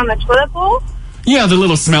you hang on the toilet bowl? Yeah, the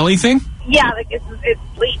little smelly thing? Yeah, like it's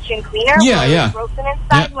bleach and cleaner. Yeah, yeah. It was broken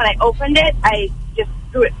inside. Yeah. When I opened it, I just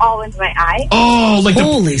threw it all into my eye. Oh, like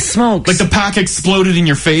holy smokes. Like the pack exploded in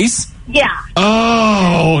your face? Yeah.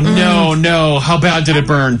 Oh, no. Oh, no. How bad did it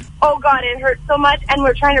burn? Oh, God, it hurt so much. And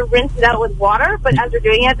we're trying to rinse it out with water, but as we're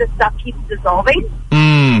doing it, the stuff keeps dissolving.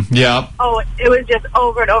 Yeah. Oh, it was just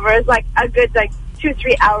over and over. It was like a good,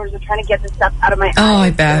 2-3 hours of trying to get the stuff out of my eyes. Oh,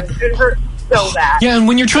 I bet. It hurt so bad. Yeah, and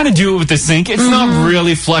when you're trying to do it with the sink, it's not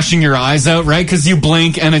really flushing your eyes out, right? Because you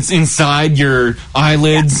blink and it's inside your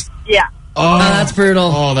eyelids. Yeah. Oh, that's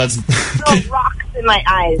brutal. Oh, that's... Little rocks in my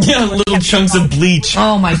eyes. Yeah, little chunks of bleach.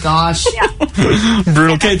 Oh, my gosh. Yeah.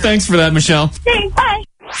 Brutal. Okay, thanks for that, Michelle. Thanks, bye.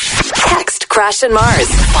 Text Crash and Mars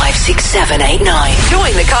 56789.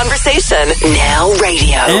 Join the conversation. Now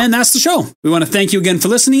radio. And that's the show. We want to thank you again for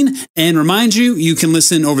listening and remind you, you can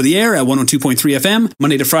listen over the air at 102.3 FM,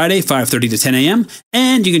 Monday to Friday, 5:30 to 10 a.m.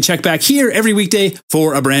 And you can check back here every weekday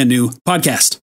for a brand new podcast.